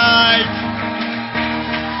tonight.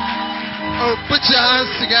 Oh, put your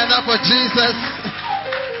hands together for Jesus.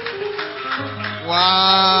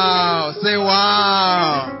 Wow. Say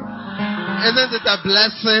wow. Isn't it a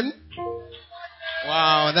blessing?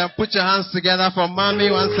 Wow. Then put your hands together for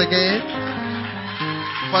Mommy once again.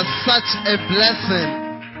 For such a blessing.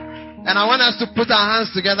 And I want us to put our hands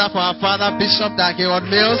together for our father, Bishop Dag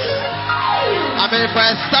Mills. For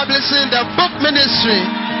establishing the book ministry.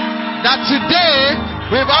 That today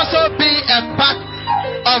we've also been a part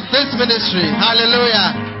of this ministry.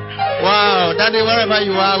 Hallelujah. Wow. Daddy, wherever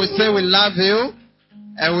you are, we say we love you.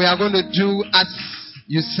 And we are going to do as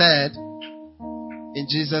you said. In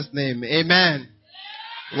Jesus' name. Amen.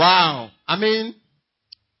 Wow.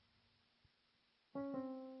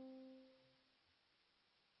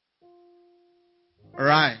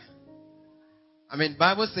 Right.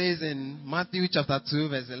 Bible says in Matthew chapter 2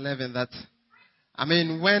 verse 11 that,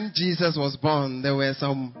 when Jesus was born, there were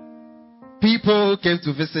some people who came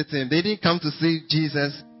to visit him. They didn't come to see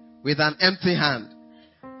Jesus with an empty hand.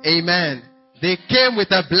 Amen. They came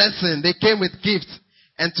with a blessing. They came with gifts.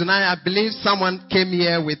 And tonight I believe someone came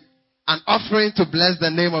here with an offering to bless the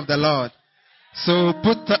name of the Lord. So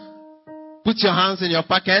put your hands in your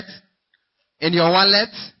pocket, in your wallet,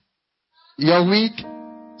 your wig,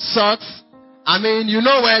 socks. You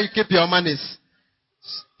know where you keep your monies.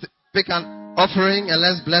 Pick an offering and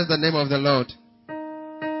let's bless the name of the Lord.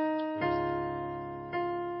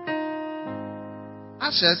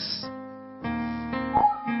 Ashes.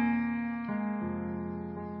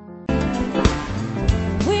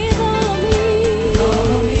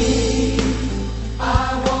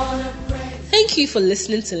 Thank you for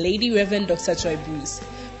listening to Lady Reverend Dr. Joy Bruce.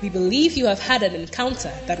 We believe you have had an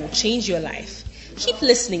encounter that will change your life. Keep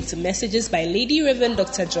listening to messages by Lady Reverend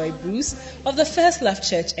Dr. Joy Bruce of the First Love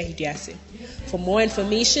Church, Ehidiase. For more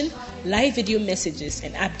information, live video messages,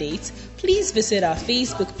 and updates, please visit our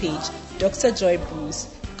Facebook page, Dr. Joy Bruce.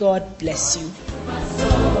 God bless you.